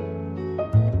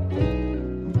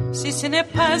 Si ce n'est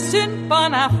pas une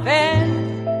bonne affaire,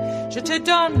 je te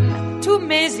donne tous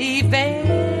mes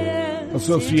hivers.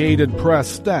 Associated Press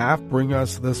staff bring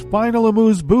us this final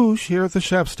amuse-bouche here at the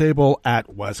chef's table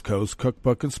at West Coast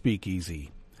Cookbook and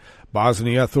Speakeasy.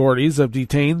 Bosnia authorities have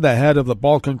detained the head of the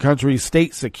Balkan country's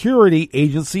state security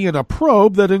agency in a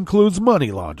probe that includes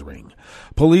money laundering.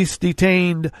 Police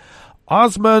detained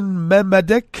Osman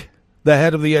Mehmedic, the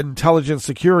head of the intelligence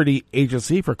security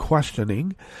agency, for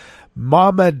questioning.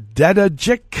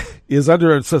 Mamededic is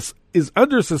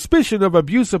under suspicion of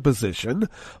abuse of position,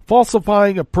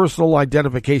 falsifying of personal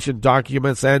identification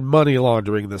documents, and money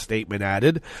laundering, the statement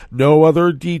added. No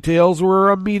other details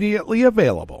were immediately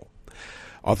available.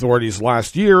 Authorities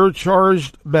last year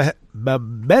charged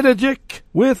Mehmedic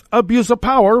with abuse of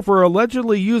power for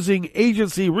allegedly using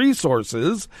agency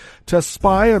resources to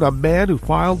spy on a man who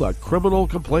filed a criminal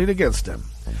complaint against him.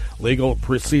 Legal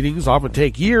proceedings often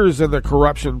take years in the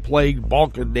corruption-plagued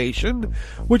Balkan nation,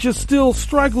 which is still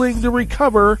struggling to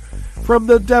recover from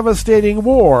the devastating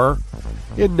war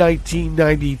in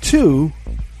 1992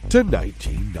 to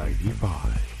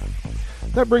 1995.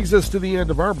 That brings us to the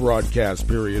end of our broadcast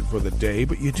period for the day,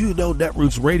 but you do know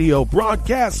Netroots Radio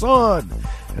broadcasts on,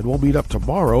 and we'll meet up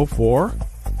tomorrow for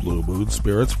Blue Moon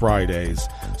Spirits Fridays.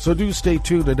 So do stay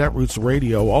tuned to Netroots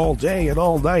Radio all day and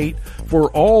all night for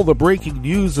all the breaking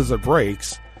news as it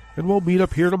breaks, and we'll meet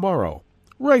up here tomorrow,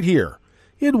 right here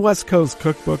in West Coast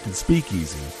Cookbook and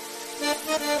Speakeasy.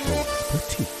 Bon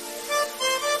appetit.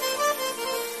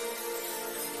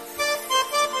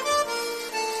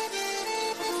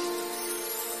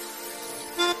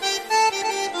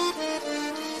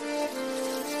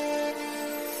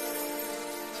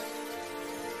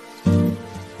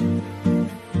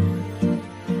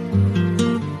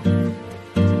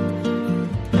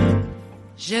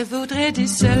 Je voudrais du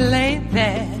soleil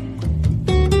vert,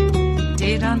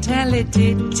 des dentelles et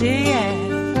des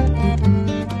théères,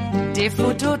 des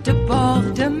photos de bord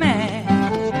de mer,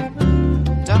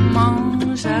 dans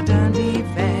mon jardin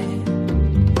d'hiver.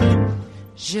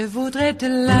 Je voudrais de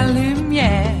la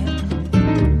lumière,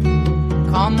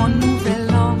 comme en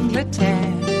Nouvelle-Angleterre.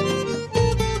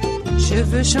 Je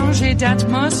veux changer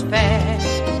d'atmosphère,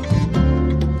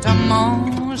 dans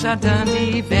mon jardin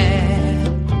d'hiver.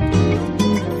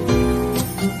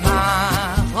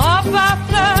 À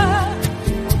fleurs,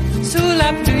 sous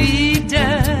la pluie de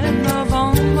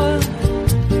novembre,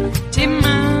 tes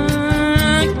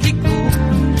mains qui courent,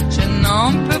 je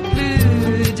n'en peux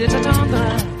plus de t'attendre.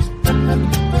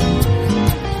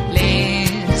 Les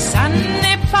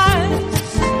années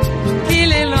passent,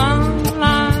 qu'il est loin,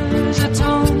 là je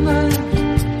tombe.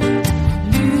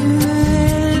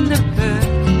 Nul ne peut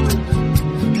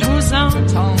nous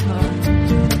entendre.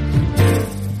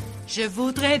 Je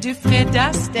voudrais du Fred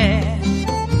Astaire,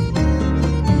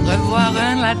 revoir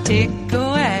un latte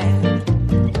Goël.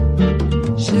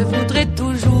 Je voudrais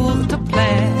toujours te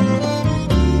plaire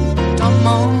dans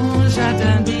mon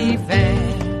jardin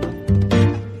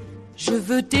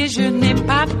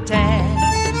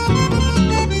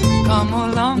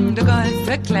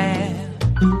rêve clair,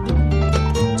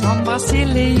 t'embrasser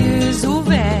les yeux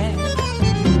ouverts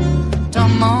dans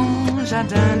mon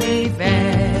jardin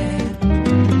d'hiver.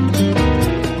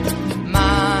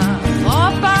 Ma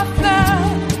robe à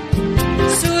fleurs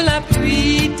sous la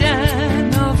pluie de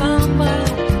novembre,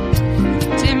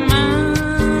 tes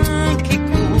mains qui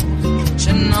courent,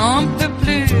 je n'en peux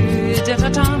plus de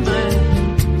t'attendre.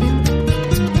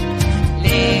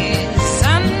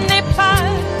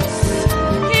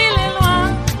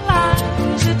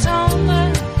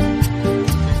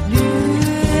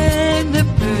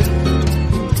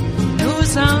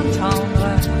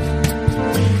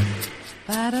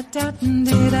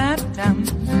 Ba-da-da-dum-dee-da-dum,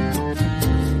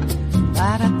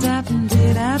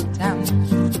 ba-da-da-dum-dee-da-dum,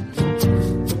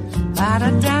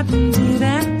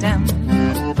 ba-da-da-dum-dee-da-dum,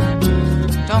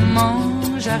 dans mon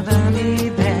jardin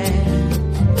d'hiver.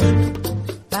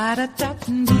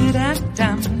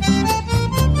 Ba-da-da-dum-dee-da-dum,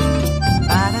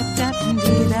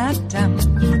 ba-da-da-dum-dee-da-dum,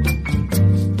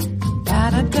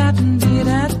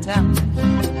 ba-da-da-dum-dee-da-dum,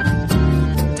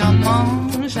 dans mon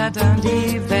jardin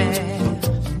d'hiver.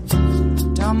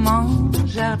 Dans mon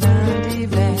jardin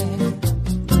d'hiver,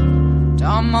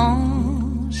 dans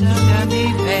mon jardin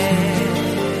d'hiver.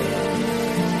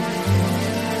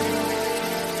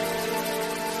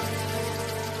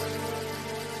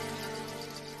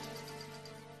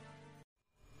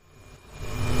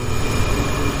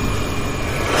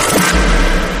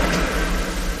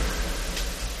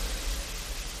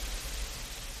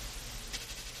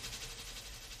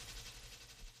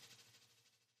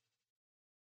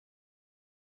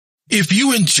 If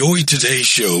you enjoyed today's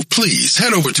show, please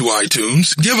head over to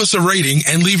iTunes, give us a rating,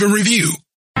 and leave a review.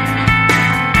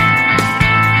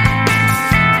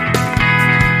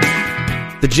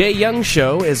 The Jay Young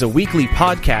Show is a weekly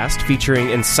podcast featuring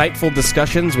insightful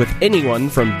discussions with anyone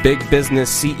from big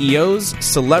business CEOs,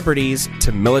 celebrities,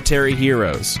 to military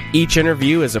heroes. Each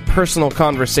interview is a personal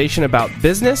conversation about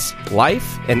business,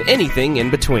 life, and anything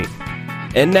in between.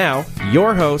 And now,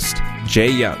 your host, Jay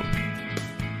Young.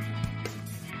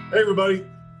 Hey, everybody.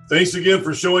 Thanks again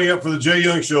for showing up for the Jay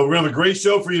Young Show. We're going to have a great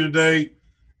show for you today.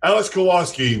 Alex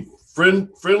Kowalski,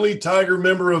 friendly Tiger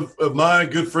member of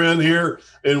mine, good friend here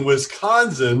in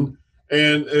Wisconsin.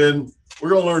 And we're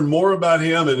going to learn more about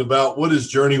him and about what his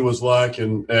journey was like.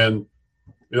 And you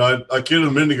know, I kidded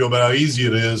a minute ago about how easy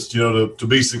it is, you know, to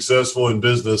be successful in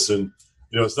business. And,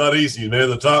 you know, it's not easy, man.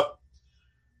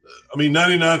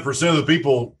 99% of the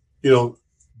people, you know,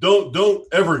 don't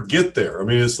ever get there. I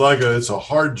mean, it's a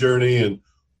hard journey. And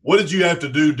what did you have to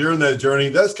do during that journey?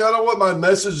 That's kind of what my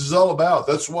message is all about.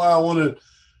 That's why I want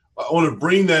to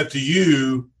bring that to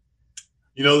you.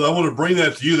 You know, I want to bring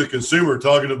that to you, the consumer,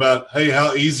 talking about, hey,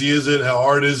 how easy is it? How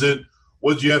hard is it?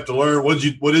 What did you have to learn? What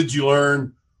did you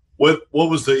learn? What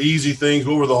was the easy things?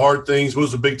 What were the hard things? What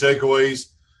was the big takeaways?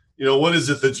 You know, what is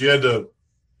it that you had to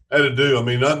do? I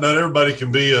mean, not everybody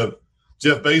can be a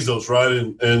Jeff Bezos, right?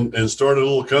 And start a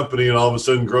little company and all of a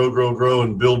sudden grow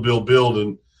and build.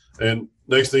 And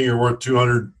next thing you're worth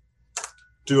 200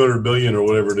 billion or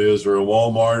whatever it is, or a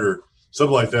Walmart or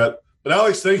something like that. But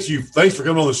Alex, thanks for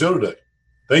coming on the show today.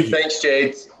 Thank you. Thanks,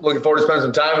 Jay. Looking forward to spending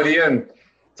some time with you and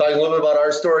talking a little bit about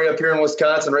our story up here in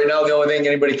Wisconsin. Right now, the only thing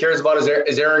anybody cares about is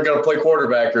Aaron going to play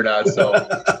quarterback or not? So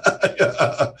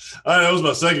that was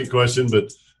my second question,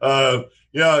 but and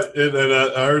I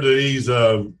heard that he's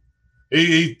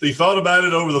he thought about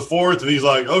it over the fourth, and he's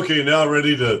like, okay, now I'm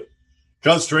ready to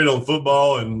concentrate on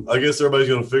football. And I guess everybody's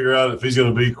going to figure out if he's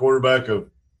going to be quarterback of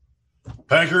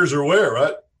Packers or where,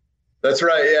 right? That's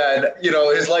right. Yeah. And, you know,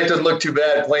 his life doesn't look too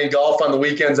bad playing golf on the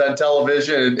weekends on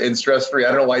television and stress-free. I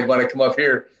don't know why he'd want to come up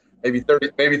here. Maybe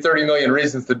 30 million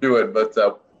reasons to do it. But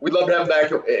we'd love to have him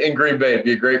back in Green Bay. It'd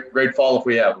be a great fall if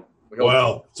we have him.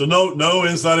 Wow. So no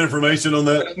inside information on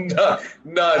that?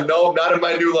 No, not in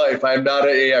my new life. I'm not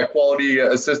a quality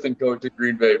assistant coach at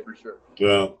Green Bay for sure.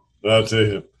 Yeah, I'll tell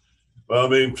you. Well, I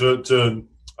mean,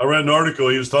 I read an article.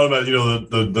 He was talking about, you know,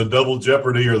 the double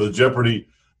jeopardy or the jeopardy,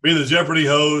 being the Jeopardy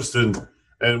host. And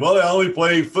well, I only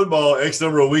play football X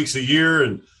number of weeks a year.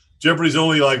 And Jeopardy's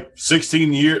only like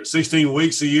 16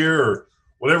 weeks a year or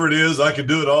whatever it is. I could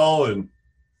do it all. And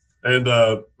man,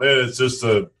 it's just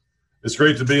it's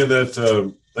great to be in that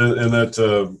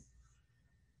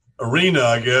arena,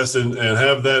 I guess, and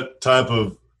have that type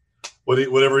of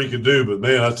whatever he can do. But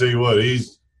man, I tell you what,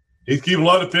 he's keeping a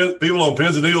lot of people on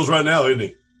pins and needles right now, isn't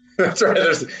he? That's right.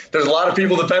 There's a lot of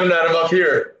people depending on him up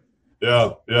here.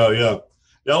 Yeah. I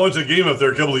went to a game up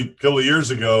there a couple of years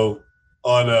ago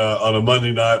on a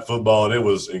Monday night football, and it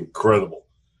was incredible.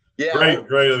 Yeah,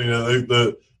 great. I mean,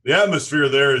 the atmosphere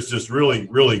there is just really,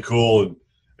 really cool,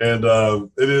 and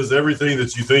it is everything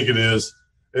that you think it is.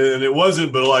 and it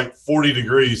wasn't but like 40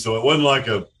 degrees. So it wasn't like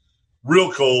a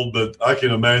real cold, but I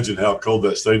can imagine how cold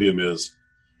that stadium is.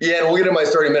 Yeah, and we'll get to my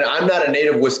story in a minute. I'm not a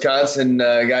native Wisconsin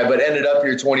guy, but ended up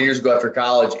here 20 years ago after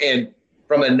college. And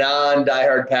from a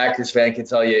non-diehard Packers fan, can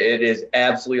tell you it is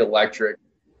absolutely electric.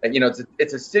 And,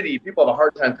 it's a city. People have a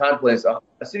hard time contemplating.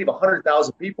 A city of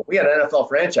 100,000 people. We had an NFL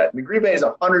franchise. I mean, Green Bay is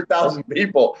 100,000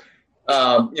 people.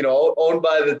 Owned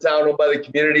by the town, owned by the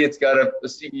community. It's got a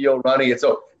CEO running it.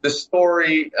 So the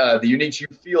story, the unique, you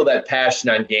feel that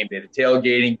passion on game day, the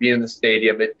tailgating, being in the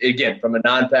stadium. Again, from a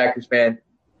non-Packers fan,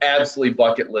 absolutely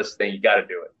bucket list thing. You got to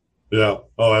do it. Yeah.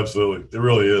 Oh, absolutely. It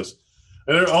really is.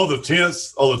 And all the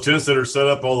tents that are set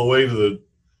up all the way to the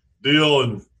deal,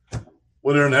 and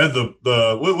went there and had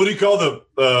the what do you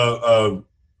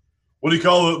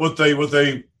call what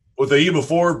they eat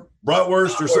before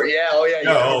bratwurst or something? Yeah. Oh yeah.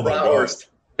 Oh bratwurst.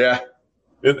 Yeah.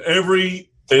 In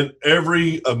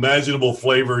every imaginable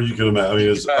flavor you can imagine. I mean,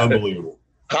 it's unbelievable.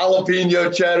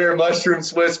 Jalapeno, cheddar, mushroom,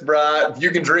 Swiss brat. If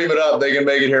you can dream it up, they can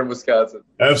make it here in Wisconsin.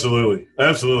 Absolutely.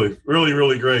 Really,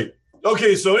 really great.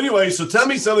 Okay, so tell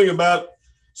me something about.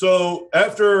 So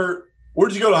where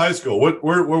did you go to high school? Where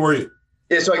were you?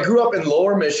 Yeah, so I grew up in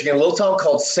Lower Michigan, a little town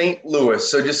called St. Louis,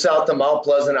 so just south of Mount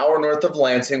Pleasant, an hour north of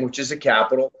Lansing, which is the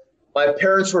capital. My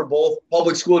parents were both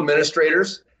public school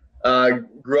administrators.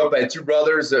 Grew up, I had two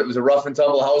brothers. It was a rough and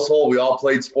tumble household. We all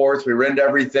played sports. We ran to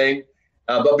everything.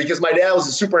 But because my dad was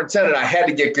a superintendent, I had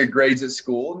to get good grades at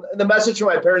school. And the message from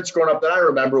my parents growing up that I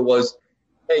remember was,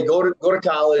 hey, go to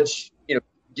college,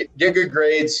 get good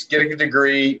grades, get a good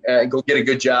degree, and go get a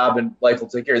good job, and life will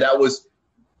take care.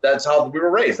 That's how we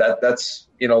were raised. That's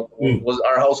was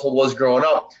our household was growing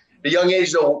up. At a young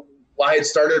age, though, I had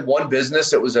started one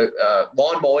business. It was a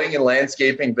lawn mowing and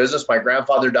landscaping business. My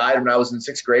grandfather died when I was in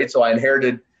 6th grade, so I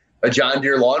inherited a John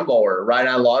Deere lawnmower, a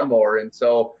ride-on lawnmower. And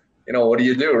so, what do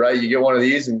you do, right? You get one of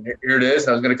these, and here it is. And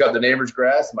I was going to cut the neighbor's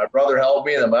grass. And my brother helped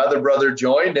me, and then my other brother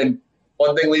joined. And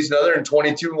one thing leads to another, and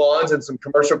 22 lawns and some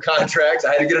commercial contracts.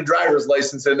 I had to get a driver's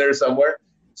license in there somewhere.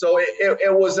 So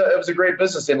it was a great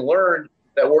business, and learned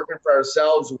that working for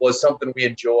ourselves was something we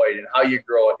enjoyed, and how you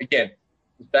grow it. Again,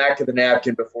 back to the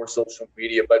napkin before social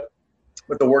media, but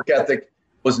the work ethic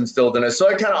was instilled in us. So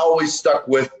it kind of always stuck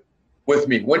with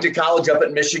me. Went to college up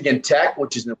at Michigan Tech,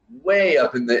 which is way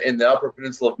up in the Upper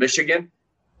Peninsula of Michigan,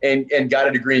 and got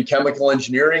a degree in chemical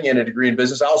engineering and a degree in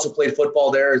business. I also played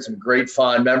football there. Had some great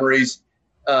fond memories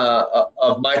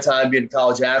of my time being a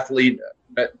college athlete.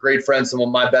 Met great friends, some of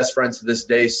my best friends to this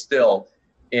day still.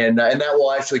 And that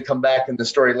will actually come back in the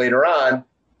story later on,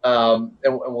 and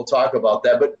we'll talk about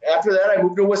that. But after that, I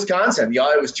moved to Wisconsin.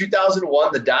 It was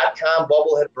 2001. The dot-com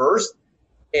bubble had burst,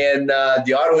 and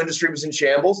the auto industry was in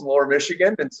shambles in Lower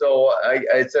Michigan. And so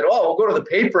I said, we'll go to the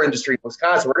paper industry in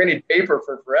Wisconsin. We're going to need paper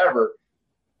for forever.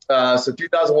 So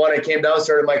 2001, I came down and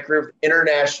started my career with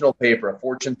International Paper, a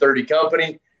Fortune 30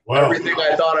 company. Wow. Everything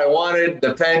I thought I wanted,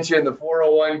 the pension, the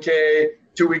 401k,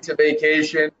 2 weeks of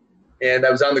vacation, and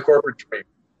I was on the corporate train.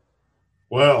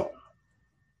 Wow.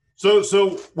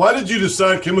 So why did you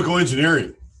decide chemical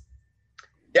engineering?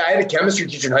 Yeah, I had a chemistry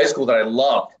teacher in high school that I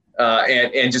loved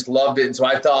and just loved it. And so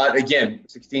I thought, again,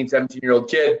 16, 17-year-old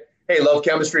kid, hey, love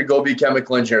chemistry, go be a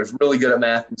chemical engineer. I was really good at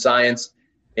math and science.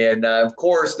 And, of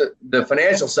course, the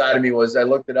financial side of me was I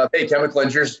looked it up. Hey, chemical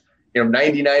engineers,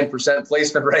 99%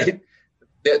 placement rate.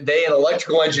 They and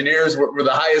electrical engineers were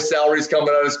the highest salaries coming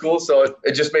out of school. So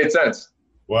it just made sense.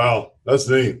 Wow. That's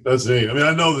neat. I mean,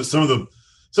 I know that some of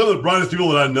the brightest people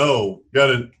that I know got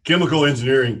a chemical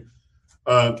engineering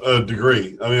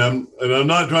degree. I mean, I'm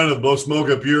not trying to blow smoke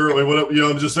up here. I mean,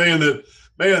 I'm just saying that,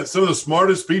 man, some of the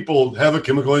smartest people have a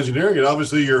chemical engineering, and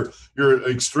obviously you're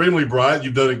extremely bright.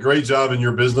 You've done a great job in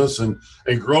your business and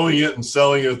growing it and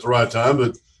selling it at the right time.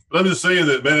 But I'm just saying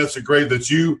that, man, that's great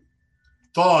that you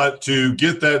thought to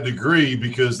get that degree,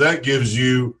 because that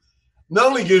not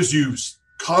only gives you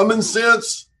common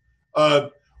sense,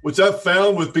 which I've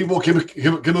found with people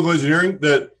chemical engineering,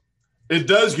 that it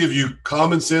does give you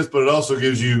common sense, but it also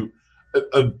gives you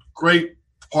a great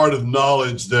part of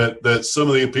knowledge that some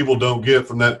of the people don't get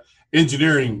from that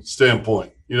engineering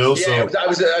standpoint. Yeah, so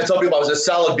I tell people I was a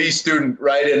solid B student,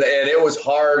 right? And it was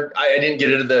hard. I didn't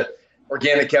get into the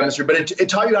organic chemistry, but it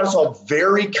taught you how to solve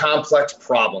very complex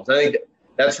problems. I think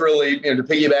that's really, to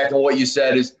piggyback on what you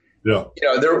said is,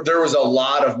 there was a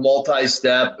lot of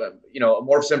multi-step,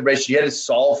 amorphous information. You had to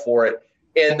solve for it.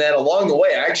 And then along the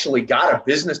way, I actually got a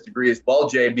business degree as well,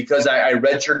 Jay, because I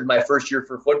redshirted my first year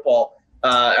for football.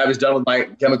 I was done with my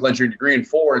chemical engineering degree in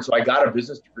 4, and so I got a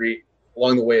business degree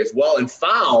along the way as well, and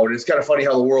found, it's kind of funny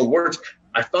how the world works,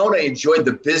 I found I enjoyed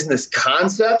the business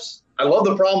concepts. I love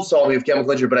the problem solving of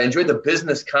chemical engineering, but I enjoyed the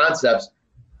business concepts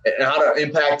and how to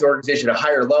impact the organization at a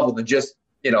higher level than just,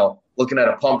 looking at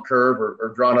a pump curve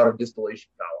or drawing out a distillation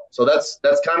column. So that's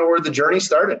kind of where the journey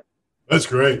started. That's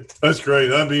great.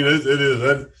 I mean, it is.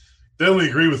 I definitely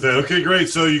agree with that. Okay, great.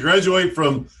 So you graduate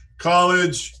from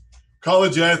college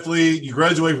athlete, you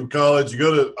graduate from college, you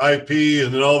go to IP,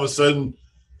 and then all of a sudden,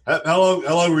 how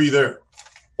long were you there?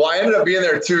 Well, I ended up being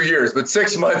there 2 years, but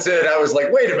 6 months in, I was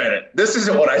like, wait a minute, this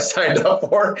isn't what I signed up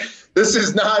for. This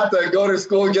is not go to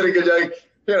school and get a good job.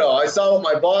 I saw what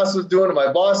my boss was doing and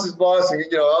my boss's boss, and,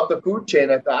 up the food chain.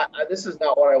 I thought, this is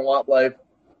not what I want life.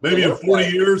 Maybe in 40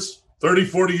 years, 30,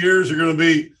 40 years, you're going to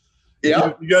be,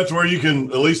 you got to where you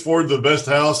can at least afford the best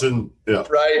house and,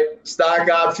 Right. Stock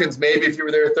options, maybe if you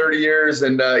were there 30 years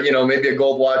and, maybe a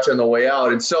gold watch on the way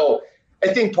out. And so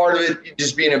I think part of it,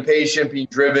 just being impatient, being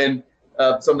driven,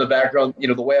 some of the background,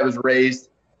 the way I was raised.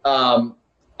 And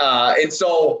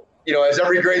so, as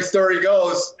every great story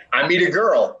goes, I meet a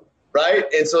girl. Right.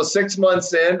 And so 6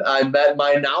 months in, I met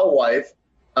my now wife,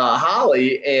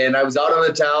 Holly, and I was out on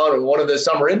the town. And one of the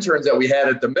summer interns that we had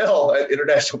at the mill at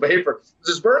International Paper, it was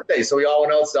his birthday. So we all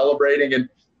went out celebrating, and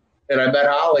I met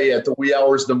Holly at the wee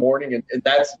hours of the morning. And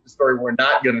that's the story we're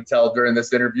not going to tell during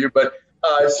this interview. But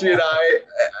she and I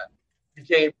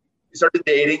started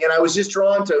dating, and I was just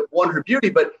drawn to, one, her beauty,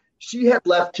 but she had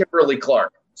left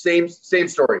Kimberly-Clark. Same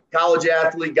story. College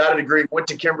athlete, got a degree, went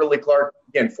to Kimberly-Clark,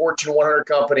 again, Fortune 100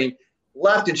 company,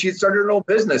 left, and she had started her own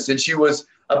business. And she was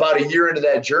about a year into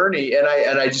that journey. And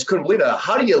I just couldn't believe it.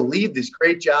 How do you leave this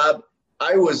great job?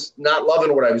 I was not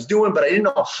loving what I was doing, but I didn't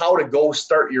know how to go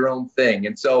start your own thing.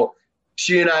 And so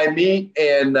she and I meet,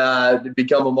 and it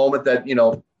become a moment that,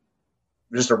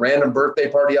 just a random birthday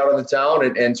party out on the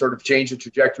town, and sort of changed the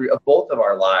trajectory of both of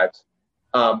our lives.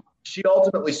 She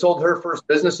ultimately sold her first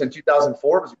business in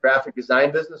 2004. It was a graphic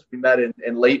design business. We met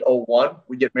in late 2001.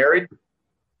 We get married.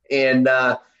 And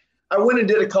I went and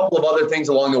did a couple of other things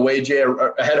along the way. Jay, a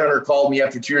headhunter called me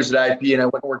after 2 years at IP, and I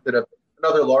went and worked at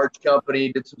another large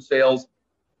company, did some sales.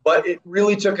 But it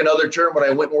really took another turn when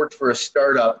I went and worked for a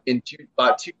startup in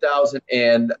about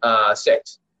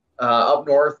 2006 up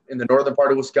north in the northern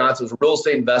part of Wisconsin. It was a real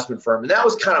estate investment firm. And that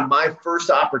was kind of my first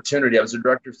opportunity. I was a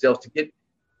director of sales to get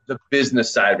the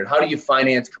business side of it. How do you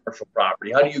finance commercial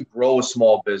property? How do you grow a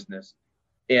small business?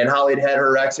 And Holly had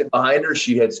her exit behind her.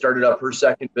 She had started up her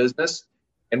second business,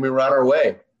 and we were on our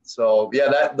way. So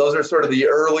those are sort of the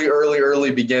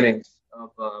early beginnings of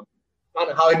kind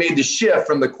of how I made the shift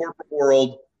from the corporate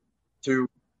world to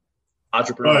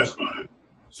entrepreneurs. Right.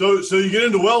 So you get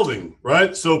into welding,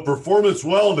 right? So performance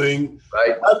welding,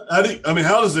 right? How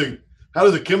does a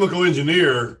chemical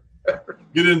engineer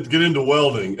get into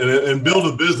welding and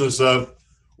build a business up?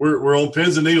 We're on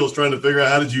pins and needles trying to figure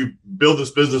out how did you build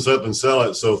this business up and sell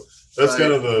it. So that's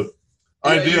kind of the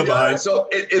idea behind it. So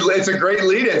it's a great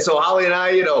lead in. So Holly and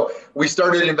I, we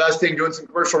started investing, doing some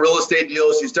commercial real estate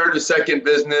deals. She started a second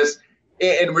business,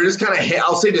 and we're just kind of,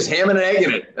 I'll say, just ham and egging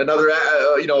it. Another,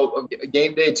 a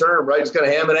game day term, right? Just kind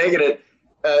of ham and egging it.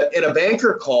 And a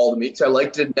banker called me because I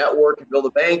like to network and build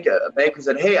a bank. A banker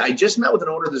said, "Hey, I just met with an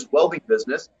owner of this welding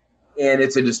business, and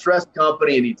it's a distressed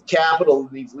company. It needs capital,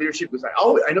 it needs leadership." He was like,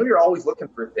 "Oh, I know you're always looking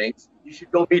for things. You should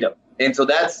go meet him." And so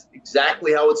that's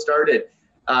exactly how it started.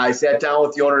 I sat down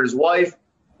with the owner and his wife,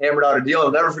 hammered out a deal. I'll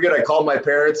never forget, I called my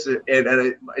parents,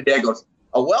 and my dad goes,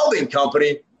 "A welding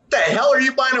company? What the hell are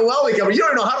you buying a welding company? You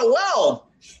don't know how to weld."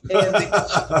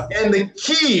 And the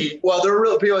key, well, there were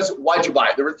real people said, "Why'd you buy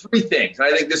it?" There were three things. And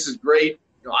I think this is great.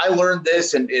 I learned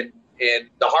this in the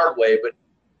hard way, but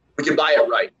we can buy it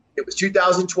right. It was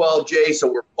 2012, Jay. So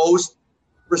we're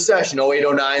post-recession, 08,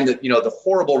 09, the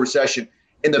horrible recession.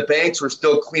 And the banks were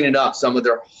still cleaning up some of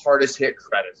their hardest hit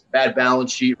credits, bad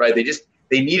balance sheet, right?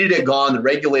 They needed it gone. The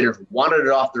regulators wanted it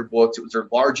off their books. It was their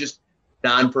largest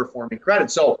non-performing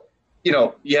credit. So,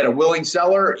 you had a willing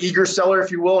seller, eager seller,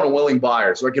 if you will, and a willing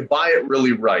buyer. So I could buy it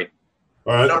really right.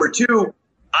 All right. Number two,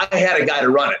 I had a guy to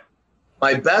run it.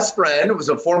 My best friend was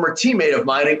a former teammate of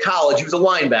mine in college. He was a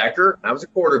linebacker. I was a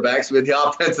quarterback. So we had the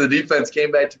offense and the defense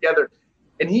came back together.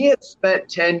 And he had spent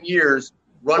 10 years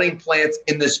running plants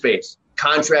in this space,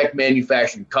 contract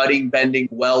manufacturing, cutting, bending,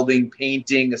 welding,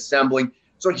 painting, assembling.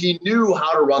 So he knew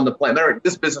how to run the plant. Remember,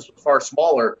 this business was far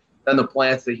smaller than the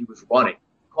plants that he was running.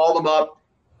 Called him up.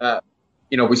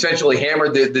 We essentially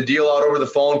hammered the deal out over the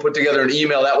phone, put together an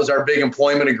email. That was our big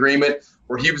employment agreement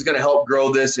where he was going to help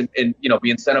grow this and be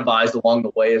incentivized along the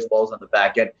way as well as on the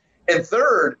back end. And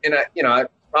third,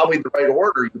 probably the right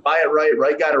order, you buy it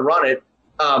right guy to run it.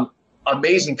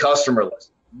 Amazing customer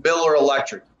list. Miller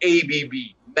Electric, ABB,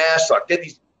 Massrock. They had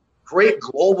these great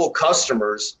global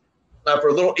customers for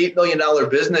a little $8 million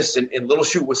business in Little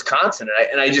Chute, Wisconsin.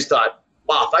 And I just thought,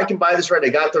 wow, if I can buy this right, I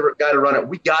got the guy to run it.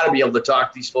 We got to be able to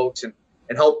talk to these folks and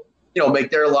help, make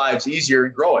their lives easier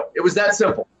and grow it. It was that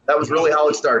simple. That was really how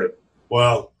it started.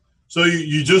 Wow. So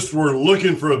you just were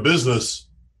looking for a business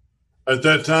at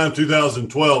that time,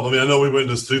 2012. I mean, I know we went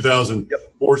into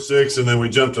 2004, 6, and then we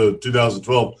jumped to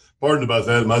 2012. Pardon about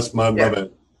that. My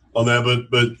bad on that.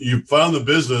 But you found the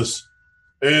business,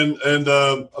 and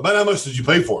about how much did you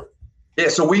pay for it? Yeah,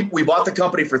 so we bought the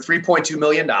company for $3.2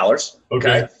 million.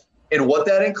 Okay. And what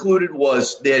that included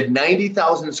was they had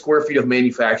 90,000 square feet of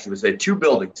manufacturing. They had 2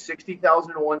 buildings,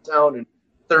 60,000 in one town and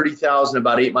 30,000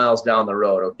 about 8 miles down the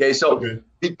road. Okay. So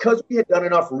because we had done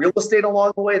enough real estate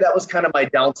along the way, that was kind of my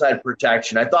downside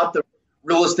protection. I thought the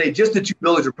real estate, just the 2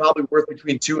 buildings, were probably worth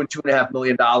between $2 and $2.5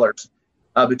 million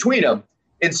between them.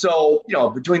 And so,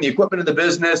 between the equipment in the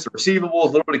business, the receivables, a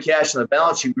little bit of cash on the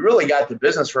balance sheet, we really got the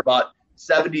business for about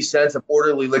 70 cents of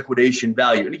orderly liquidation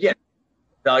value. And again,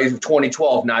 values of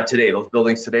 2012, not today. Those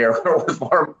buildings today are worth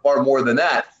far more than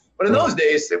that. But in those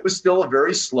days, it was still a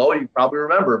very slow, you probably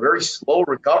remember, a very slow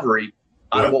recovery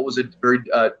out of what was a very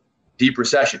deep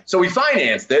recession. So we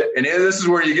financed it. And this is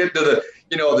where you get to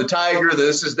the tiger.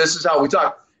 This is how we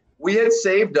talk. We had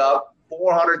saved up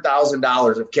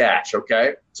 $400,000 of cash.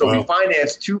 Okay. So we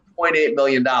financed $2.8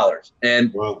 million.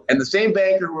 And the same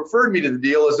banker who referred me to the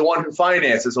deal is the one who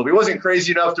financed it. So if he wasn't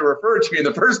crazy enough to refer to me in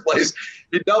the first place,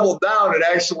 he doubled down and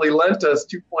actually lent us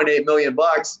 $2.8 million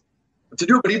to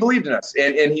do it. But he believed in us.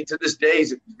 And he, to this day,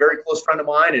 he's a very close friend of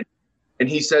mine. And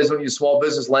he says when you do small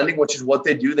business lending, which is what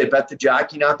they do, they bet the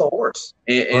jockey, not the horse.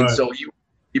 And so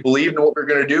he believed in what we were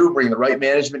going to do, bring the right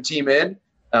management team in,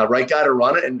 right guy to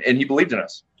run it. And he believed in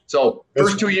us. So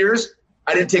first 2 years,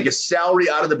 I didn't take a salary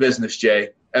out of the business, Jay.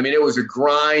 I mean, it was a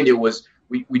grind. It was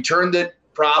we turned it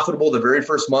profitable the very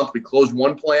first month. We closed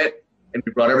one plant and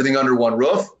we brought everything under one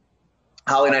roof.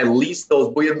 Holly and I leased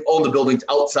those. We own the buildings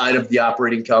outside of the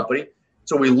operating company.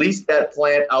 So we leased that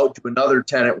plant out to another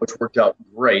tenant, which worked out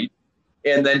great.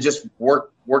 And then just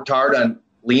worked hard on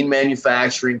lean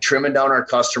manufacturing, trimming down our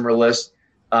customer list.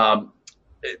 The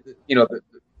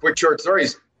quick short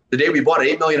stories. The day we bought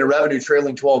 $8 million in revenue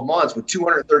trailing 12 months with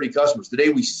 230 customers. The day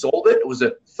we sold it, it was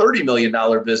a $30 million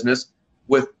business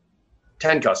with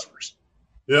 10 customers.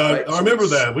 Yeah, right? I remember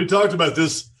that. We talked about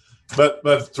this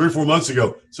about 3 or 4 months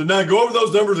ago. So now go over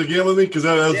those numbers again with me, because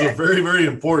that was very, very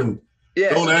important.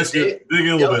 Yeah, Don't ask it. Dig in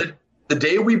a little bit. The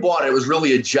day we bought it was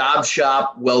really a job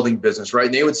shop welding business, right?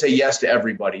 And they would say yes to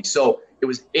everybody. So it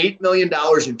was $8 million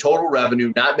in total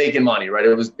revenue, not making money, right?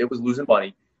 It was losing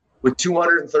money, with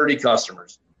 230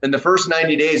 customers. In the first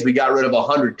 90 days, we got rid of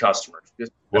 100 customers,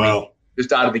 just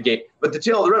out of the gate. But the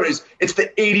tail of the road is it's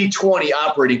the 80-20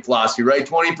 operating philosophy, right?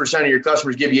 20% of your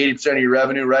customers give you 80% of your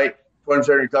revenue, right? 20% of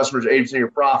your customers, 80% of your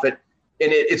profit.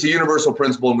 And it's a universal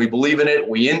principle, and we believe in it.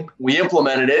 We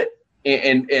implemented it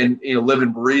and live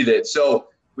and breathe it. So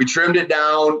we trimmed it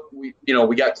down.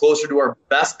 We got closer to our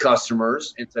best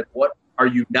customers and said, what are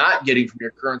you not getting from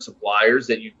your current suppliers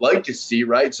that you'd like to see,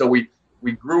 right? So we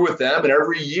grew with them, and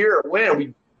every year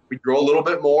we grow a little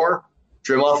bit more,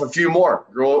 trim off a few more,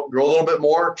 grow a little bit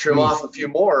more, trim off a few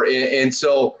more. And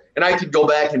I could go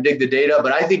back and dig the data,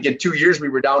 but I think in 2 years, we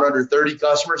were down under 30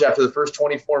 customers after the first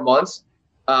 24 months.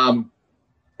 And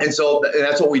that's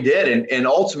what we did. And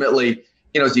ultimately,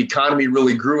 as the economy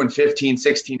really grew in 15,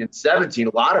 16, and 17,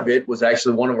 a lot of it was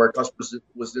actually one of our customers that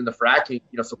was in the fracking,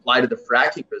 supply to the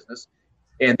fracking business.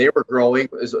 And they were growing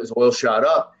as oil shot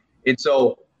up. And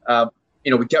so,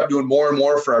 we kept doing more and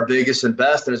more for our biggest and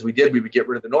best. And as we did, we would get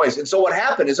rid of the noise. And so what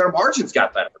happened is our margins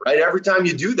got better, right? Every time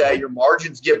you do that, your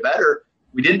margins get better.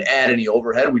 We didn't add any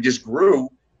overhead. We just grew.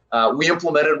 We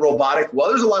implemented robotic. Well,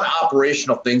 there's a lot of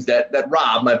operational things that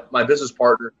Rob, my business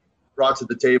partner, brought to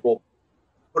the table.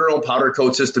 Put our own powder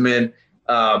coat system in,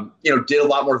 did a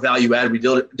lot more value add. We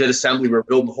did assembly. We were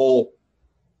building whole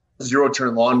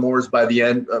 0-turn lawnmowers by the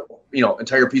end,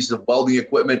 entire pieces of welding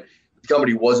equipment the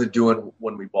company wasn't doing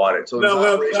when we bought it. So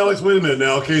now, Alex, wait a minute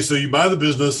now. Okay, so you buy the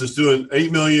business, it's doing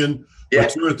 $8 million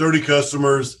with 230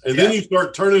 customers, and then you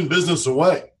start turning business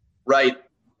away. Right.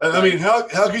 I mean, how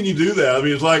can you do that? I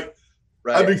mean, it's like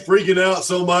I'd be freaking out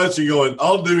so much and going,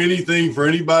 I'll do anything for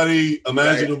anybody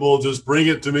imaginable. Right. Just bring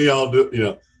it to me. I'll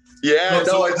do, Yeah.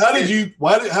 So how did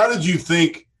you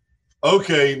think,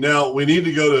 okay, now we need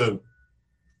to go to,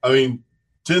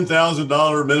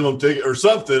 $10,000 minimum ticket or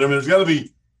something. I mean, there's got to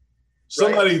be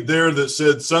somebody there that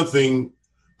said something.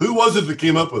 Who was it that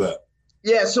came up with that?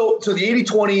 Yeah, so the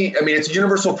 80-20, it's a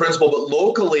universal principle, but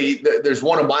locally, there's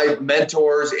one of my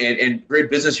mentors and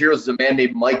great business heroes is a man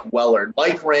named Mike Weller.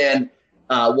 Mike ran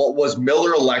what was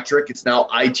Miller Electric. It's now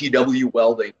ITW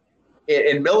Welding.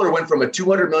 And Miller went from a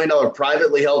 $200 million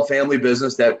privately held family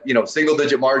business that, single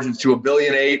digit margins to $1.8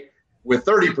 billion with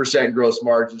 30% gross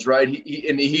margins, right?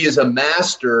 He is a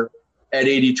master at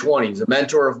 80/20. He's a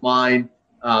mentor of mine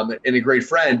and a great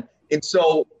friend. And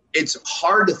so it's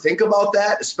hard to think about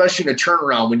that, especially in a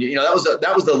turnaround when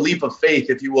that was the leap of faith,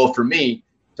 if you will, for me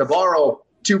to borrow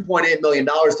 $2.8 million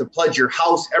to pledge your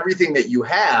house, everything that you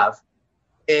have,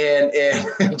 and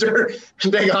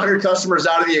take 100 customers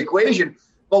out of the equation.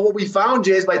 But what we found,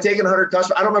 Jay, is by taking 100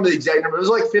 customers, I don't remember the exact number, it was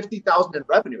like 50,000 in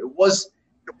revenue. It was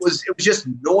just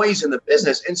noise in the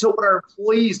business. And so what our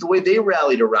employees, the way they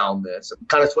rallied around this,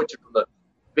 kind of switching from the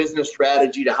business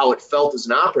strategy to how it felt as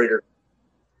an operator,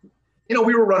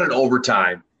 we were running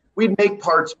overtime. We'd make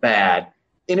parts bad.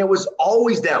 And it was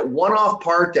always that one-off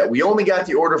part that we only got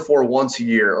the order for once a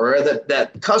year, or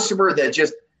that customer that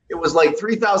just, it was like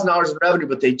 $3,000 in revenue,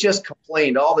 but they just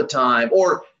complained all the time.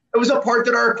 Or it was a part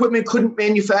that our equipment couldn't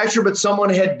manufacture, but someone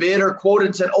had bid or quoted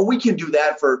and said, oh, we can do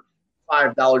that for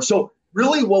 $5. So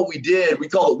really what we did, we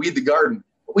call it weed the garden.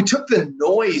 We took the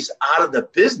noise out of the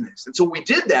business. And so we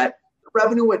did that. The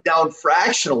revenue went down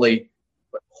fractionally,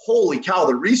 but holy cow,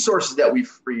 the resources that we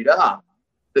freed up,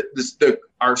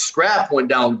 our scrap went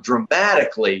down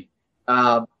dramatically.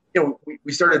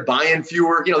 We started buying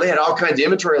fewer. They had all kinds of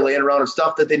inventory laying around of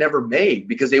stuff that they never made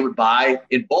because they would buy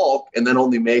in bulk and then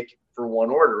only make for one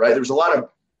order, right? There's a lot of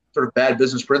sort of bad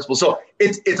business principles. So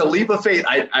it's a leap of faith.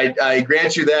 I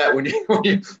grant you that when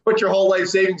you put your whole life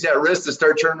savings at risk to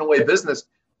start turning away business.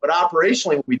 But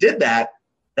operationally, when we did that,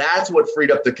 that's what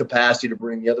freed up the capacity to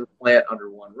bring the other plant under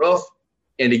one roof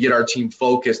and to get our team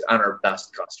focused on our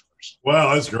best customers.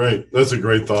 Wow, that's great. That's a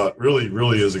great thought. Really,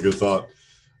 really is a good thought.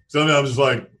 So I'm just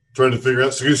like trying to figure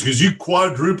out, because you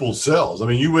quadrupled sales. I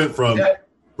mean, you went from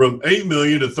 8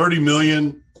 million to 30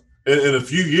 million in a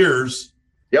few years.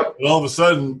 Yep. And all of a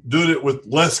sudden doing it with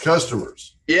less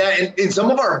customers. Yeah. And some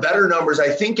of our better numbers, I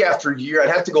think after a year, I'd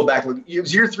have to go back. It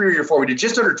was year 3 or year 4. We did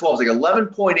just under 12, like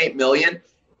 11.8 million.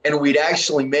 And we'd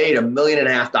actually made $1.5 million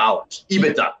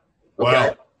EBITDA. Okay.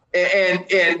 Wow. And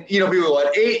people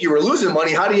at 8, you were losing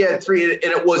money. How do you add 3? And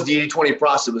it was the 80/20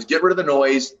 process. It was get rid of the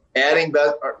noise, adding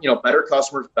better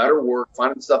customers, better work,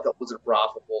 finding stuff that wasn't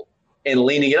profitable, and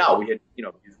leaning it out. We had,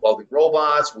 used welding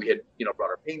robots. We had, brought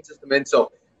our paint system in.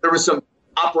 So there was some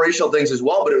operational things as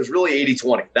well, but it was really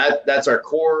 80/20. That's our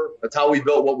core. That's how we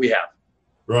built what we have.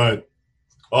 Right.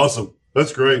 Awesome.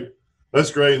 That's great.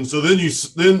 And so then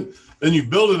you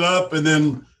build it up, and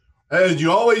then had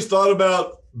you always thought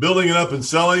about building it up and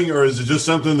selling, or is it just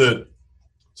something that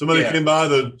somebody came by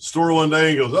the store one day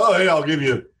and goes, oh, hey, I'll give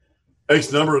you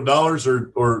X number of dollars,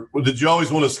 or did you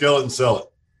always want to scale it and sell it?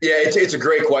 Yeah, it's a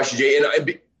great question, Jay.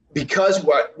 And because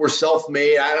we're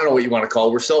self-made, I don't know what you want to call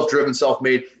it. We're self-driven,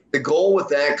 self-made. The goal with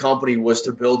that company was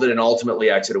to build it and ultimately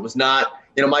exit. It was not,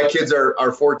 my kids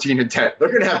are 14 and 10. They're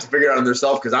going to have to figure it out on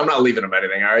themselves because I'm not leaving them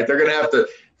anything, all right? They're going to have to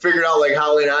figure it out like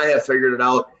Holly and I have figured it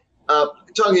out,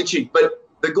 tongue in cheek. But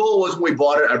the goal was when we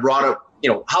bought it, I brought up,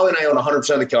 Holly and I own 100%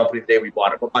 of the company the day we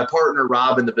bought it. But my partner,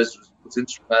 Rob, in the business was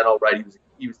instrumental, right?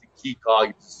 He was the key cog.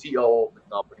 He was the COO of the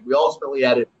company. We ultimately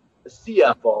added a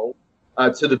CFO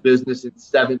to the business in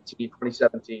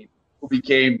 2017, who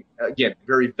became, again,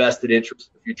 very vested interest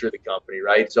in the future of the company,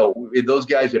 right? So those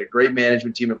guys had a great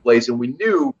management team in place, and we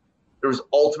knew there was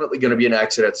ultimately going to be an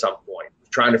exit at some point.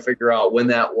 Trying to figure out when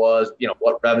that was,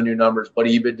 what revenue numbers, what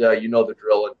EBITDA, the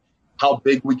drill, and how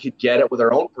big we could get it with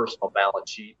our own personal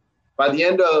balance sheet. By the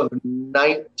end of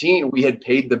 2019, we had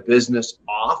paid the business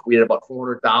off. We had about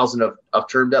 $400,000 of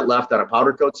term debt left on a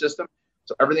powder coat system.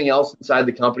 So everything else inside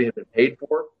the company had been paid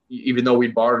for, even though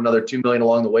we'd borrowed another $2 million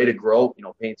along the way to grow,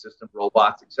 paint system,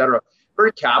 robots, et cetera.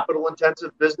 Very capital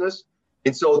intensive business.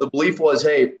 And so the belief was,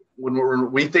 hey,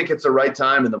 when we think it's the right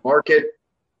time in the market,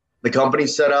 the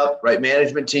company's set up, right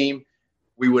management team,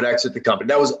 we would exit the company.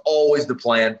 That was always the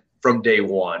plan from day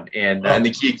one. And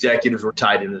the key executives were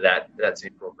tied into that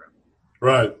same program.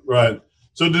 Right.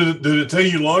 So did it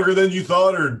take you longer than you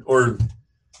thought or?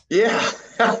 Yeah,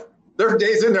 there are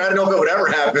days in there. I don't know if it would ever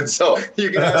happen. So you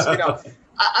can ask me now.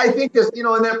 I think this, in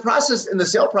that process, in the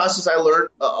sale process, I learned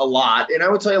a lot. And I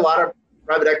would tell you a lot of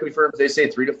private equity firms, they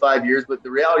say 3 to 5 years, but the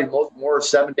reality more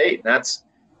 7 to 8. And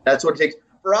that's what it takes.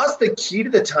 For us, the key to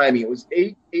the timing, it was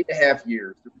 8.5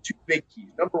 years. There were 2 big keys.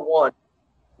 Number one,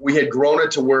 we had grown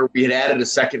it to where we had added a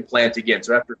second plant again.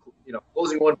 So after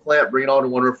closing one plant, bringing it all to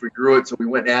one roof, we grew it. So we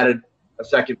went and added a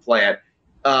second plant.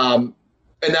 And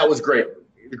that was great.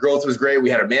 The growth was great. We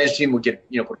had a management team. We could,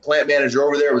 put a plant manager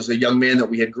over there. It was a young man that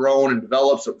we had grown and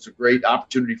developed. So it was a great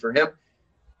opportunity for him.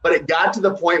 But it got to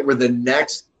the point where the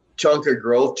next chunk of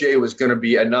growth, Jay, was going to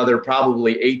be another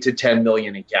probably $8 to $10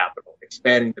 million in capital,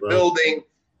 expanding the building,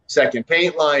 second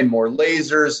paint line, more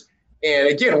lasers. And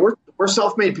again, we're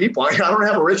self-made people. I don't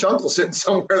have a rich uncle sitting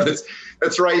somewhere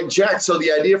that's writing checks. So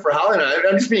the idea for Holly and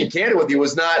I'm just being candid with you,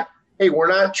 was not, hey, we're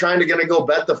not trying to go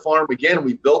bet the farm again.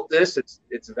 We built this.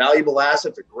 It's a valuable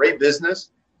asset. It's a great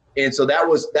business. And so that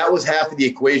was half of the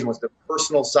equation, was the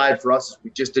personal side for us. We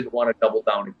just didn't want to double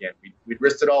down again. We'd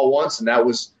risked it all once, and that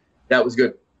was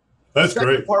good. That's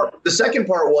great. The second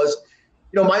part was,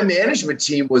 my management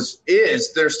team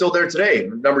they're still there today.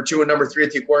 Number 2 and number 3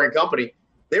 at the acquiring company.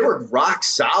 They were rock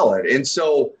solid. And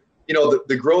so,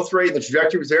 the growth rate and the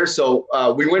trajectory was there. So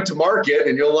we went to market,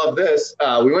 and you'll love this.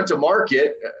 We went to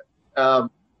market, Q1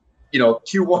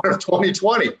 of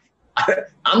 2020.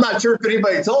 I'm not sure if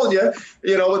anybody told you,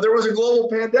 but there was a global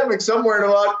pandemic somewhere in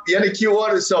about the end of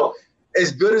Q1. And so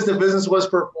as good as the business was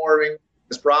performing,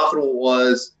 as profitable it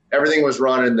was, everything was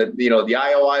running, the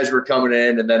IOIs were coming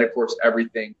in, and then of course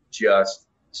everything just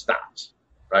stops,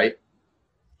 right?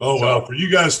 Oh, wow. For you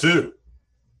guys too.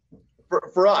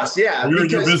 For us, yeah.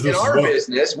 Because in our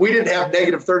business, we didn't have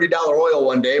negative $30 oil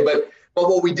one day, but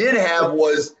what we did have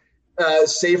was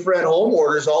safer at home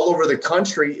orders all over the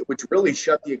country, which really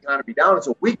shut the economy down. And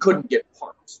so we couldn't get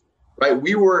parts, right?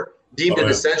 We were deemed an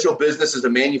essential business as a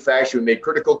manufacturer. We made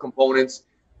critical components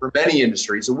for many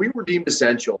industries. So we were deemed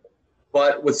essential.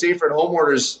 But with safer at home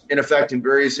orders in effect in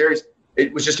various areas,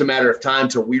 it was just a matter of time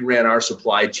till we ran our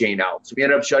supply chain out. So we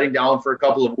ended up shutting down for a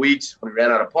couple of weeks when we ran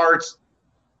out of parts.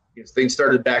 Things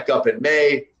started back up in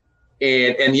May,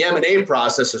 and the M&A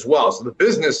process as well. So the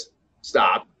business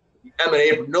stopped.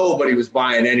 M&A, nobody was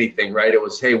buying anything, right? It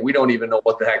was, hey, we don't even know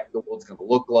what the heck the world's going to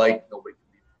look like. Nobody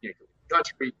can leave the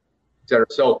country, et cetera.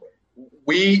 So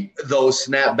we, though,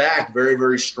 snapped back very,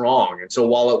 very strong. And so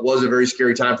while it was a very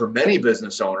scary time for many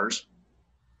business owners,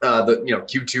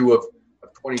 Q2 of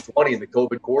 2020 and the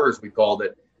COVID quarters, we called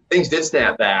it, things did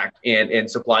snap back and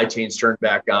supply chains turned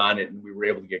back on, and we were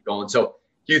able to get going. So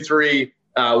Q3,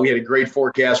 we had a great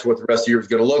forecast for what the rest of the year was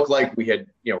going to look like. We had,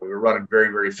 we were running very,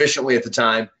 very efficiently at the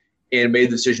time, and made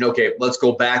the decision, okay, let's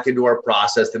go back into our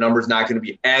process. The number's not going to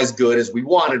be as good as we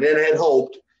wanted and had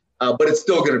hoped, but it's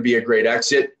still going to be a great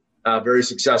exit, very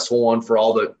successful one for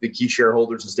all the key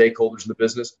shareholders and stakeholders in the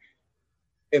business.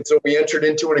 And so we entered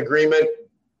into an agreement.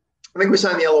 I think we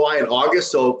signed the LOI in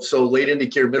August, so late into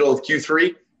middle of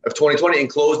Q3 of 2020, and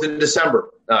closed in December.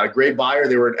 Great buyer.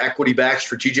 They were an equity-backed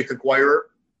strategic acquirer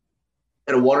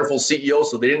and a wonderful CEO,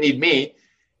 so they didn't need me.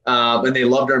 And they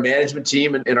loved our management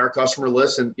team and our customer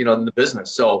list and, in the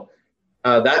business. So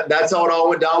that's how it all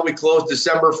went down. We closed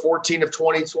December 14 of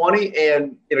 2020.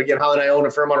 And, again, Holly and I own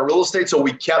a fair amount of real estate. So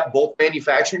we kept both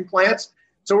manufacturing plants.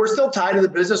 So we're still tied to the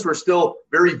business. We're still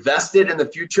very vested in the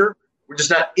future. We're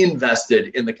just not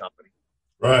invested in the company.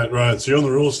 Right. So you own the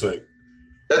real estate.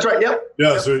 That's right. Yep.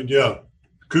 Yeah. So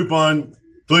coupon,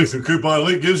 thanks. The coupon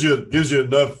gives you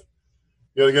enough.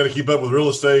 You got to keep up with real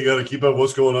estate. You got to keep up with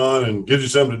what's going on, and gives you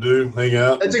something to do, hang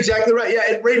out. That's exactly right.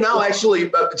 Yeah. Right now,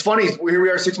 actually, it's funny. Here we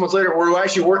are 6 months later. We're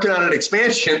actually working on an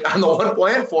expansion on the one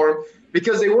plant for them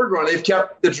because they were growing. They've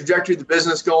kept the trajectory of the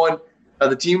business going.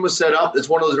 The team was set up. It's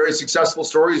one of those very successful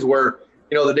stories where,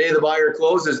 the day the buyer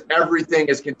closes, everything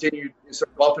has continued sort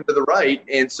of up and to the right.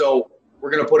 And so we're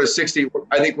going to put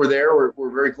I think we're there. We're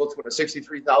very close to put a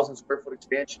 63,000 square foot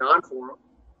expansion on for them.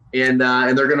 And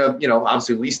they're going to,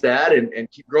 obviously lease that and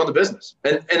keep growing the business.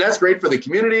 And that's great for the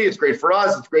community. It's great for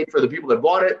us. It's great for the people that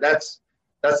bought it. That's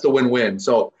the win-win.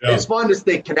 So It's fun to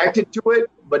stay connected to it,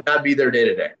 but not be there day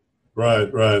to day.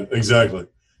 Right. Exactly.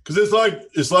 Because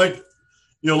it's like,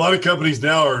 a lot of companies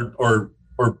now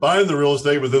are buying the real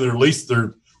estate, but then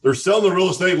they're selling the real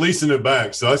estate, leasing it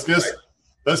back. So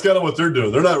that's kind of what they're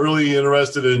doing. They're not really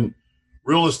interested in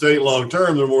real estate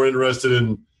long-term. They're more interested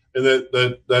in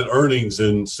that earnings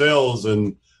and sales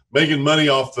and making money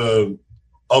off the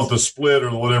split or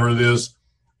whatever it is,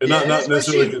 and not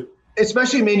necessarily.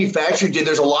 Especially manufacturing,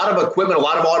 there's a lot of equipment, a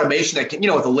lot of automation that can,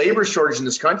 with the labor shortage in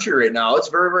this country right now, it's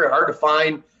very, very hard to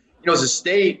find. As a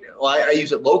state, I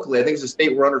use it locally. I think as a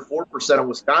state, we're under 4% in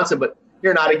Wisconsin, but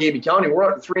here in Outagamie County,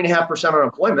 we're at 3.5%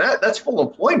 unemployment. That's full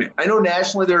employment. I know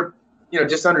nationally they're,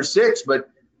 just under 6%, but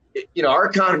our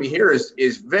economy here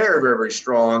is very, very, very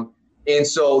strong. And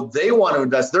so they want to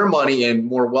invest their money in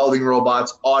more welding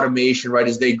robots, automation, right?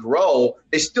 As they grow,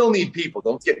 they still need people.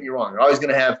 Don't get me wrong. They're always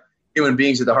going to have human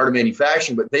beings at the heart of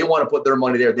manufacturing, but they want to put their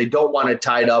money there. They don't want it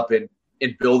tied up in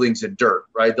buildings and dirt,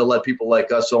 right? They'll let people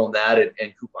like us own that and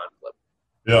coupon flip.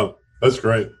 Yeah, that's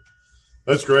great.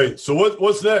 That's great. So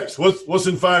what's next? What's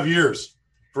in 5 years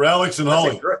for Alex and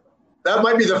Holly? That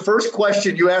might be the first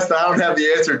question you asked that I don't have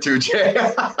the answer to, Jay.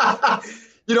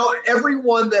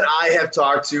 Everyone that I have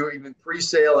talked to, even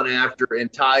pre-sale and after,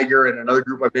 and Tiger and another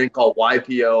group I've been in called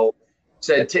YPO,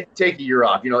 said take a year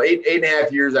off.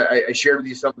 8.5 years, I shared with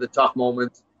you some of the tough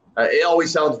moments. It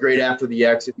always sounds great after the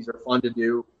exit. These are fun to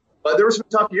do. But there were some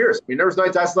tough years. There was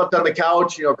nights I slept on the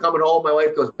couch, coming home. My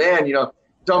wife goes, man,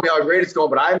 tell me how great it's going,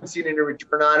 but I haven't seen any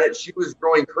return on it. She was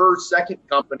growing her second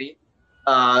company,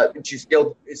 and she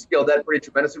scaled that pretty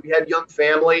tremendously. We had a young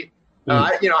family.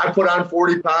 I put on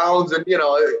 40 pounds and,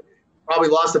 probably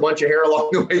lost a bunch of hair along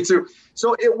the way too.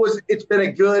 So it's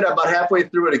been about halfway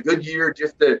through it, a good year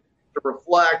just to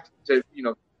reflect, to,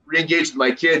 re-engage with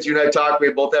my kids. You and I talked,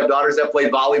 we both have daughters that play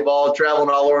volleyball, traveling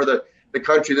all over the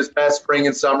country this past spring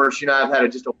and summer. She and I have had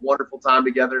just a wonderful time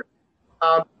together.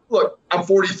 Look, I'm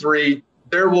 43.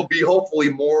 There will be hopefully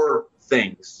more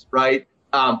things, right?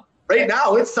 Right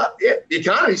now, the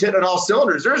economy's hitting on all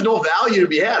cylinders. There's no value to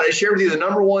be had. I shared with you the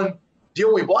number one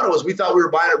deal we bought was we thought we were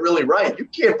buying it really right. You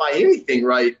can't buy anything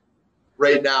right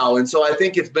now. And so I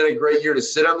think it's been a great year to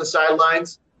sit on the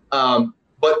sidelines.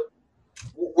 But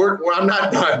I'm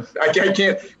not done. I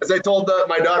can't, as I told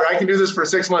my daughter, I can do this for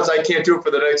 6 months. I can't do it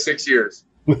for the next 6 years.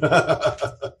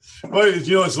 Well,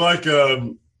 it's like,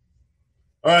 all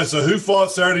right, so who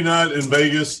fought Saturday night in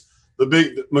Vegas? The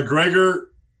big McGregor?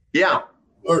 Yeah.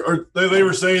 Or they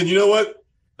were saying, you know what?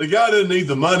 The guy didn't need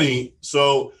the money,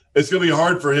 so it's going to be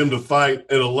hard for him to fight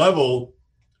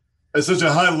at such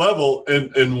a high level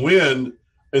and win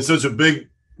in such a big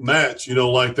match,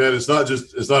 like that. It's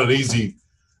not an easy.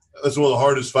 That's one of the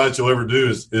hardest fights you'll ever do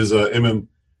is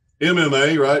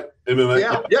MMA, right? MMA.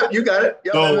 Yeah, you got it.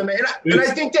 Yep, so MMA. And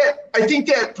I think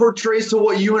that portrays to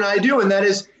what you and I do, and that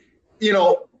is, do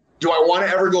I want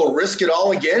to ever go risk it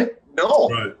all again? No,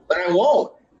 right. But I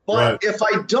won't. But if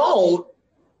I don't,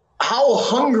 how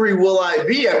hungry will I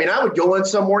be? I would go in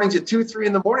some mornings at 2, 3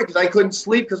 in the morning because I couldn't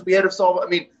sleep because we had to solve.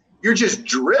 You're just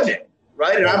driven,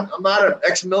 right? And I'm not an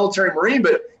ex-military Marine,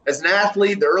 but as an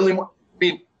athlete, the early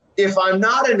morning, if I'm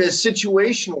not in a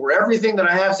situation where everything that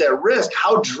I have is at risk,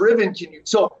 how driven can you?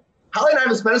 So Holly and I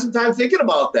have spent some time thinking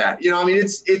about that.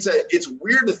 It's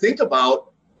weird to think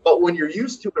about, but when you're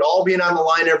used to it all being on the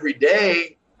line every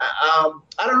day, I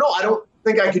don't know. I don't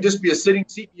think I could just be a sitting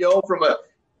CEO from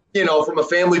a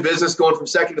family business going from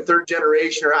second to third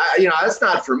generation, or that's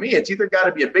not for me. It's either got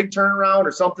to be a big turnaround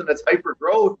or something that's hyper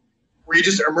growth where you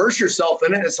just immerse yourself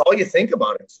in it. It's all you think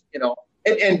about it,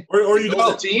 and or you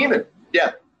build a team and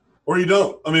or you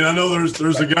don't. I know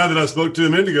there's a guy that I spoke to a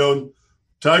minute ago,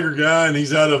 Tiger guy, and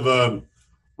he's out of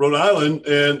Rhode Island,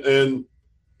 and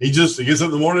he gets up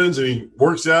in the mornings and he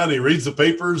works out and he reads the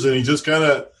papers and he just kind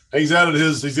of hangs out at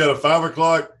he's got a 5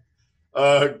 o'clock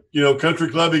country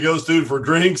club he goes to for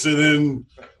drinks, and then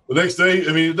the next day,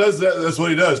 it does that. That's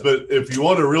what he does. But if you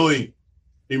want to really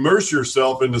immerse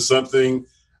yourself into something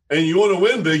and you want to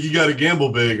win big, you got to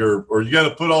gamble big, or you got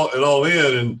to put it all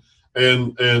in.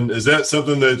 And is that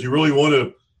something that you really want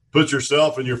to put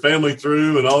yourself and your family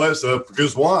through and all that stuff?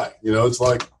 Because why? It's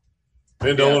like,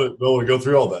 man, don't want to go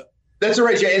through all that. That's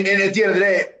right, Jay. And at the end of the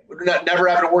day, never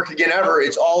having to work again ever.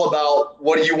 It's all about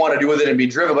what do you want to do with it and be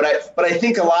driven. But I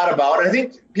think a lot about, and I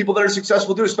think people that are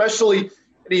successful do, especially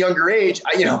at a younger age.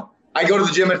 I go to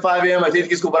the gym at 5 a.m. I take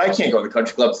to school, but I can't go to the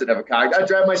country club sitting have a cock. I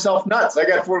drive myself nuts.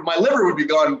 My liver would be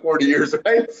gone in 40 years.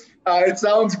 Right? It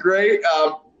sounds great.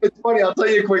 It's funny. I'll tell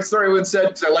you a quick story. When said,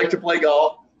 because I like to play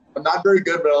golf. I'm not very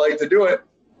good, but I like to do it.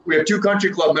 We have 2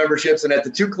 country club memberships, and at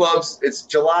the 2 clubs, it's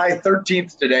July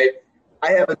 13th today.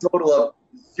 I have a total of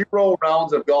 0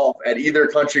 rounds of golf at either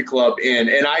country club and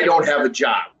I don't have a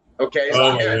job. Okay. So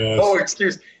I have no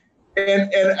excuse.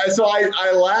 And so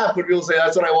I laugh when people say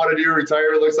that's what I want to do,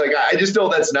 retire. It looks like I just know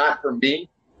that's not for me.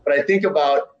 But I think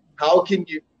about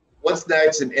what's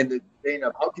next and the thing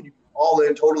of how can you be all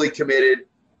in, totally committed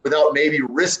without maybe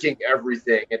risking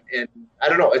everything. And I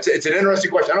don't know. It's an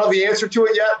interesting question. I don't know the answer to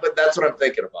it yet, but that's what I'm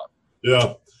thinking about.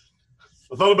 Yeah.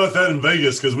 I thought about that in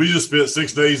Vegas because we just spent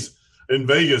 6 days in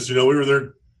Vegas. We were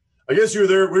there. I guess you were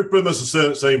there. We were pretty much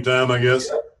the same time, I guess.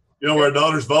 Where our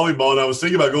daughter's volleyball, and I was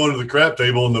thinking about going to the crap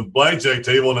table and the blackjack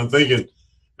table, and I'm thinking,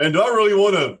 man, do I really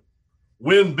want to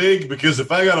win big? Because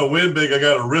if I got to win big, I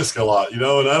got to risk a lot, and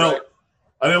I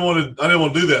didn't want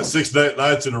to do that 6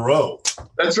 nights in a row.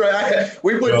 That's right.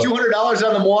 We put $200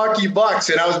 on the Milwaukee Bucks,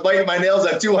 and I was biting my nails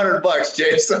at $200,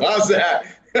 Jay. So how's that?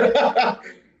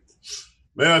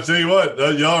 Man, I tell you what,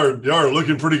 y'all are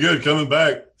looking pretty good coming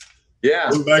back.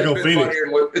 Yeah, back on Phoenix.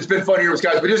 It's been fun here in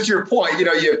Wisconsin. But just to your point, you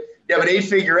have an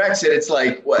 8-figure exit. It's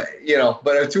like what,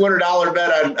 but a $200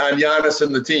 bet on Giannis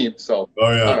and the team. So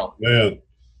man,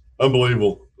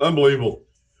 unbelievable.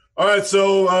 All right,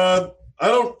 so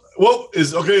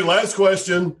last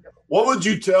question. what would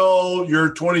you tell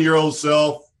your 20-year-old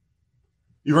self?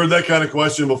 You've heard that kind of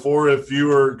question before. If you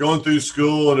were going through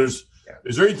school and is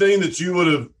there anything that you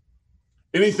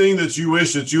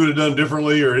wish that you would have done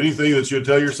differently, or anything that you would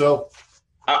tell yourself?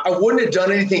 I wouldn't have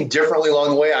done anything differently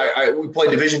along the way. We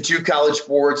played Division II college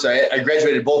sports. I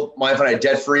graduated both my wife and I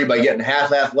debt-free by getting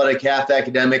half athletic, half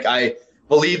academic. I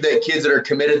believe that kids that are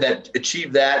committed, that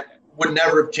achieve that, would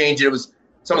never have changed it. It was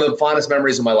some of the fondest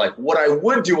memories of my life. What I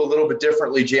would do a little bit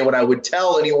differently, Jay, what I would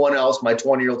tell anyone else, my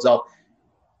 20-year-old self,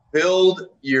 build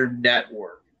your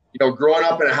network. Growing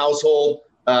up in a household,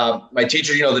 my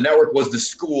teacher, the network was the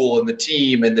school and the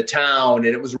team and the town,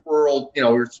 and it was rural, we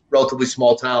were a relatively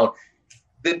small town.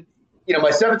 Then,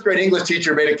 my 7th grade English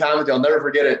teacher made a comment, I'll never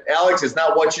forget it. Alex, it's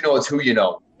not what you know, it's who you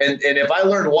know. And if I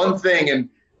learned one thing in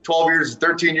 12 years,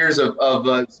 13 years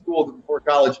of school before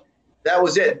college, that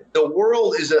was it. The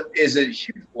world is a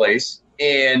huge place,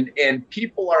 and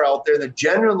people are out there that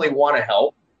genuinely want to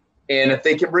help. And if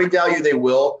they can bring value, they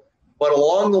will. But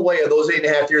along the way of those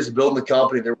 8.5 years of building the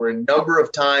company, there were a number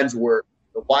of times where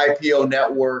the YPO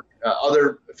network,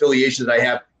 other affiliations that I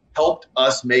have, helped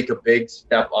us make a big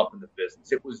step up in the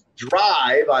business. It was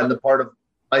drive on the part of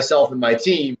myself and my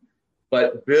team,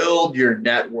 but build your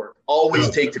network. Always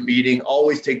take the meeting,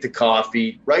 always take the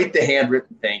coffee, write the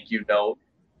handwritten thank you note.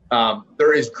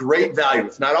 There is great value.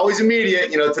 It's not always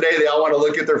immediate. Today they all want to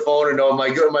look at their phone and know, am I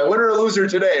winner or loser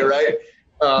today, right?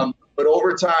 But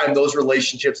over time, those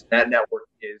relationships, that network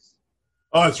is.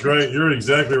 Oh, that's great. You're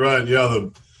exactly right. Yeah.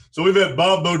 So we've had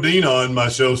Bob Bodine on my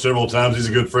show several times. He's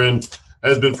a good friend,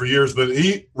 has been for years, but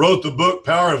he wrote the book,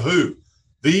 Power of Who.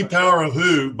 The Power of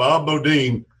Who, Bob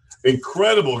Bodine,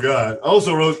 incredible guy.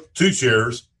 Also wrote 2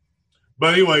 Chairs.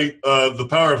 But anyway, The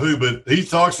Power of Who, but he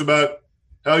talks about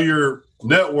how your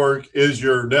network is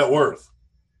your net worth.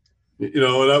 And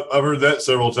I've heard that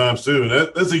several times too. And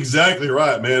that's exactly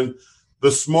right, man. The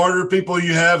smarter people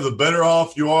you have, the better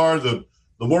off you are, the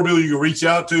more people you can reach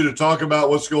out to talk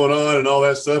about what's going on and all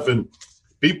that stuff. And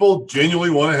people genuinely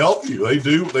want to help you. They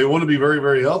do. They want to be very,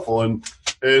 very helpful.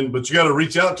 But you got to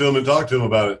reach out to them and talk to them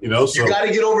about it, So you got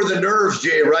to get over the nerves,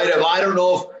 Jay, right? I don't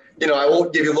know if, I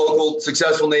won't give you local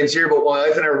successful names here, but my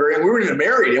wife and I we were even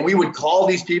married, and we would call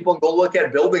these people and go look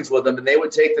at buildings with them, and they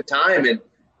would take the time,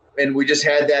 and we just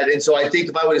had that. And so I think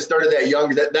if I would have started that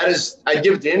younger, that is, I'd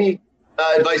give it to any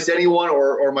advice to anyone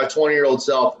or my 20-year-old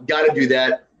self. Got to do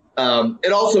that.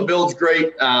 It also builds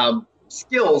great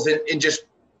skills in just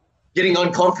getting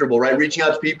uncomfortable, right? Reaching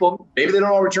out to people. Maybe they don't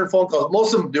all return phone calls.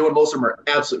 Most of them do, and most of them are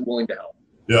absolutely willing to help.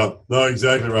 Yeah, no,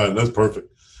 exactly right. That's perfect.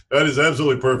 That is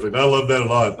absolutely perfect. I love that a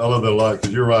lot.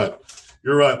 Because you're right.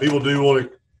 You're right. People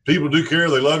do care.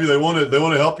 They love you. They want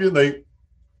to help you.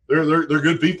 They're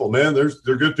good people, man.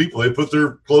 They're good people. They put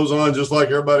their clothes on just like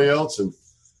everybody else, and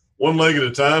one leg at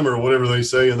a time, or whatever they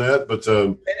say in that. But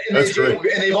that's great.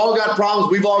 And they've all got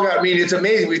problems. We've all got. It's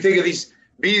amazing. We think of these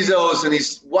Bezos and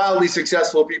these wildly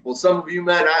successful people. Some of you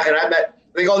met, and I met.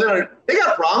 They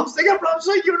got problems. They got problems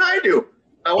like you and I do.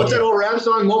 What's that old rap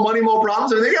song? More money, more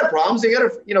problems. They got problems. They got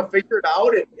to figure it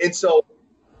out. And so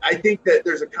I think that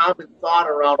there's a common thought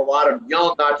around a lot of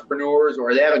young entrepreneurs,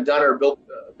 or they haven't done or built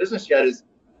a business yet, is,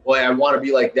 boy, I want to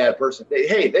be like that person.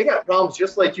 They got problems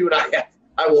just like you and I have.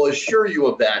 I will assure you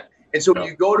of that. And so when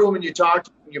you go to them and you talk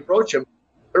to them and you approach them,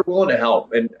 they're willing to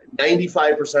help. And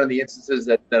 95% of the instances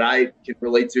that I can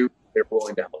relate to, they're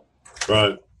willing to help.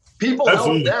 Right. People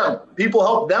help them. People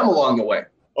help them along the way.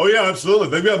 Oh, yeah, absolutely.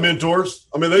 They've got mentors.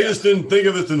 I mean, they just didn't think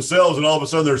of it themselves, and all of a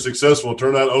sudden they're successful. It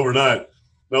turned out overnight.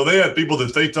 No, they had people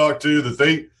that they talked to, that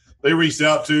they reached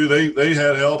out to. They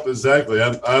had help. Exactly.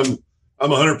 I'm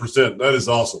 100%. That is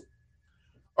awesome.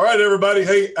 All right, everybody.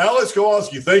 Hey, Alex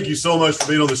Kowalski, thank you so much for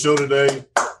being on the show today.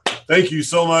 Thank you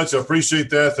so much. I appreciate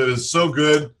that. That is so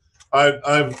good.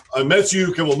 I met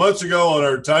you a couple of months ago on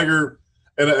our Tiger,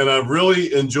 and I've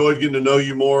really enjoyed getting to know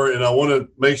you more. And I want to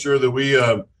make sure that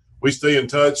we stay in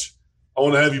touch. I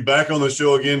want to have you back on the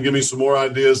show again. Give me some more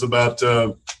ideas about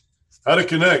how to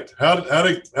connect, how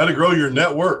to grow your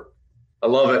network. I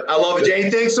love it.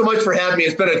 Jay, thanks so much for having me.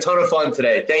 It's been a ton of fun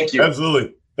today. Thank you.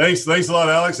 Absolutely. Thanks a lot,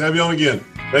 Alex. Have you on again.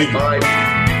 Thank you. All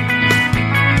right.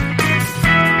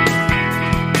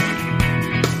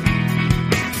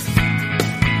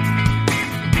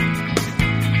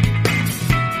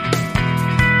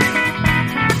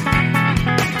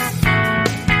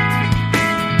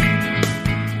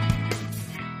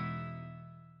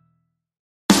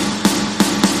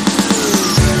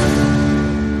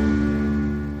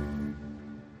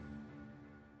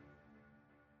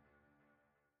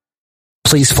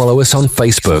 Please follow us on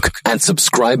Facebook and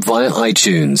subscribe via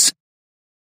iTunes.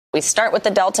 We start with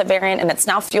the Delta variant, and it's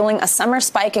now fueling a summer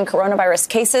spike in coronavirus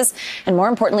cases and, more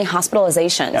importantly,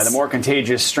 hospitalizations. Yeah, the more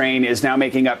contagious strain is now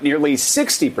making up nearly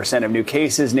 60% of new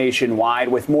cases nationwide,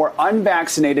 with more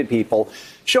unvaccinated people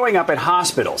showing up at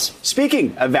hospitals.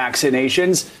 Speaking of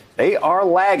vaccinations, they are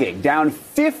lagging, down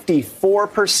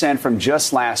 54% from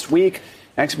just last week.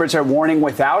 Experts are warning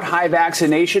without high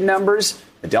vaccination numbers,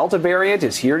 the Delta variant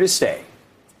is here to stay.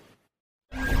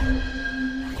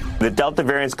 The Delta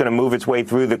variant is going to move its way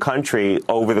through the country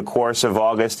over the course of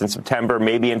August and September,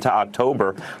 maybe into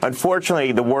October.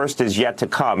 Unfortunately, the worst is yet to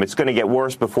come. It's going to get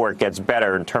worse before it gets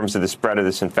better in terms of the spread of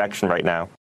this infection right now.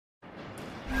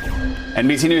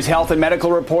 NBC News health and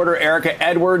medical reporter Erica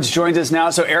Edwards joins us now.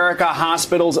 So, Erica,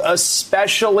 hospitals,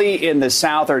 especially in the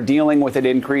South, are dealing with an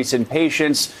increase in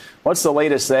patients. What's the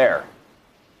latest there?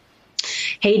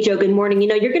 Hey, Joe, good morning.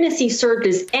 You're going to see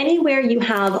surges anywhere you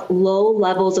have low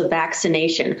levels of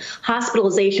vaccination.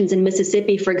 Hospitalizations in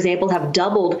Mississippi, for example, have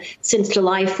doubled since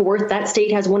July 4th. That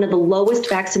state has one of the lowest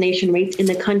vaccination rates in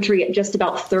the country at just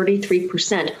about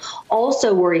 33%.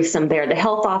 Also worrisome there, the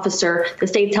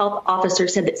state's health officer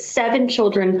said that 7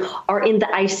 children are in the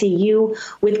ICU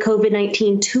with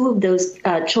COVID-19. 2 of those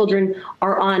children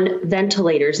are on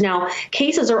ventilators. Now,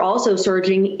 cases are also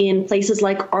surging in places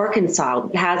like Arkansas.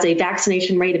 It has a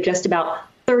vaccination rate of just about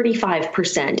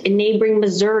 35%. In neighboring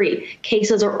Missouri,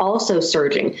 cases are also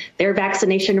surging. Their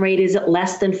vaccination rate is at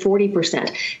less than 40%.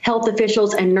 Health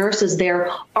officials and nurses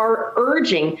there are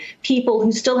urging people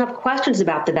who still have questions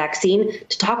about the vaccine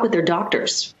to talk with their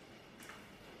doctors.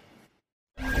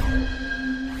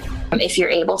 If you're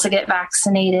able to get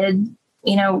vaccinated,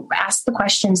 ask the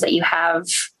questions that you have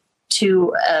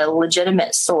to a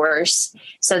legitimate source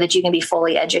so that you can be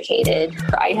fully educated.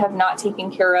 I have not taken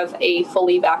care of a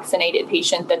fully vaccinated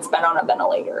patient that's been on a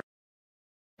ventilator.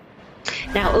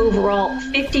 Now, overall,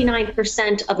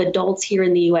 59% of adults here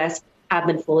in the U.S. have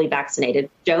been fully vaccinated.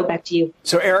 Joe, back to you.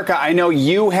 So, Erica, I know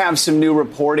you have some new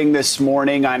reporting this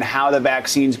morning on how the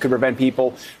vaccines could prevent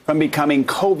people from becoming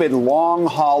COVID long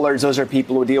haulers. Those are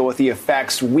people who deal with the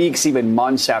effects weeks, even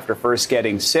months after first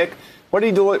getting sick. What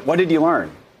did you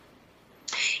learn?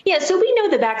 Yeah, so we know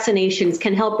that vaccinations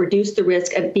can help reduce the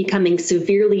risk of becoming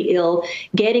severely ill,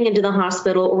 getting into the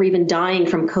hospital, or even dying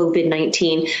from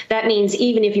COVID-19. That means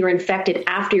even if you're infected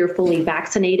after you're fully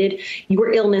vaccinated,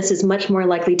 your illness is much more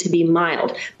likely to be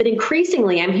mild. But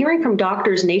increasingly, I'm hearing from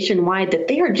doctors nationwide that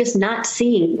they are just not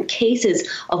seeing cases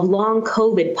of long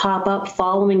COVID pop up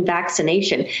following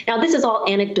vaccination. Now, this is all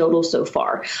anecdotal so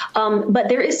far, but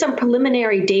there is some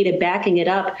preliminary data backing it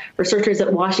up. Researchers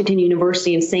at Washington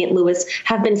University in St. Louis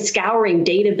have been scouring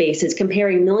databases,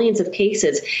 comparing millions of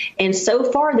cases. And so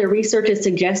far, their research is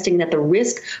suggesting that the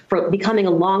risk for becoming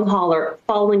a long hauler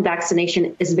following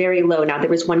vaccination is very low. Now, there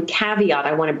was one caveat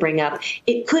I want to bring up.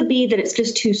 It could be that it's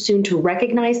just too soon to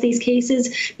recognize these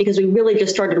cases because we really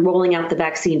just started rolling out the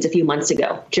vaccines a few months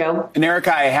ago. Joe? And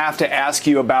Erica, I have to ask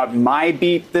you about my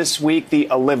beat this week, the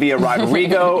Olivia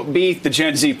Rodrigo beat, the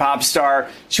Gen Z pop star.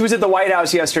 She was at the White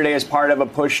House yesterday as part of a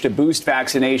push to boost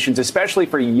vaccinations, especially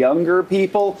for younger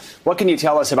people. What can you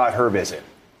tell us about her visit?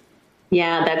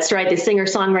 Yeah, that's right. The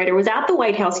singer-songwriter was at the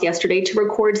White House yesterday to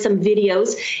record some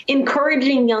videos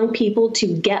encouraging young people to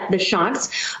get the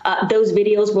shots. Those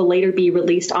videos will later be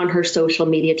released on her social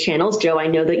media channels. Joe, I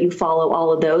know that you follow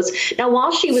all of those. Now,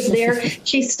 while she was there,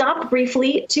 she stopped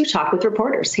briefly to talk with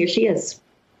reporters. Here she is.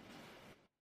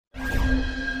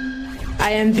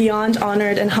 I am beyond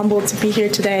honored and humbled to be here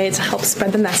today to help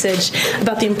spread the message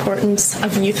about the importance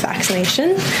of youth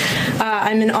vaccination.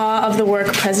 I'm in awe of the work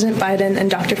President Biden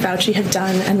and Dr. Fauci have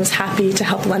done and was happy to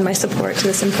help lend my support to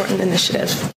this important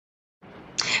initiative.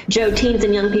 Joe, teens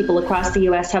and young people across the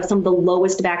U.S. have some of the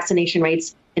lowest vaccination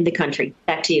rates in the country.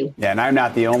 Back to you. Yeah, and I'm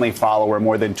not the only follower.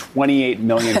 More than 28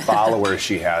 million followers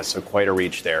she has, so quite a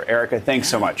reach there. Erica, thanks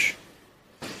so much.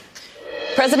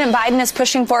 President Biden is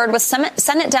pushing forward with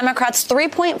Senate Democrats'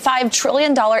 $3.5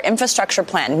 trillion infrastructure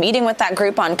plan, meeting with that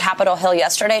group on Capitol Hill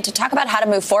yesterday to talk about how to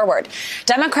move forward.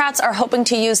 Democrats are hoping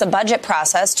to use the budget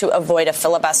process to avoid a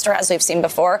filibuster, as we've seen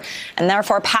before, and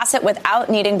therefore pass it without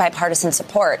needing bipartisan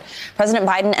support. President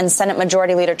Biden and Senate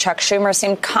Majority Leader Chuck Schumer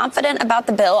seem confident about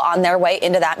the bill on their way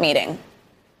into that meeting.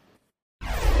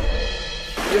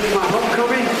 This is my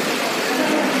homecoming.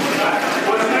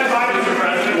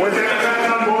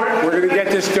 We're going to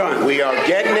get this done. We are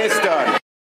getting this done.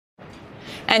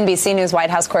 NBC News White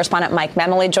House correspondent Mike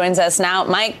Memoli joins us now.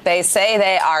 Mike, they say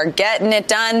they are getting it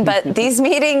done, but these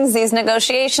meetings, these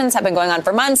negotiations have been going on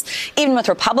for months, even with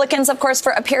Republicans, of course,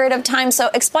 for a period of time. So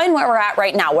explain where we're at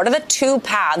right now. What are the two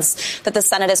paths that the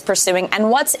Senate is pursuing, and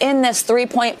what's in this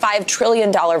 $3.5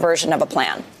 trillion version of a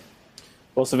plan?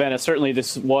 Well, Savannah, certainly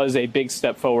this was a big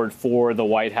step forward for the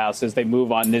White House as they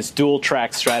move on this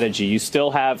dual-track strategy. You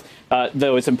still have,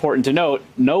 though it's important to note,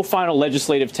 no final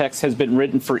legislative text has been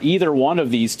written for either one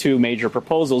of these two major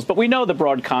proposals, but we know the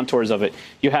broad contours of it.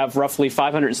 You have roughly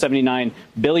 $579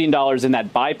 billion in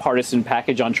that bipartisan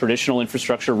package on traditional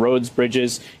infrastructure, roads,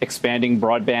 bridges, expanding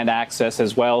broadband access,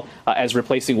 as well as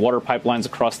replacing water pipelines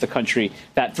across the country.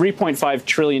 That $3.5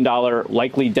 trillion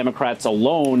likely Democrats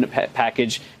alone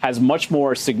package has much more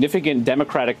significant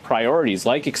Democratic priorities,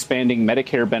 like expanding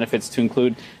Medicare benefits to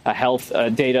include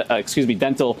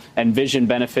dental and vision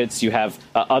benefits. You have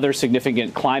other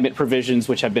significant climate provisions,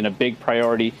 which have been a big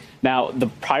priority. Now, the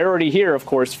priority here, of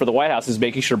course, for the White House is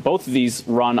making sure both of these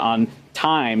run on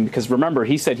time, because remember,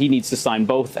 he said he needs to sign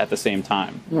both at the same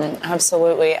time.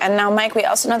 Absolutely. And now, Mike, we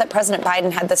also know that President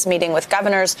Biden had this meeting with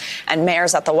governors and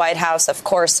mayors at the White House. Of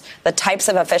course, the types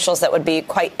of officials that would be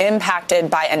quite impacted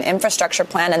by an infrastructure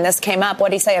plan. And this came up. What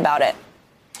did he say about it?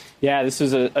 Yeah, this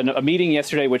is a meeting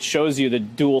yesterday which shows you the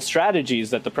dual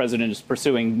strategies that the president is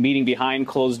pursuing, meeting behind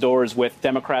closed doors with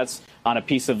Democrats on a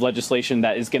piece of legislation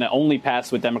that is going to only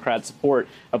pass with Democrat support,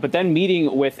 but then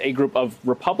meeting with a group of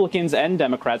Republicans and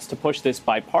Democrats to push this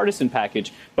bipartisan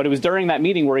package. But it was during that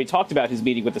meeting where he talked about his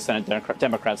meeting with the Senate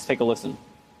Democrats. Take a listen.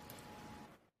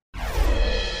 I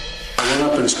went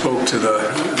up and spoke to the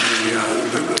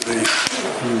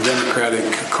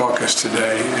Democratic caucus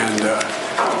today,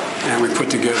 and we put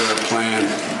together a plan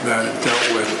that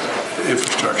dealt with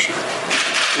infrastructure.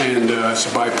 And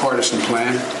it's a bipartisan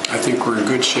plan. I think we're in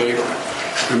good shape.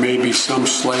 There may be some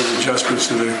slight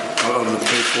adjustments of the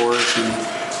pay for it, and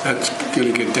that's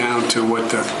going to get down to what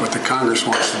the Congress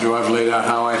wants to do. I've laid out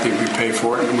how I think we pay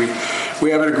for it, and we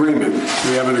have an agreement.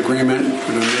 We have an agreement.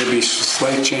 There may be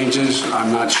slight changes.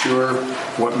 I'm not sure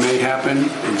what may happen,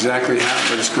 exactly how,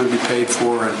 but it's going to be paid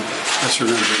for, and that's what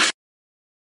we're going to do.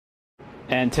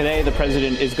 And today, the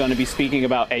president is going to be speaking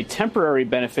about a temporary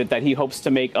benefit that he hopes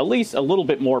to make at least a little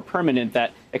bit more permanent,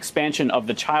 that expansion of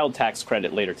the child tax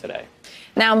credit later today.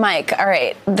 Now, Mike, all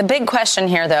right, the big question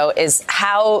here, though, is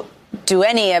how do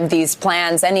any of these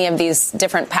plans, any of these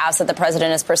different paths that the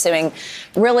president is pursuing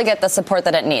really get the support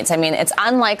that it needs? I mean, it's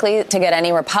unlikely to get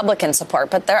any Republican support,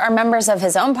 but there are members of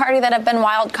his own party that have been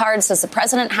wild cards. Does the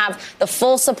president have the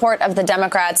full support of the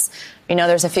Democrats? You know,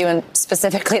 there's a few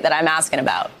specifically that I'm asking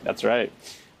about. That's right.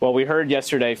 Well, we heard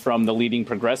yesterday from the leading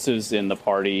progressives in the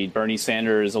party, Bernie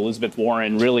Sanders, Elizabeth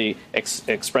Warren, really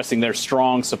expressing their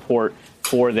strong support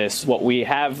for this. What we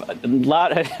have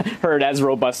not heard as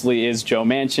robustly is Joe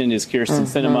Manchin, is Kyrsten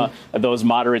Sinema, those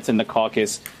moderates in the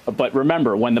caucus. But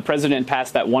remember, when the president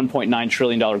passed that $1.9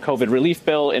 trillion COVID relief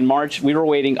bill in March, we were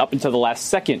waiting up until the last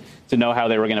second to know how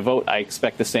they were going to vote. I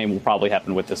expect the same will probably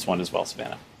happen with this one as well,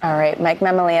 Savannah. All right. Mike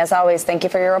Memoli, as always, thank you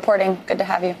for your reporting. Good to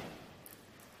have you.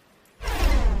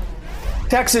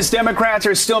 Texas Democrats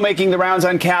are still making the rounds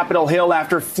on Capitol Hill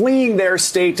after fleeing their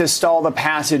state to stall the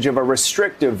passage of a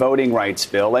restrictive voting rights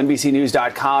bill.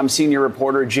 NBCNews.com senior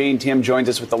reporter Jane Tim joins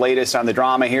us with the latest on the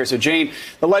drama here. So, Jane,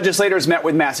 the legislators met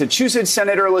with Massachusetts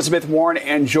Senator Elizabeth Warren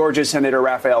and Georgia Senator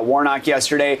Raphael Warnock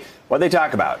yesterday. What did they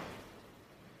talk about?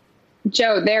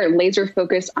 Joe, they're laser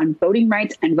focused on voting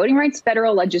rights and voting rights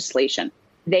federal legislation.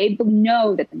 They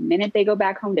know that the minute they go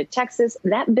back home to Texas,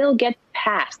 that bill gets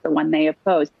passed, the one they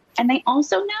oppose. And they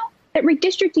also know that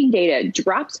redistricting data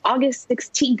drops August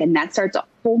 16th, and that starts a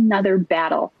whole nother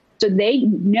battle. So they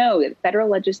know that federal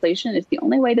legislation is the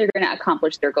only way they're going to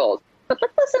accomplish their goals. But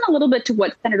let's listen a little bit to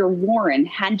what Senator Warren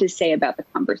had to say about the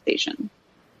conversation.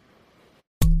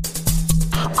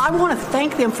 I want to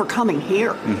thank them for coming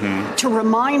here to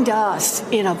remind us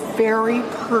in a very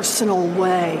personal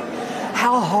way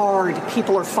how hard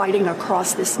people are fighting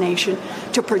across this nation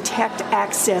to protect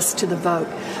access to the vote.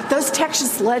 Those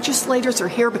Texas legislators are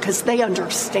here because they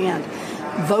understand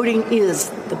voting is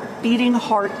the beating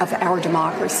heart of our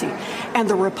democracy. And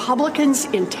the Republicans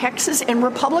in Texas and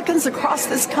Republicans across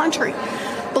this country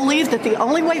believe that the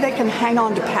only way they can hang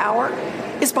on to power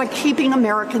is by keeping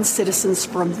American citizens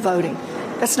from voting.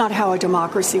 That's not how a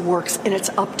democracy works, and it's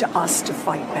up to us to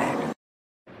fight back.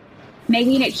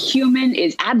 Making it human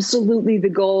is absolutely the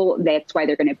goal. That's why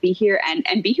they're going to be here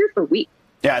and be here for weeks.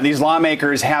 Yeah, these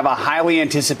lawmakers have a highly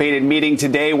anticipated meeting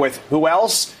today with who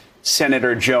else?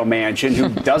 Senator Joe Manchin, who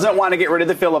doesn't want to get rid of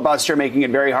the filibuster, making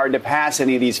it very hard to pass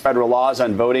any of these federal laws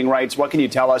on voting rights. What can you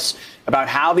tell us about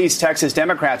how these Texas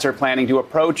Democrats are planning to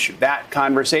approach that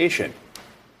conversation?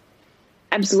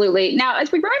 Absolutely. Now,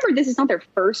 as we remember, this is not their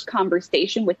first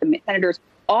conversation with the senator's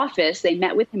office. They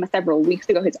met with him several weeks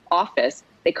ago, his office.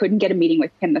 They couldn't get a meeting with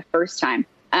him the first time.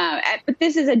 But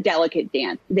this is a delicate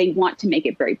dance. They want to make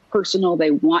it very personal.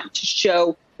 They want to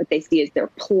show what they see as their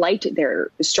plight, the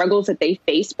struggles that they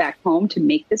face back home to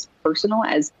make this personal,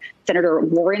 as Senator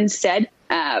Warren said.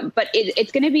 But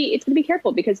it's going to be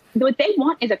careful, because what they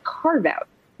want is a carve out.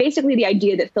 Basically, the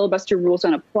idea that filibuster rules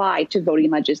don't apply to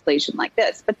voting legislation like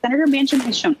this. But Senator Manchin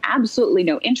has shown absolutely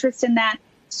no interest in that.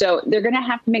 So they're going to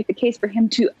have to make the case for him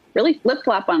to really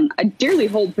flip-flop on a dearly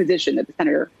held position that the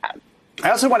senator has. I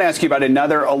also want to ask you about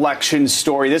another election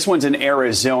story. This one's in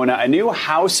Arizona, a new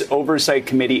House Oversight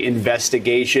Committee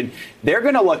investigation. They're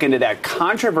going to look into that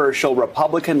controversial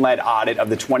Republican-led audit of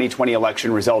the 2020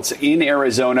 election results in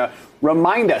Arizona.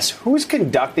 Remind us, who's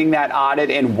conducting that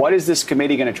audit, and what is this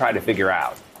committee going to try to figure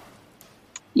out?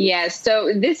 Yeah,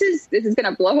 so this is going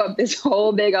to blow up this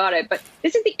whole big audit, but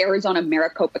this is the Arizona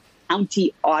Maricopa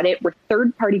County audit, where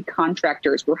third-party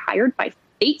contractors were hired by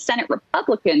state Senate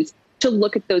Republicans to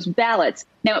look at those ballots.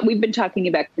 Now, we've been talking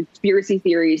about conspiracy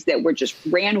theories that were just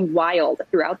ran wild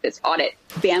throughout this audit.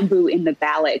 Bamboo in the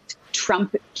ballot,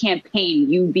 Trump campaign,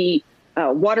 UV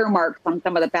watermarks on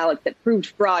some of the ballots that proved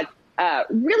fraud.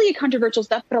 Really controversial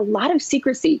stuff, but a lot of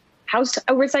secrecy. House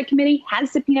Oversight Committee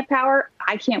has subpoena power.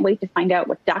 I can't wait to find out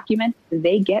what documents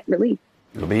they get released.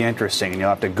 It'll be interesting, and you'll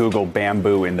have to Google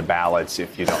bamboo in the ballots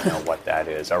if you don't know what that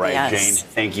is. All right, Yes. Jane,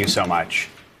 thank you so much.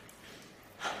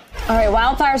 All right,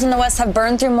 wildfires in the West have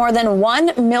burned through more than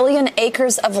 1 million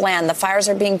acres of land. The fires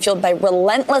are being fueled by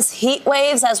relentless heat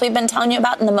waves, as we've been telling you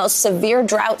about, in the most severe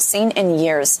drought seen in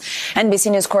years.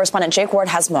 NBC News correspondent Jake Ward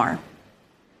has more.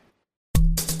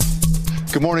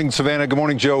 Good morning, Savannah. Good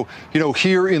morning, Joe. You know,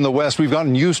 here in the West, we've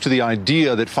gotten used to the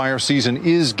idea that fire season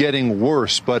is getting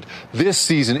worse, but this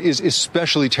season is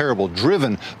especially terrible,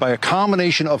 driven by a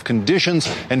combination of conditions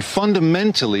and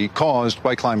fundamentally caused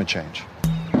by climate change.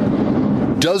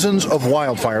 Dozens of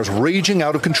wildfires raging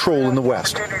out of control in the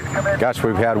West. Gosh,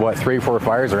 we've had, 3 or 4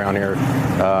 fires around here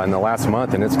in the last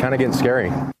month, and it's kind of getting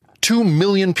scary. 2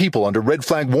 million people under red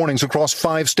flag warnings across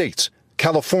 5 states: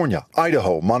 California,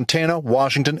 Idaho, Montana,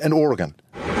 Washington, and Oregon.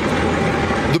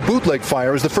 The Bootleg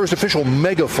Fire is the first official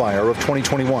mega fire of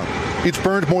 2021. It's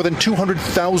burned more than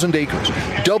 200,000 acres,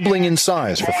 doubling in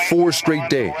size for 4 straight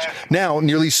days, now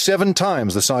nearly 7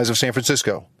 times the size of San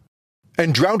Francisco.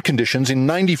 And drought conditions in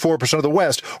 94% of the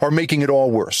West are making it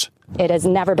all worse. It has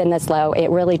never been this low. It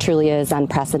really, truly is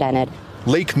unprecedented.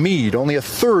 Lake Mead, only a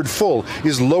third full,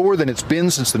 is lower than it's been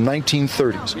since the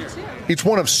 1930s. It's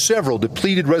one of several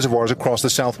depleted reservoirs across the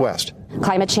Southwest.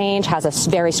 Climate change has a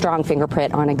very strong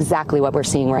fingerprint on exactly what we're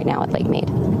seeing right now at Lake Mead.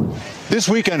 This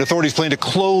weekend, authorities plan to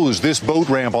close this boat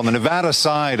ramp on the Nevada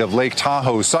side of Lake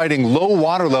Tahoe, citing low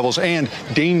water levels and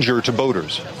danger to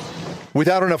boaters.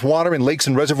 Without enough water in lakes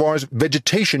and reservoirs,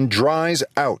 vegetation dries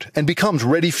out and becomes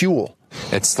ready fuel.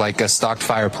 It's like a stocked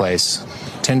fireplace,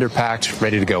 tinder packed,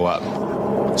 ready to go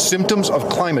up. Symptoms of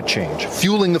climate change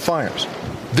fueling the fires.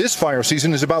 This fire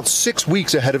season is about 6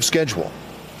 weeks ahead of schedule.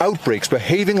 Outbreaks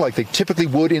behaving like they typically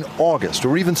would in August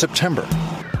or even September.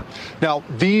 Now,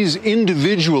 these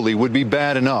individually would be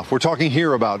bad enough. We're talking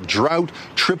here about drought,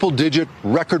 triple-digit,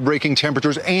 record-breaking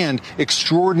temperatures, and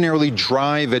extraordinarily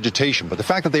dry vegetation. But the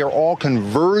fact that they are all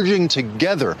converging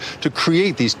together to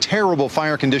create these terrible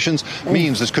fire conditions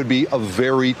means this could be a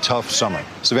very tough summer.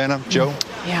 Savannah, Joe?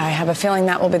 Yeah, I have a feeling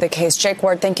that will be the case. Jake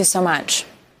Ward, thank you so much.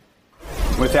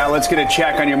 With that, let's get a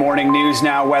check on your morning news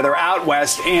now, weather out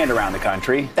west and around the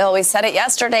country. Bill, we said it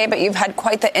yesterday, but you've had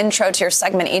quite the intro to your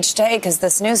segment each day because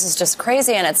this news is just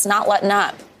crazy and it's not letting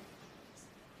up.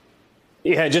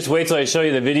 Yeah, just wait till I show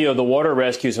you the video of the water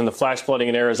rescues from the flash flooding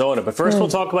in Arizona. But first, we'll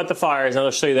talk about the fires, and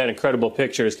I'll show you that incredible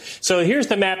pictures. So here's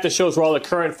the map that shows where all the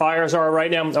current fires are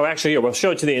right now. Oh, actually, here, we'll show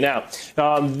it to you now.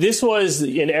 This was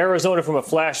in Arizona from a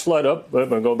flash flood. Oh, I'm going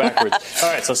to go backwards.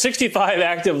 All right, so 65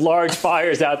 active large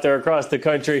fires out there across the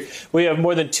country. We have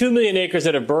more than 2 million acres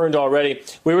that have burned already.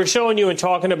 We were showing you and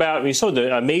talking about, we saw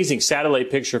the amazing satellite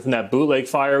picture from that Bootleg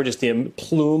fire, just the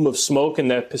plume of smoke in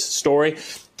that story.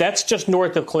 That's just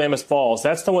north of Klamath Falls.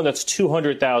 That's the one that's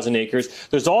 200,000 acres.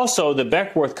 There's also the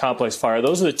Beckworth Complex fire.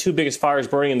 Those are the 2 biggest fires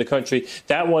burning in the country.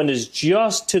 That one is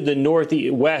just to the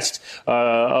northwest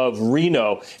of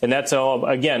Reno. And that's,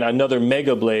 again, another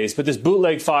mega blaze. But this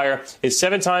Bootleg fire is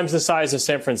 7 times the size of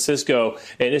San Francisco.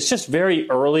 And it's just very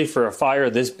early for a fire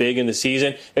this big in the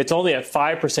season. It's only at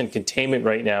 5% containment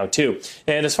right now, too.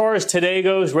 And as far as today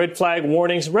goes, red flag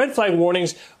warnings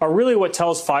are really what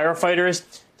tells firefighters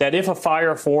that if a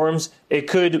fire forms, it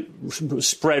could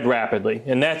spread rapidly.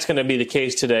 And that's going to be the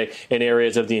case today in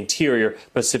areas of the interior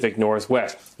Pacific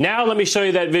Northwest. Now let me show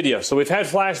you that video. So we've had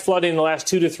flash flooding in the last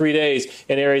 2 to 3 days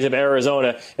in areas of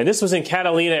Arizona. And this was in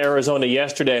Catalina, Arizona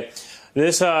yesterday.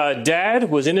 This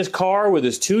dad was in his car with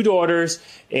his 2 daughters,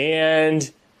 and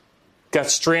got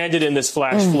stranded in this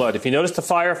flash flood. If you notice, the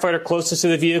firefighter closest to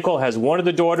the vehicle has one of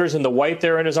the daughters in the white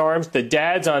there in his arms. The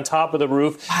dad's on top of the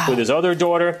roof with his other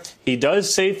daughter. He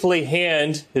does safely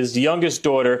hand his youngest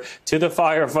daughter to the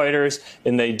firefighters,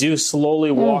 and they do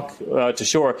slowly walk to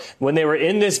shore. When they were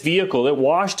in this vehicle, it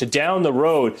washed down the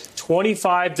road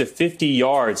 25 to 50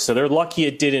 yards. So they're lucky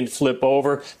it didn't flip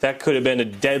over. That could have been a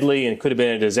deadly and could have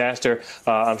been a disaster.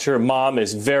 I'm sure Mom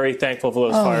is very thankful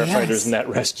for those firefighters and that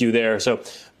rescue there. So,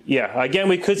 yeah, again,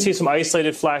 we could see some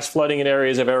isolated flash flooding in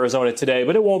areas of Arizona today,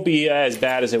 but it won't be as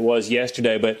bad as it was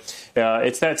yesterday. But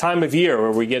it's that time of year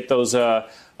where we get those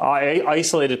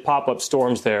isolated pop-up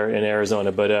storms there in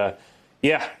Arizona. But,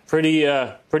 yeah, pretty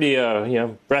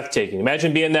breathtaking.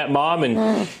 Imagine being that mom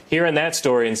and hearing that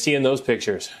story and seeing those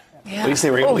pictures. Yeah. At least they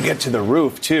were able to get to the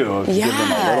roof, too, to give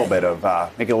them a little bit of,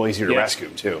 make it a little easier to rescue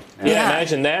them, too. Yeah,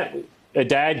 imagine that. A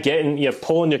dad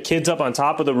pulling your kids up on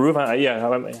top of the roof.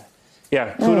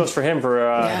 Kudos for him for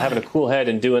having a cool head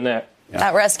and doing that. Yeah.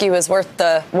 That rescue is worth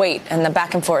the wait and the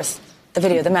back and forth. The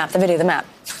video, the map.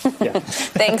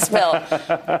 Thanks, Bill.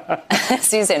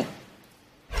 Susan.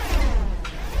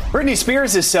 Britney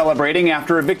Spears is celebrating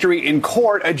after a victory in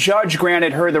court. A judge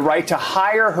granted her the right to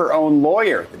hire her own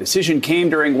lawyer. The decision came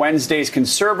during Wednesday's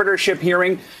conservatorship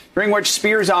hearing, during which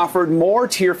Spears offered more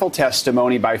tearful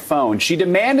testimony by phone. She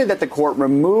demanded that the court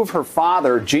remove her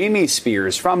father, Jamie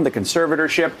Spears, from the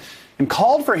conservatorship and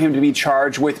called for him to be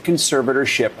charged with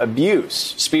conservatorship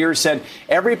abuse. Spears said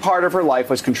every part of her life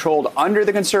was controlled under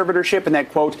the conservatorship and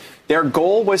that, quote, their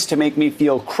goal was to make me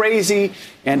feel crazy,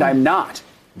 and I'm not.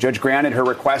 The judge granted her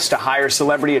request to hire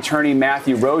celebrity attorney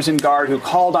Matthew Rosengard, who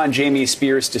called on Jamie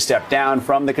Spears to step down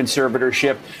from the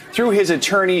conservatorship. Through his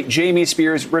attorney, Jamie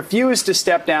Spears refused to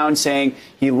step down, saying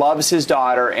he loves his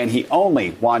daughter and he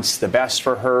only wants the best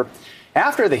for her.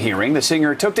 After the hearing, the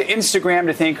singer took to Instagram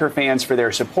to thank her fans for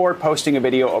their support, posting a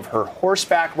video of her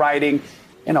horseback riding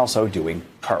and also doing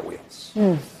cartwheels.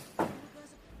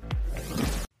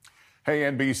 Hey,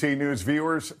 NBC News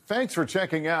viewers, thanks for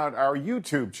checking out our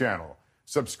YouTube channel.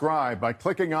 Subscribe by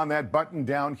clicking on that button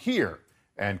down here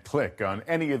and click on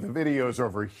any of the videos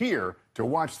over here to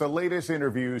watch the latest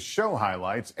interviews, show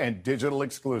highlights, and digital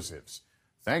exclusives.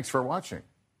 Thanks for watching.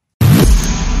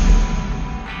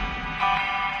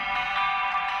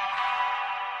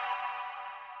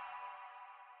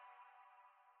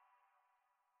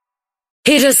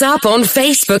 Hit us up on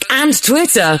Facebook and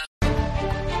Twitter.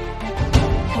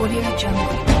 Audio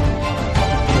Jungle.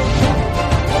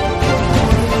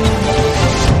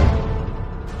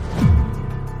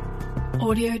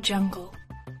 Audio Jungle.